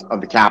cost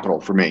of the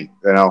capital for me.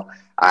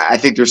 I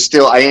think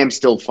I am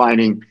still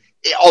finding,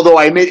 although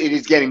I admit it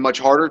is getting much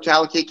harder to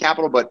allocate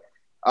capital, but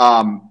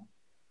I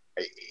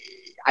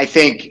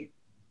think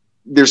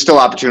there's still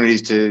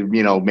opportunities to,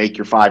 make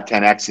your 5,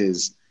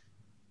 10Xs,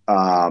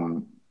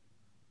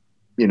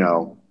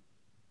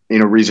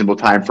 in a reasonable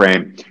time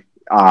frame,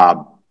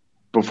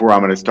 before I'm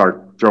going to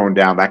start throwing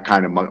down that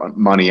kind of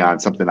money on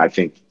something I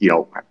think,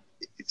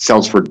 it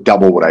sells for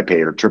double what I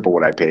paid or triple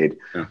what I paid,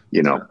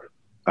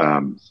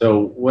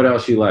 So what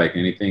else you like?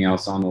 Anything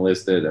else on the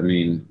list that,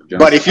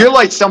 but if you're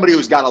like somebody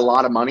who's got a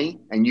lot of money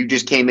and you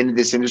just came into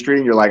this industry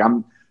and you're like,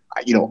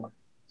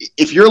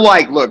 if you're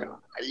like, look,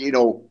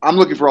 I'm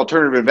looking for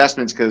alternative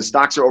investments because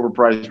stocks are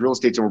overpriced, real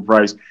estate's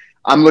overpriced.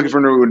 I'm looking for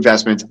new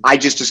investments. I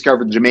just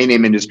discovered the domain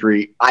name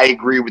industry. I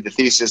agree with the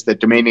thesis that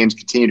domain names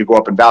continue to go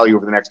up in value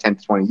over the next 10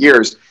 to 20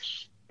 years.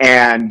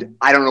 And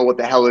I don't know what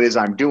the hell it is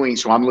I'm doing,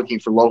 so I'm looking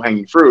for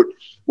low-hanging fruit.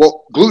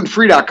 Well,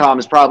 glutenfree.com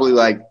is probably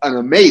like an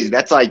amazing,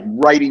 that's like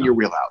right in your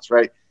wheelhouse,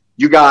 right?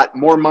 You got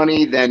more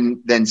money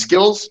than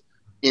skills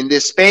in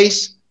this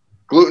space.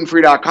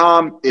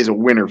 Glutenfree.com is a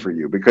winner for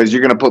you because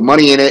you're going to put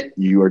money in it.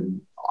 You are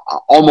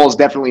almost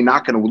definitely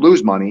not going to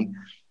lose money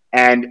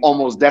and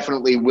almost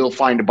definitely will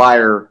find a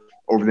buyer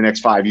over the next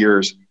 5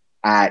 years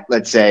at,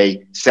 let's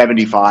say,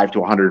 75 to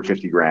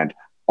 150 grand,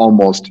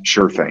 almost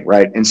sure thing,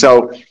 right? And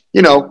so,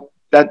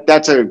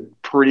 that's a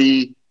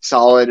pretty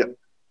solid,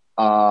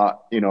 ARR.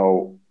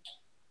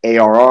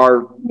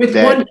 With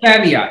one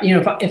caveat,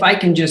 if I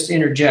can just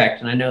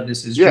interject, and I know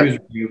this is Drew's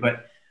review,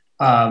 but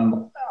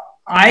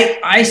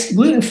I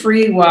gluten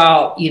free,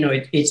 while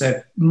it's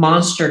a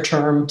monster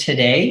term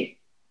today,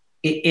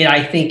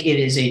 I think it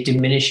is a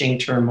diminishing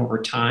term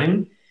over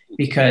time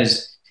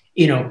because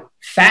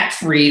fat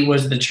free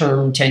was the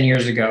term 10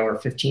 years ago or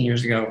 15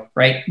 years ago,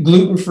 right?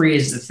 Gluten free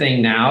is the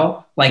thing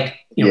now. Like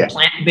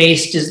plant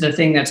based is the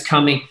thing that's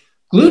coming.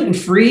 Gluten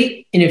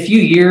free in a few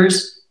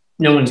years,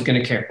 no one's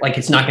going to care. Like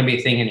it's not going to be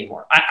a thing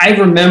anymore. I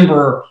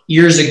remember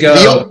years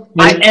ago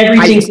when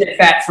everything said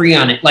fat free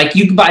on it. Like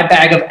you could buy a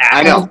bag of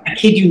apples. I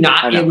kid you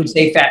not, it would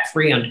say fat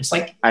free on it. It's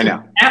like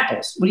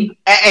apples. What do you?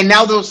 And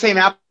now those same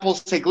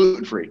apples say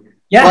gluten free.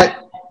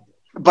 Yeah.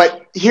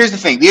 But here's the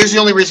thing. Here's the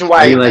only reason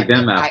why you like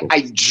them apples.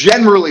 I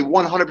generally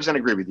 100%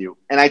 agree with you.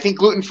 And I think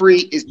gluten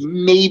free is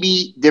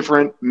maybe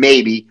different,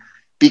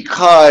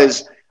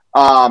 because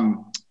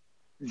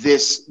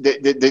there's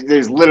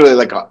literally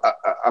like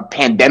a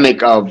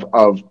pandemic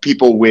of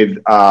people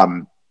with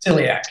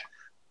celiac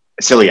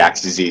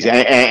disease,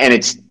 and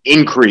it's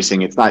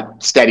increasing. It's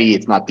not steady.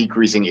 It's not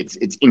decreasing. It's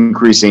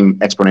increasing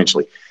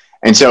exponentially.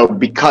 And so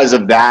because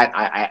of that,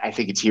 I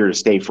think it's here to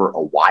stay for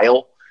a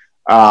while.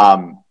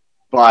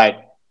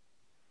 But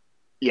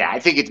yeah,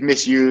 I think it's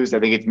misused. I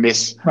think it's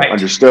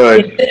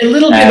misunderstood. It's a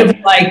little bit of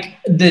like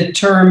the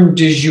term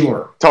du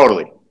jour.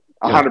 Totally.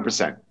 100%.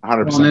 100%.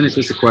 Well, and then it's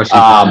just a question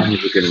of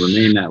if it's going to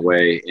remain that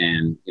way.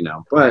 And,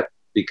 but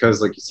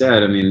because like you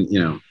said,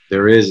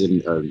 there is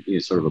a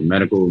sort of a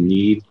medical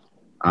need,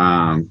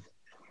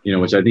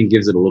 which I think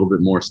gives it a little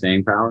bit more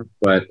staying power.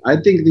 But I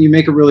think that you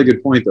make a really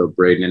good point though,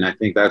 Braden. And I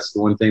think that's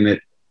the one thing that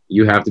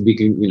you have to be,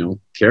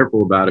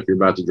 careful about if you're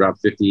about to drop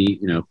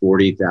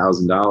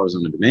 $40,000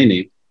 on a domain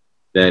name,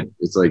 that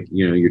it's like,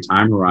 your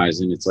time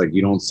horizon, it's like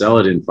you don't sell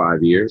it in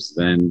 5 years,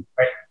 then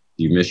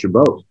you miss your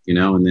boat,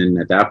 and then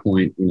at that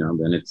point,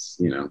 then it's,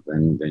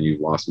 then you've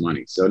lost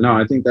money. So no,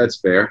 I think that's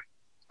fair.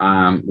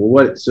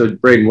 So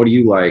Braden, what do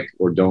you like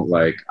or don't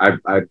like?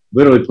 I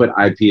literally put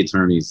IP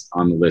attorneys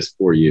on the list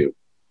for you.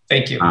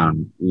 Thank you. Which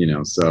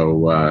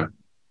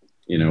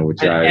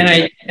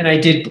I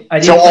did.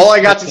 So all I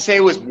got to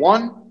say was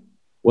one.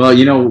 Well,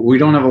 we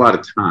don't have a lot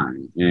of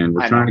time, and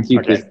we're trying to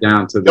keep this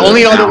down to the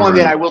only other one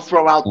that I will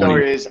throw out there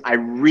is I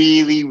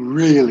really,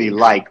 really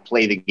like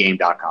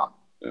playthegame.com.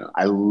 Yeah.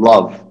 I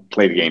love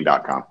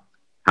playthegame.com.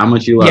 How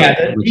much you love?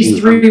 Yeah, these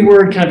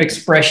 3-word kind of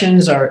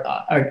expressions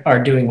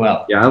are doing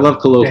well. Yeah, I love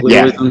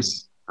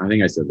colloquialisms. Yeah. I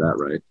think I said that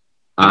right.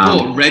 I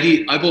bought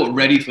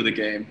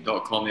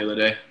readyforthegame.com the other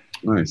day.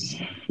 Nice.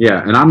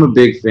 Yeah, and I'm a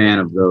big fan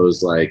of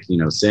those, like,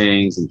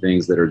 sayings and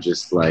things that are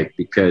just like,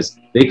 because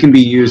they can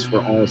be used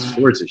for all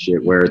sorts of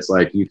shit, where it's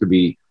like you could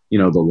be, the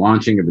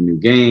launching of a new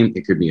game.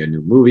 It could be a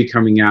new movie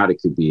coming out.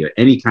 It could be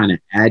any kind of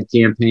ad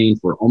campaign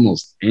for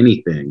almost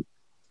anything.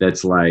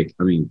 That's like,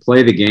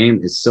 play the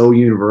game is so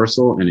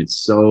universal, and it's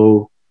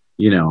so,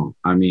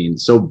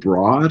 so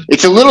broad.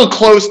 It's a little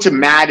close to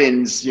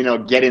Madden's,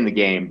 get in the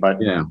game, but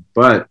yeah,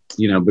 but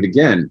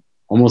again,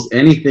 almost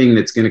anything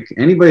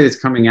anybody that's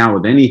coming out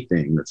with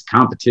anything that's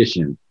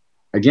competition,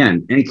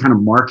 again, any kind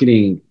of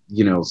marketing,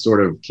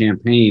 sort of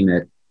campaign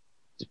that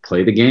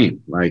play the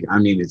game. Like,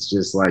 it's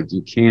just like,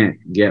 you can't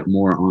get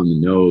more on the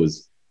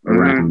nose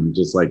around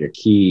just like a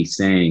key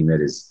saying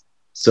that is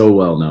so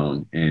well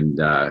known, and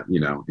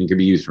it can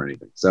be used for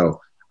anything. So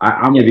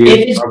I'm with you.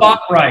 It is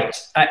bought right.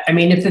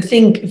 If the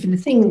thing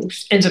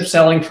ends up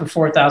selling for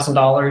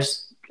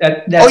 $4,000,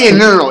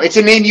 no. It's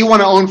a name you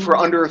want to own for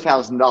under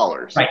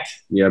 $1,000. Right.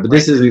 Yeah, but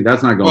that's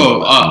not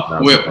going.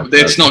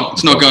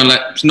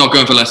 It's not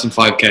going for less than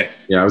 $5,000.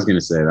 Yeah, I was going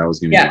to say that was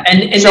going to. Yeah,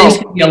 and so it's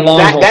going to be a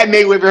long. That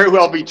may very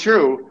well be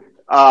true.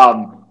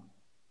 I'm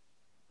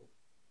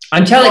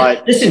telling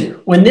you,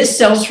 listen, when this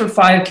sells for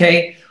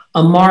 $5,000,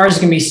 Amar is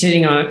going to be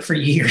sitting on it for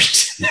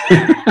years.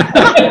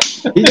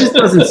 He just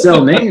doesn't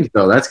sell names,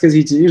 though. That's because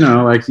he's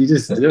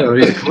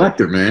a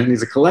collector, man.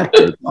 He's a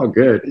collector. It's all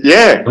good.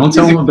 Yeah. Don't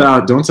tell him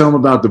about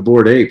the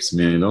Bored Apes,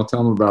 man. Don't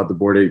tell him about the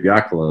Bored Ape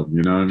Yacht Club.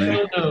 You know what I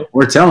mean? No.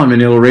 Or tell him,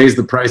 and it'll raise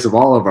the price of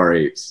all of our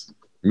apes.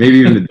 Maybe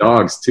even the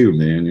dogs too,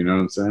 man. You know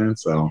what I'm saying?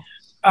 So.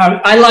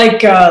 I like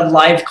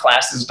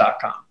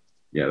liveclasses.com.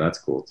 Yeah, that's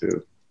cool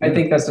too. I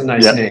think that's a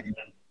nice name.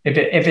 If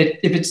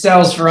it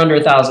sells for under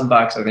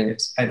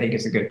 $1,000, I think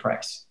it's a good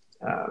price.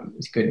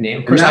 It's a good name.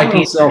 Of course, I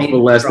can't sell for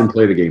less than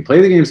Play the Game.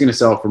 Play the Game is going to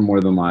sell for more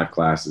than Live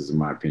Classes, in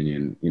my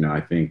opinion. I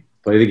think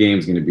Play the Game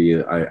is going to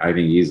be, I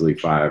think, easily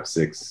 5,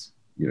 6,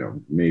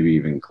 maybe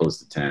even close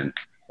to 10.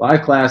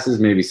 Live Classes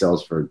maybe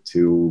sells for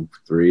 2,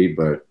 3,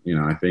 but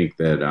I think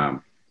that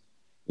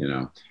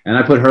and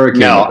I put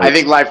Hurricane. No, I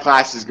think Live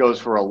Classes goes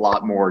for a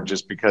lot more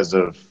just because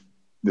of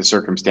the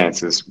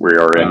circumstances we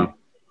are in. Yeah,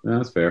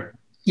 that's fair.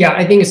 Yeah,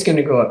 I think it's going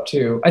to go up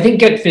too. I think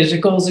Get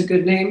Physical is a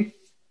good name.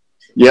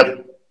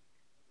 Yep.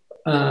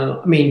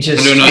 And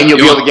you'll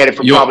be able to get it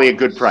for probably a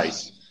good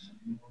price.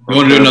 You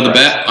want to do another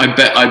bet? I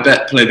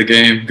bet Play the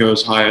Game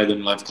goes higher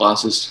than Live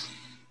Classes.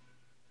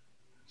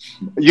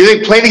 You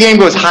think Play the Game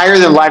goes higher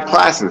than Live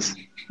Classes?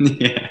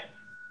 Yeah.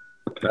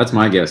 That's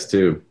my guess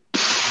too.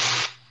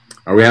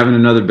 Are we having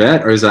another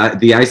bet, or is the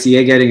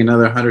ICA getting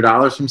another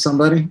 $100 from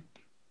somebody?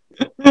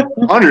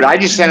 100. I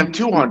just sent him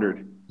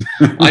 200.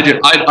 I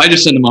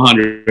just sent them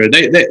 100.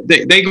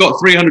 They got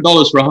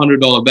 $300 for a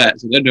 $100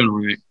 bet, so they're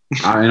doing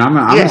all right. And I'm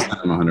gonna send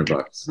them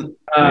 $100.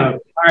 All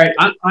right,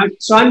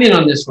 I'm in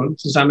on this one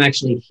since I'm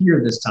actually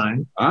here this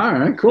time. All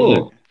right,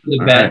 cool. The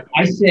bet. Right.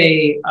 I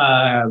say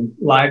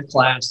Live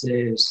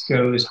Classes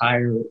goes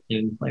higher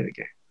than Play the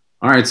Game.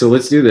 All right, so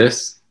let's do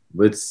this.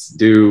 Let's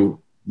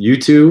do you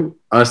two,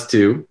 us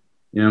two.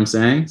 You know what I'm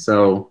saying?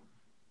 So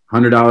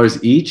 $100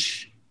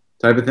 each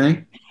type of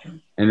thing.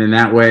 And then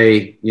that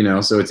way,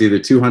 so it's either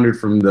 200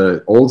 from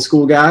the old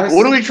school guys.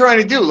 What are we trying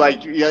to do?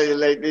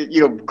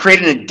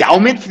 Create an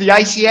endowment for the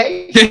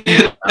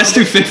ICA? Let's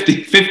do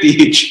 50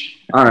 each.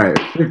 All right,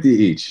 50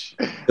 each.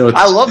 So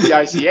I love the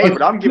ICA,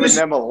 but I'm giving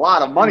them a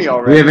lot of money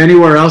already. Do we have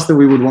anywhere else that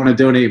we would want to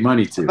donate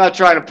money to? I'm not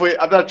trying to put.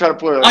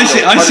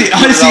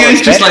 ICA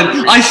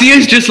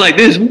is just like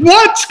this.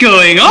 What's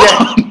going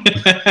on?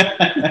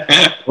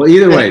 Yeah. Well,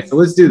 either way, so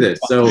let's do this.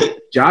 So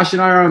Josh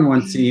and I are on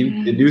one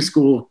team. The new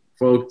school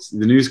folks,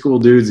 the new school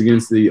dudes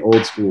against the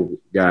old school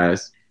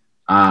guys,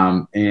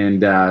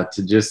 and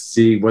to just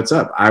see what's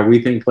up.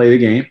 We think Play the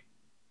Game.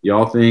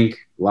 Y'all think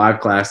Live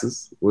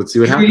Classes. Let's see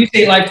what happens. You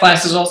say Live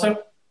Classes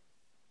also?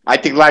 I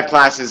think Live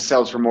Classes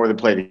sells for more than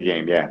Play the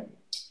Game. Yeah.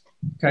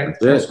 Okay.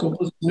 That's it.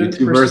 You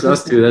two versus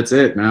us two. That's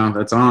it. Now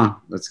that's on.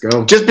 Let's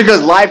go. Just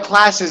because Live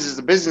Classes is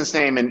a business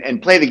name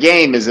and Play the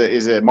Game is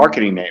a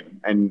marketing name,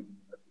 and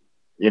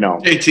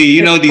JT,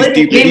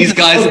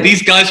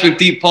 these guys with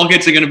deep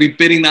pockets are going to be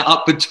bidding that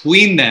up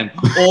between them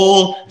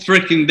all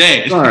freaking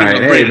day. All right,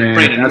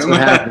 man, that's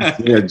what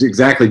happens. Yeah,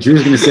 exactly.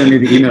 Drew's going to send me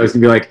the email. It's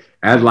going to be like,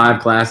 add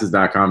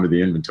liveclasses.com to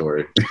the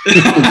inventory.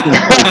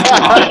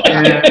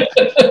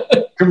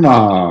 Come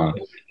on.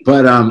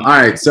 But all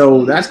right,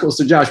 so that's cool.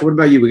 So Josh, what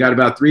about you? We got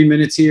about 3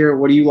 minutes here.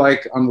 What do you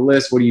like on the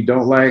list? What do you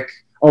don't like?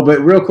 Oh,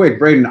 but real quick,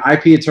 Braden,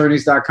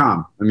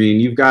 IPattorneys.com.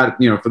 You've got,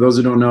 for those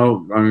who don't know,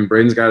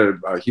 Braden's got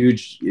a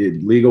huge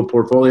legal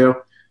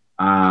portfolio.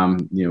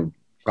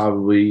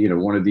 Probably,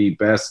 one of the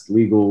best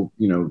legal,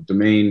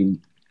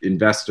 domain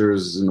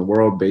investors in the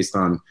world based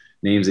on,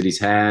 names that he's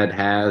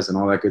has, and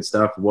all that good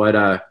stuff. What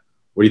do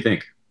you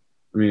think?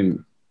 I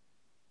mean,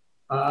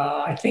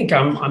 I think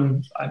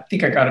I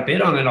think I got a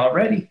bid on it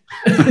already.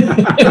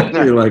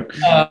 you're like,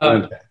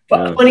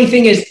 but funny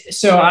thing is,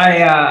 so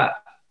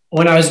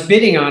when I was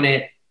bidding on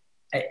it,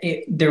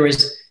 there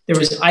was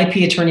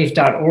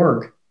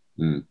IPattorneys.org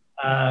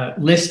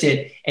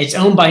listed. It's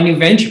owned by New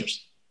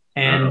Ventures,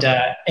 and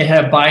it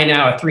had a buy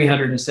now at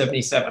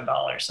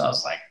 $377. So I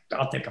was like,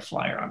 I'll take a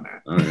flyer on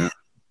that. Oh yeah.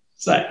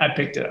 So I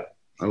picked it up.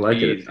 I like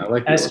it. I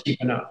like That's it.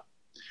 cheap enough.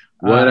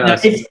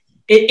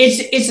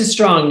 It's a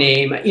strong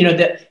name. You know,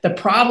 the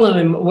problem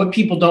and what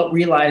people don't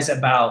realize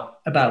about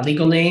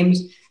legal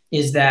names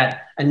is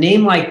that a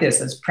name like this,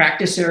 that's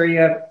practice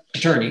area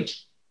attorney,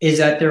 is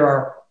that there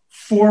are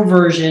 4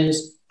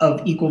 versions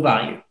of equal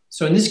value.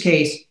 So in this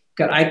case,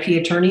 got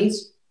IP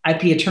attorneys,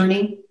 IP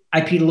attorney,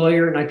 IP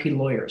lawyer, and IP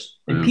lawyers.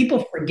 And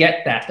people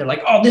forget that. They're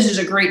like, oh, this is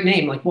a great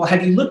name. Like, well,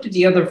 have you looked at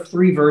the other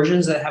 3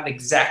 versions that have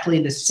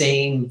exactly the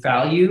same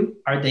value?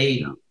 Are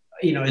they,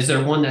 you know, is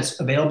there one that's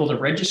available to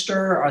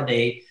register? Are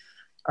they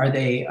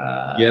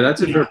yeah,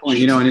 that's a fair point.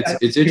 You know, and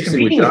it's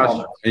interesting with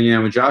Josh,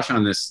 and with Josh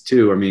on this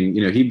too. I mean,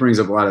 you know, he brings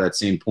up a lot of that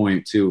same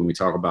point too when we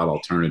talk about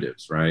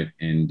alternatives, right?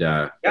 And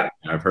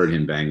I've heard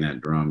him bang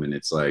that drum, and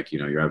it's like, you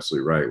know, you're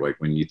absolutely right. Like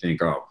when you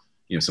think, oh,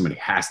 you know, somebody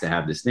has to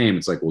have this name,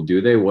 it's like, well,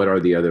 do they? What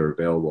are the other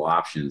available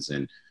options?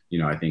 And you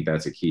know, I think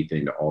that's a key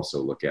thing to also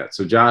look at.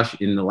 So, Josh,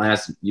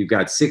 you've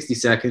got 60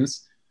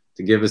 seconds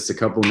to give us a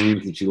couple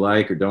names that you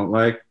like or don't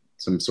like,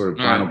 some sort of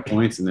final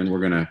points, and then we're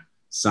gonna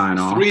sign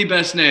off. 3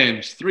 best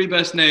names. 3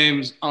 best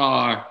names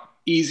are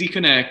Easy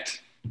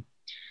Connect,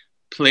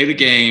 Play the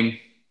Game,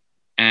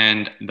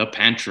 and The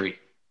Pantry.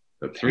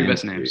 The 3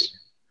 best names.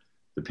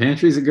 The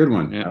Pantry is a good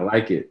one. Yeah. I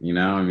like it. You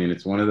know, I mean,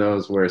 it's one of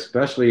those where,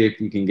 especially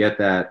if you can get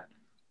that,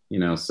 you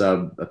know,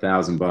 sub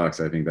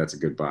 $1,000, I think that's a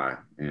good buy.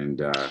 And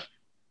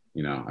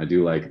you know, I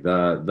do like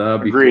the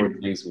before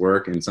things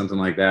work, and something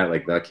like that,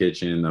 like The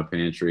Kitchen, The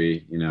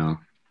Pantry, you know,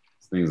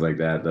 things like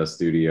that, The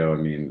Studio. I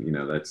mean, you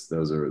know,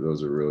 those are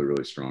really,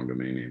 really strong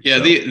domain names. Yeah,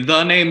 so.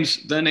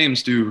 the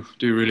names do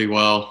really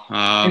well.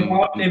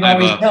 They've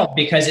always helped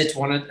because it's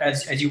one of,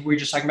 as you were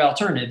just talking about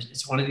alternatives,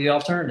 it's one of the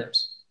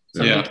alternatives.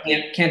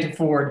 Somebody can't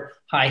afford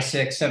high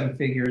 6-7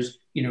 figures,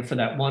 you know, for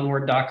that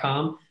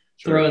oneword.com.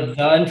 Sure. Throw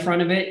the in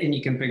front of it and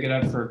you can pick it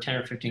up for 10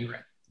 or 15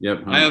 grand.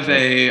 Yep. I have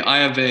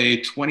a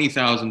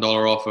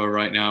 $20,000 offer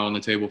right now on the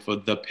table for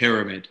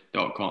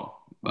thepyramid.com.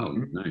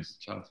 Nice.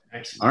 So.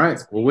 All right.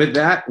 Well, with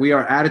that, we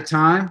are out of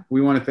time.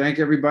 We want to thank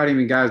everybody. I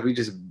mean, guys,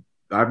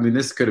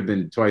 this could have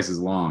been twice as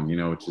long, you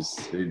know,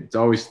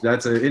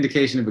 that's an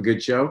indication of a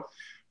good show.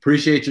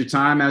 Appreciate your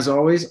time as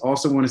always.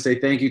 Also want to say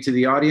thank you to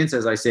the audience.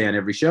 As I say on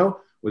every show,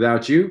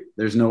 without you,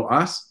 there's no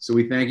us. So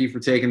we thank you for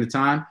taking the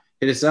time.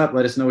 Hit us up.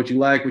 Let us know what you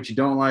like, what you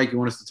don't like. You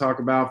want us to talk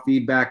about,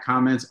 feedback,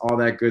 comments, all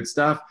that good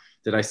stuff.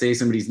 Did I say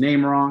somebody's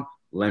name wrong?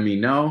 Let me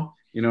know.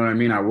 You know what I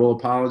mean? I will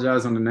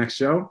apologize on the next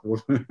show.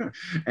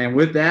 And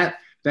with that,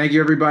 thank you,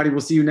 everybody. We'll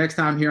see you next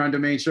time here on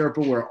Domain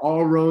Sherpa, where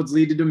all roads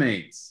lead to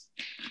domains.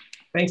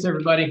 Thanks,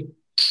 everybody.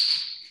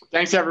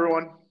 Thanks,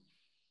 everyone.